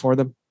provide that for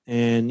them.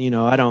 And,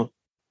 I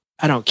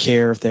don't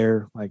care if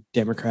they're like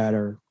Democrat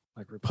or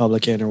like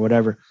Republican or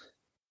whatever,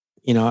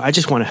 I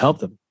just want to help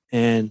them.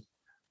 And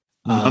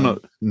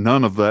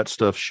none of that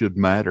stuff should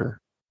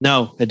matter.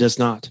 No, it does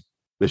not.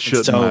 It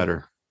shouldn't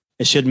matter.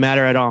 It shouldn't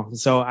matter at all.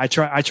 So I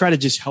try to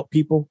just help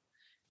people.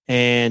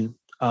 And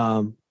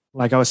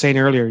like I was saying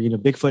earlier,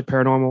 Bigfoot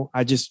Paranormal,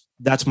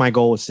 that's my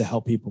goal, is to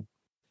help people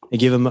and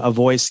give them a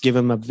voice, give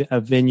them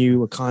a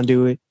venue, a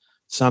conduit,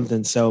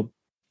 something. So,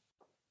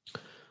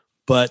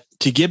 but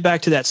to get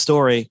back to that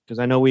story, because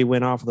I know we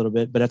went off a little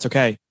bit, but that's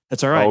okay.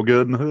 That's all right. All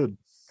good in the hood.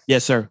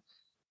 Yes, sir.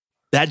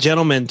 That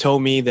gentleman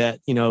told me that,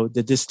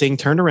 that this thing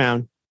turned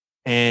around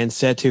and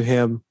said to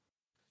him,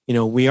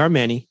 we are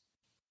many,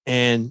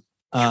 and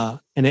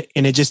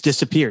it just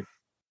disappeared.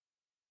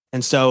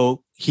 And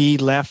so he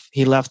left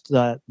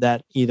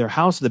that either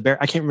house or the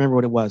barracks. I can't remember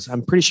what it was.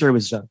 I'm pretty sure it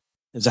was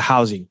a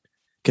housing,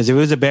 because if it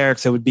was a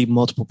barracks, there would be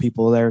multiple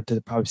people there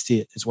to probably see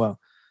it as well.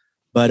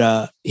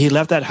 But he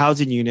left that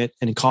housing unit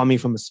and he called me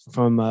from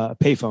a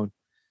payphone.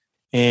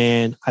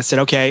 And I said,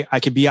 okay, I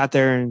could be out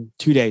there in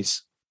 2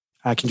 days.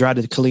 I can drive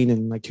to Killeen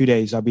in like 2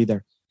 days. I'll be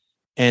there.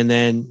 And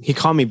then he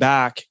called me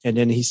back, and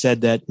then he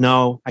said that,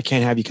 no, I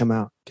can't have you come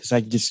out because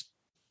I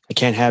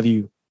can't have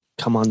you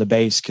come on the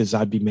base because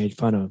I'd be made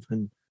fun of.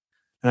 And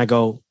I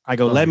go,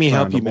 let me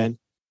help you, man.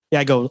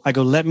 Yeah, I go,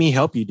 let me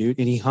help you, dude.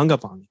 And he hung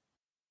up on me.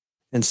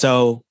 And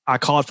so I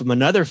called from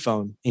another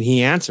phone and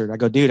he answered. I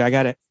go, dude, I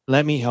got it.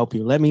 Let me help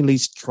you. Let me at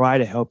least try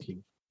to help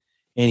you.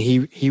 And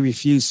he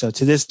refused. So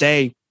to this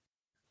day,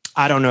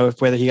 I don't know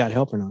whether he got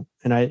help or not.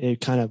 And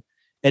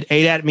it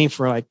ate at me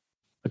for like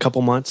a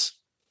couple months,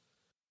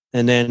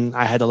 and then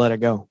I had to let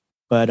it go.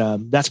 But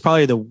that's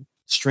probably the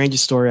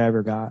strangest story I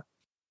ever got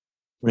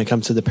when it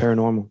comes to the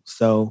paranormal.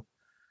 So,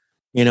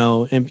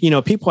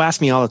 people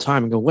ask me all the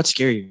time and go, what's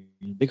scary?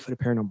 Bigfoot or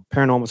paranormal?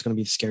 Paranormal is going to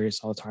be the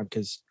scariest all the time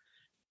because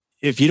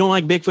if you don't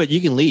like Bigfoot,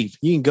 you can leave.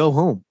 You can go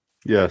home.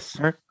 Yes.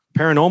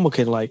 Paranormal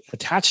can like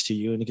attach to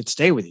you and it can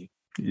stay with you.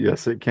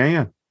 Yes, it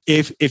can.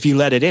 If you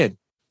let it in.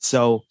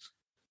 So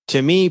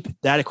to me,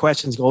 that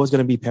question is always going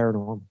to be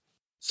paranormal.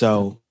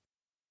 So,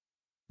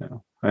 yeah.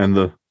 And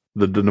the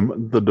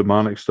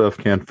demonic stuff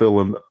can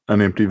fill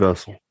an empty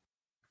vessel.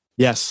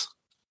 Yes.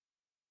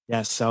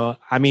 Yes. So,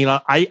 I mean,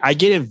 I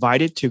get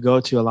invited to go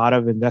to a lot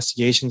of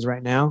investigations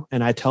right now.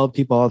 And I tell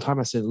people all the time,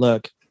 I said,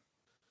 look,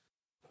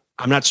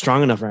 I'm not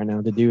strong enough right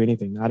now to do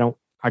anything.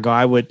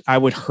 I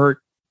would hurt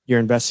your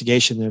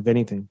investigation if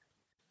anything.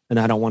 And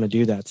I don't want to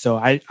do that. So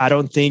I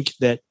don't think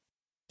that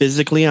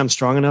physically I'm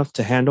strong enough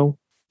to handle,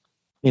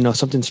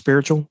 something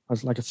spiritual,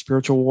 like a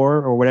spiritual war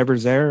or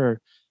whatever's there.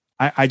 Or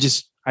I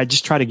just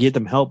try to give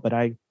them help, but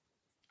I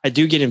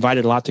do get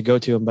invited a lot to go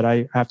to them, but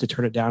I have to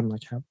turn it down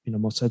like,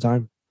 most of the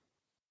time.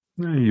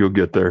 You'll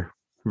get there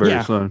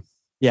very soon.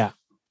 Yeah.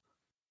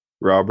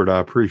 Robert, I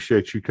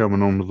appreciate you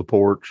coming onto the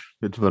porch.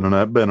 It's been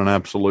an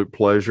absolute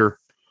pleasure.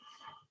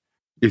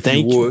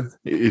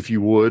 If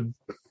you would,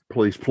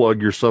 please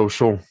plug your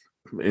social,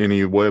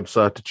 any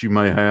website that you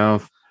may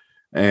have,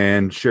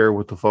 and share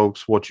with the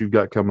folks what you've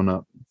got coming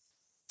up.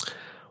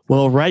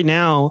 Well, right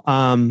now,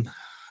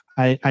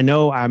 I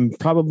know I'm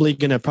probably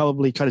going to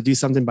try to do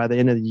something by the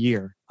end of the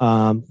year.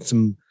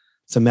 Some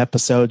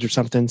episodes or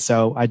something.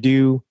 So I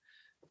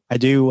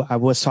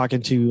was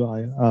talking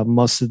to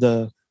most of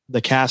the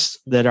cast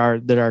that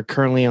are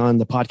currently on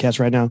the podcast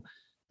right now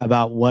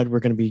about what we're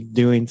going to be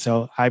doing.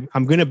 So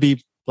I'm going to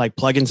be like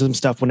plugging some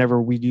stuff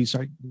whenever we do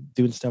start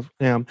doing stuff.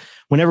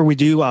 Whenever we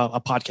do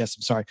a podcast,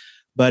 I'm sorry.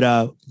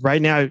 But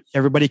right now,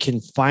 everybody can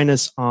find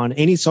us on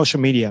any social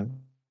media.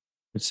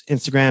 It's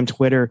Instagram,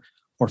 Twitter,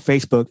 or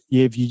Facebook.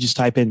 If you just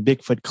type in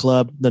Bigfoot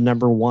Club, the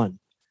number 1.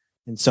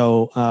 And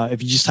so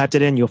if you just typed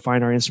it in, you'll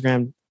find our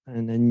Instagram,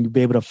 and then you'll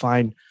be able to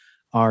find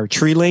our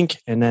tree link.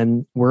 And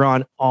then we're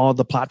on all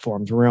the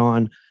platforms. We're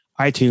on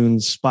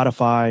iTunes,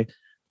 Spotify,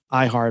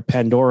 iHeart,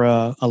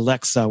 Pandora,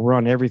 Alexa. We're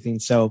on everything.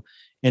 So,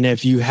 and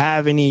if you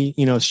have any,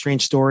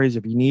 strange stories,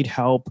 if you need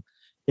help,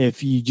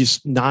 if you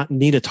just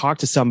need to talk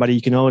to somebody,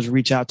 you can always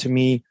reach out to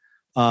me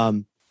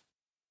on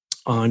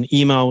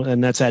email,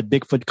 and that's at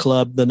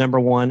BigfootClub, the number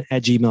 1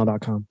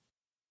 @gmail.com.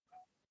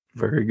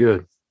 Very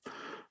good.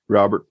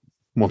 Robert,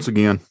 once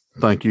again,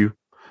 thank you.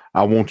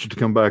 I want you to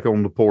come back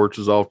on the porch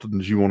as often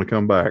as you want to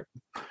come back.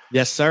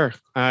 Yes, sir.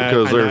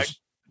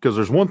 Because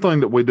there's one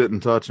thing that we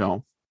didn't touch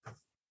on.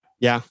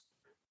 Yeah.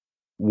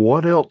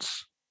 What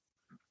else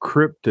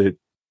cryptid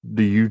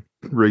do you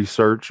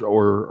research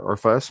or are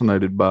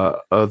fascinated by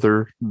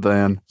other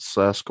than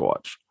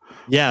Sasquatch?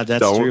 Yeah,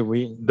 that's true.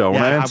 We don't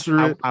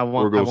answer it. I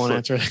won't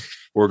answer it.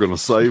 We're going to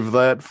save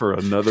that for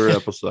another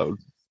episode.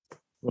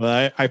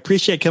 Well, I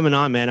appreciate coming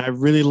on, man. I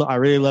really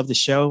love the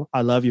show.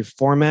 I love your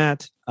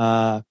format.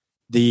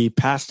 The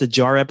Pass the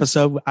Jar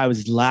episode, I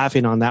was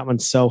laughing on that one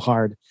so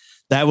hard.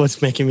 That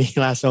was making me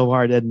laugh so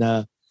hard.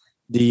 And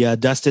the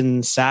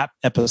Dustin Sapp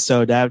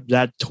episode,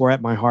 that tore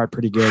at my heart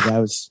pretty good. That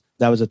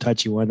was a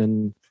touchy one.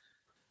 And,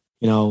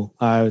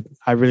 I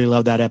really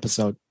love that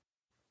episode.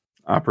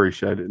 I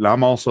appreciate it. And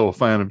I'm also a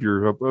fan of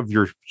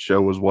your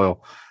show as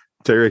well.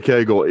 Terry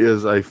Cagle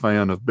is a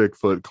fan of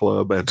Bigfoot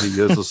Club, and he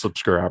is a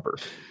subscriber.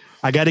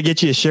 I got to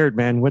get you a shirt,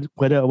 man.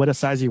 What a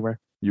size you wear?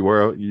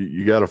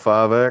 You got a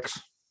 5X?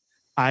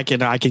 I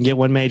can get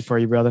one made for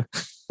you, brother.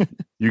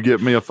 You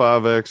get me a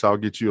 5X, I'll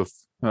get you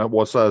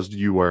what size do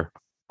you wear?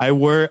 I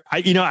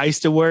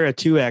used to wear a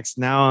 2X.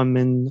 Now I'm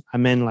in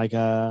like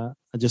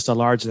just a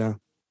large now.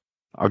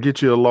 I'll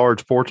get you a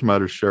large Porch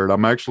Matters shirt.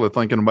 I'm actually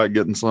thinking about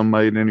getting some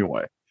made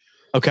anyway.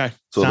 Okay.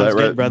 So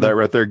that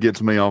right there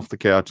gets me off the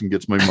couch and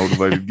gets me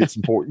motivated.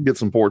 get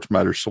some Porch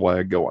Matters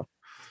swag going.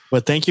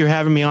 Well, thank you for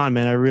having me on,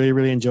 man. I really,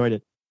 really enjoyed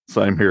it.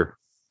 Same here.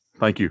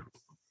 Thank you.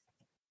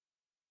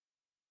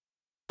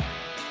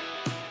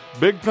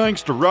 Big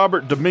thanks to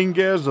Robert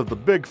Dominguez of the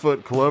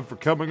Bigfoot Club for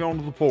coming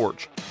onto the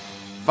porch.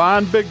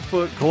 Find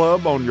Bigfoot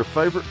Club on your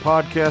favorite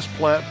podcast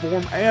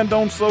platform and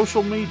on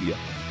social media.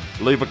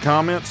 Leave a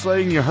comment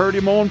saying you heard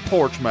him on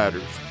Porch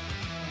Matters.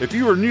 If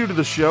you are new to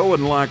the show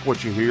and like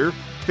what you hear,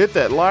 hit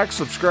that like,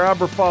 subscribe,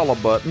 or follow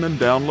button and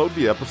download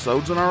the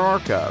episodes in our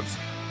archives.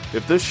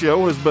 If this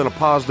show has been a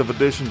positive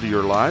addition to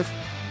your life,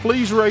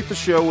 please rate the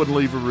show and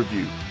leave a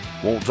review.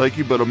 Won't take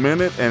you but a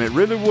minute, and it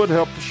really would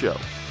help the show.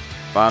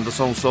 Find us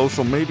on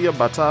social media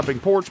by typing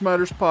Porch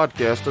Matters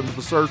Podcast into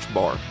the search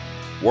bar.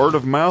 Word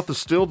of mouth is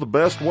still the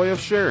best way of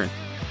sharing.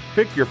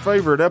 Pick your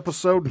favorite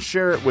episode and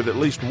share it with at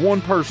least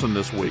one person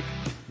this week.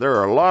 There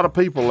are a lot of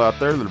people out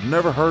there that have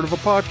never heard of a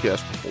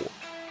podcast before.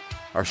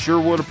 I sure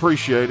would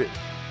appreciate it.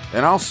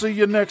 And I'll see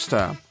you next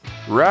time,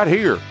 right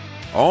here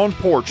on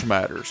Porch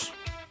Matters.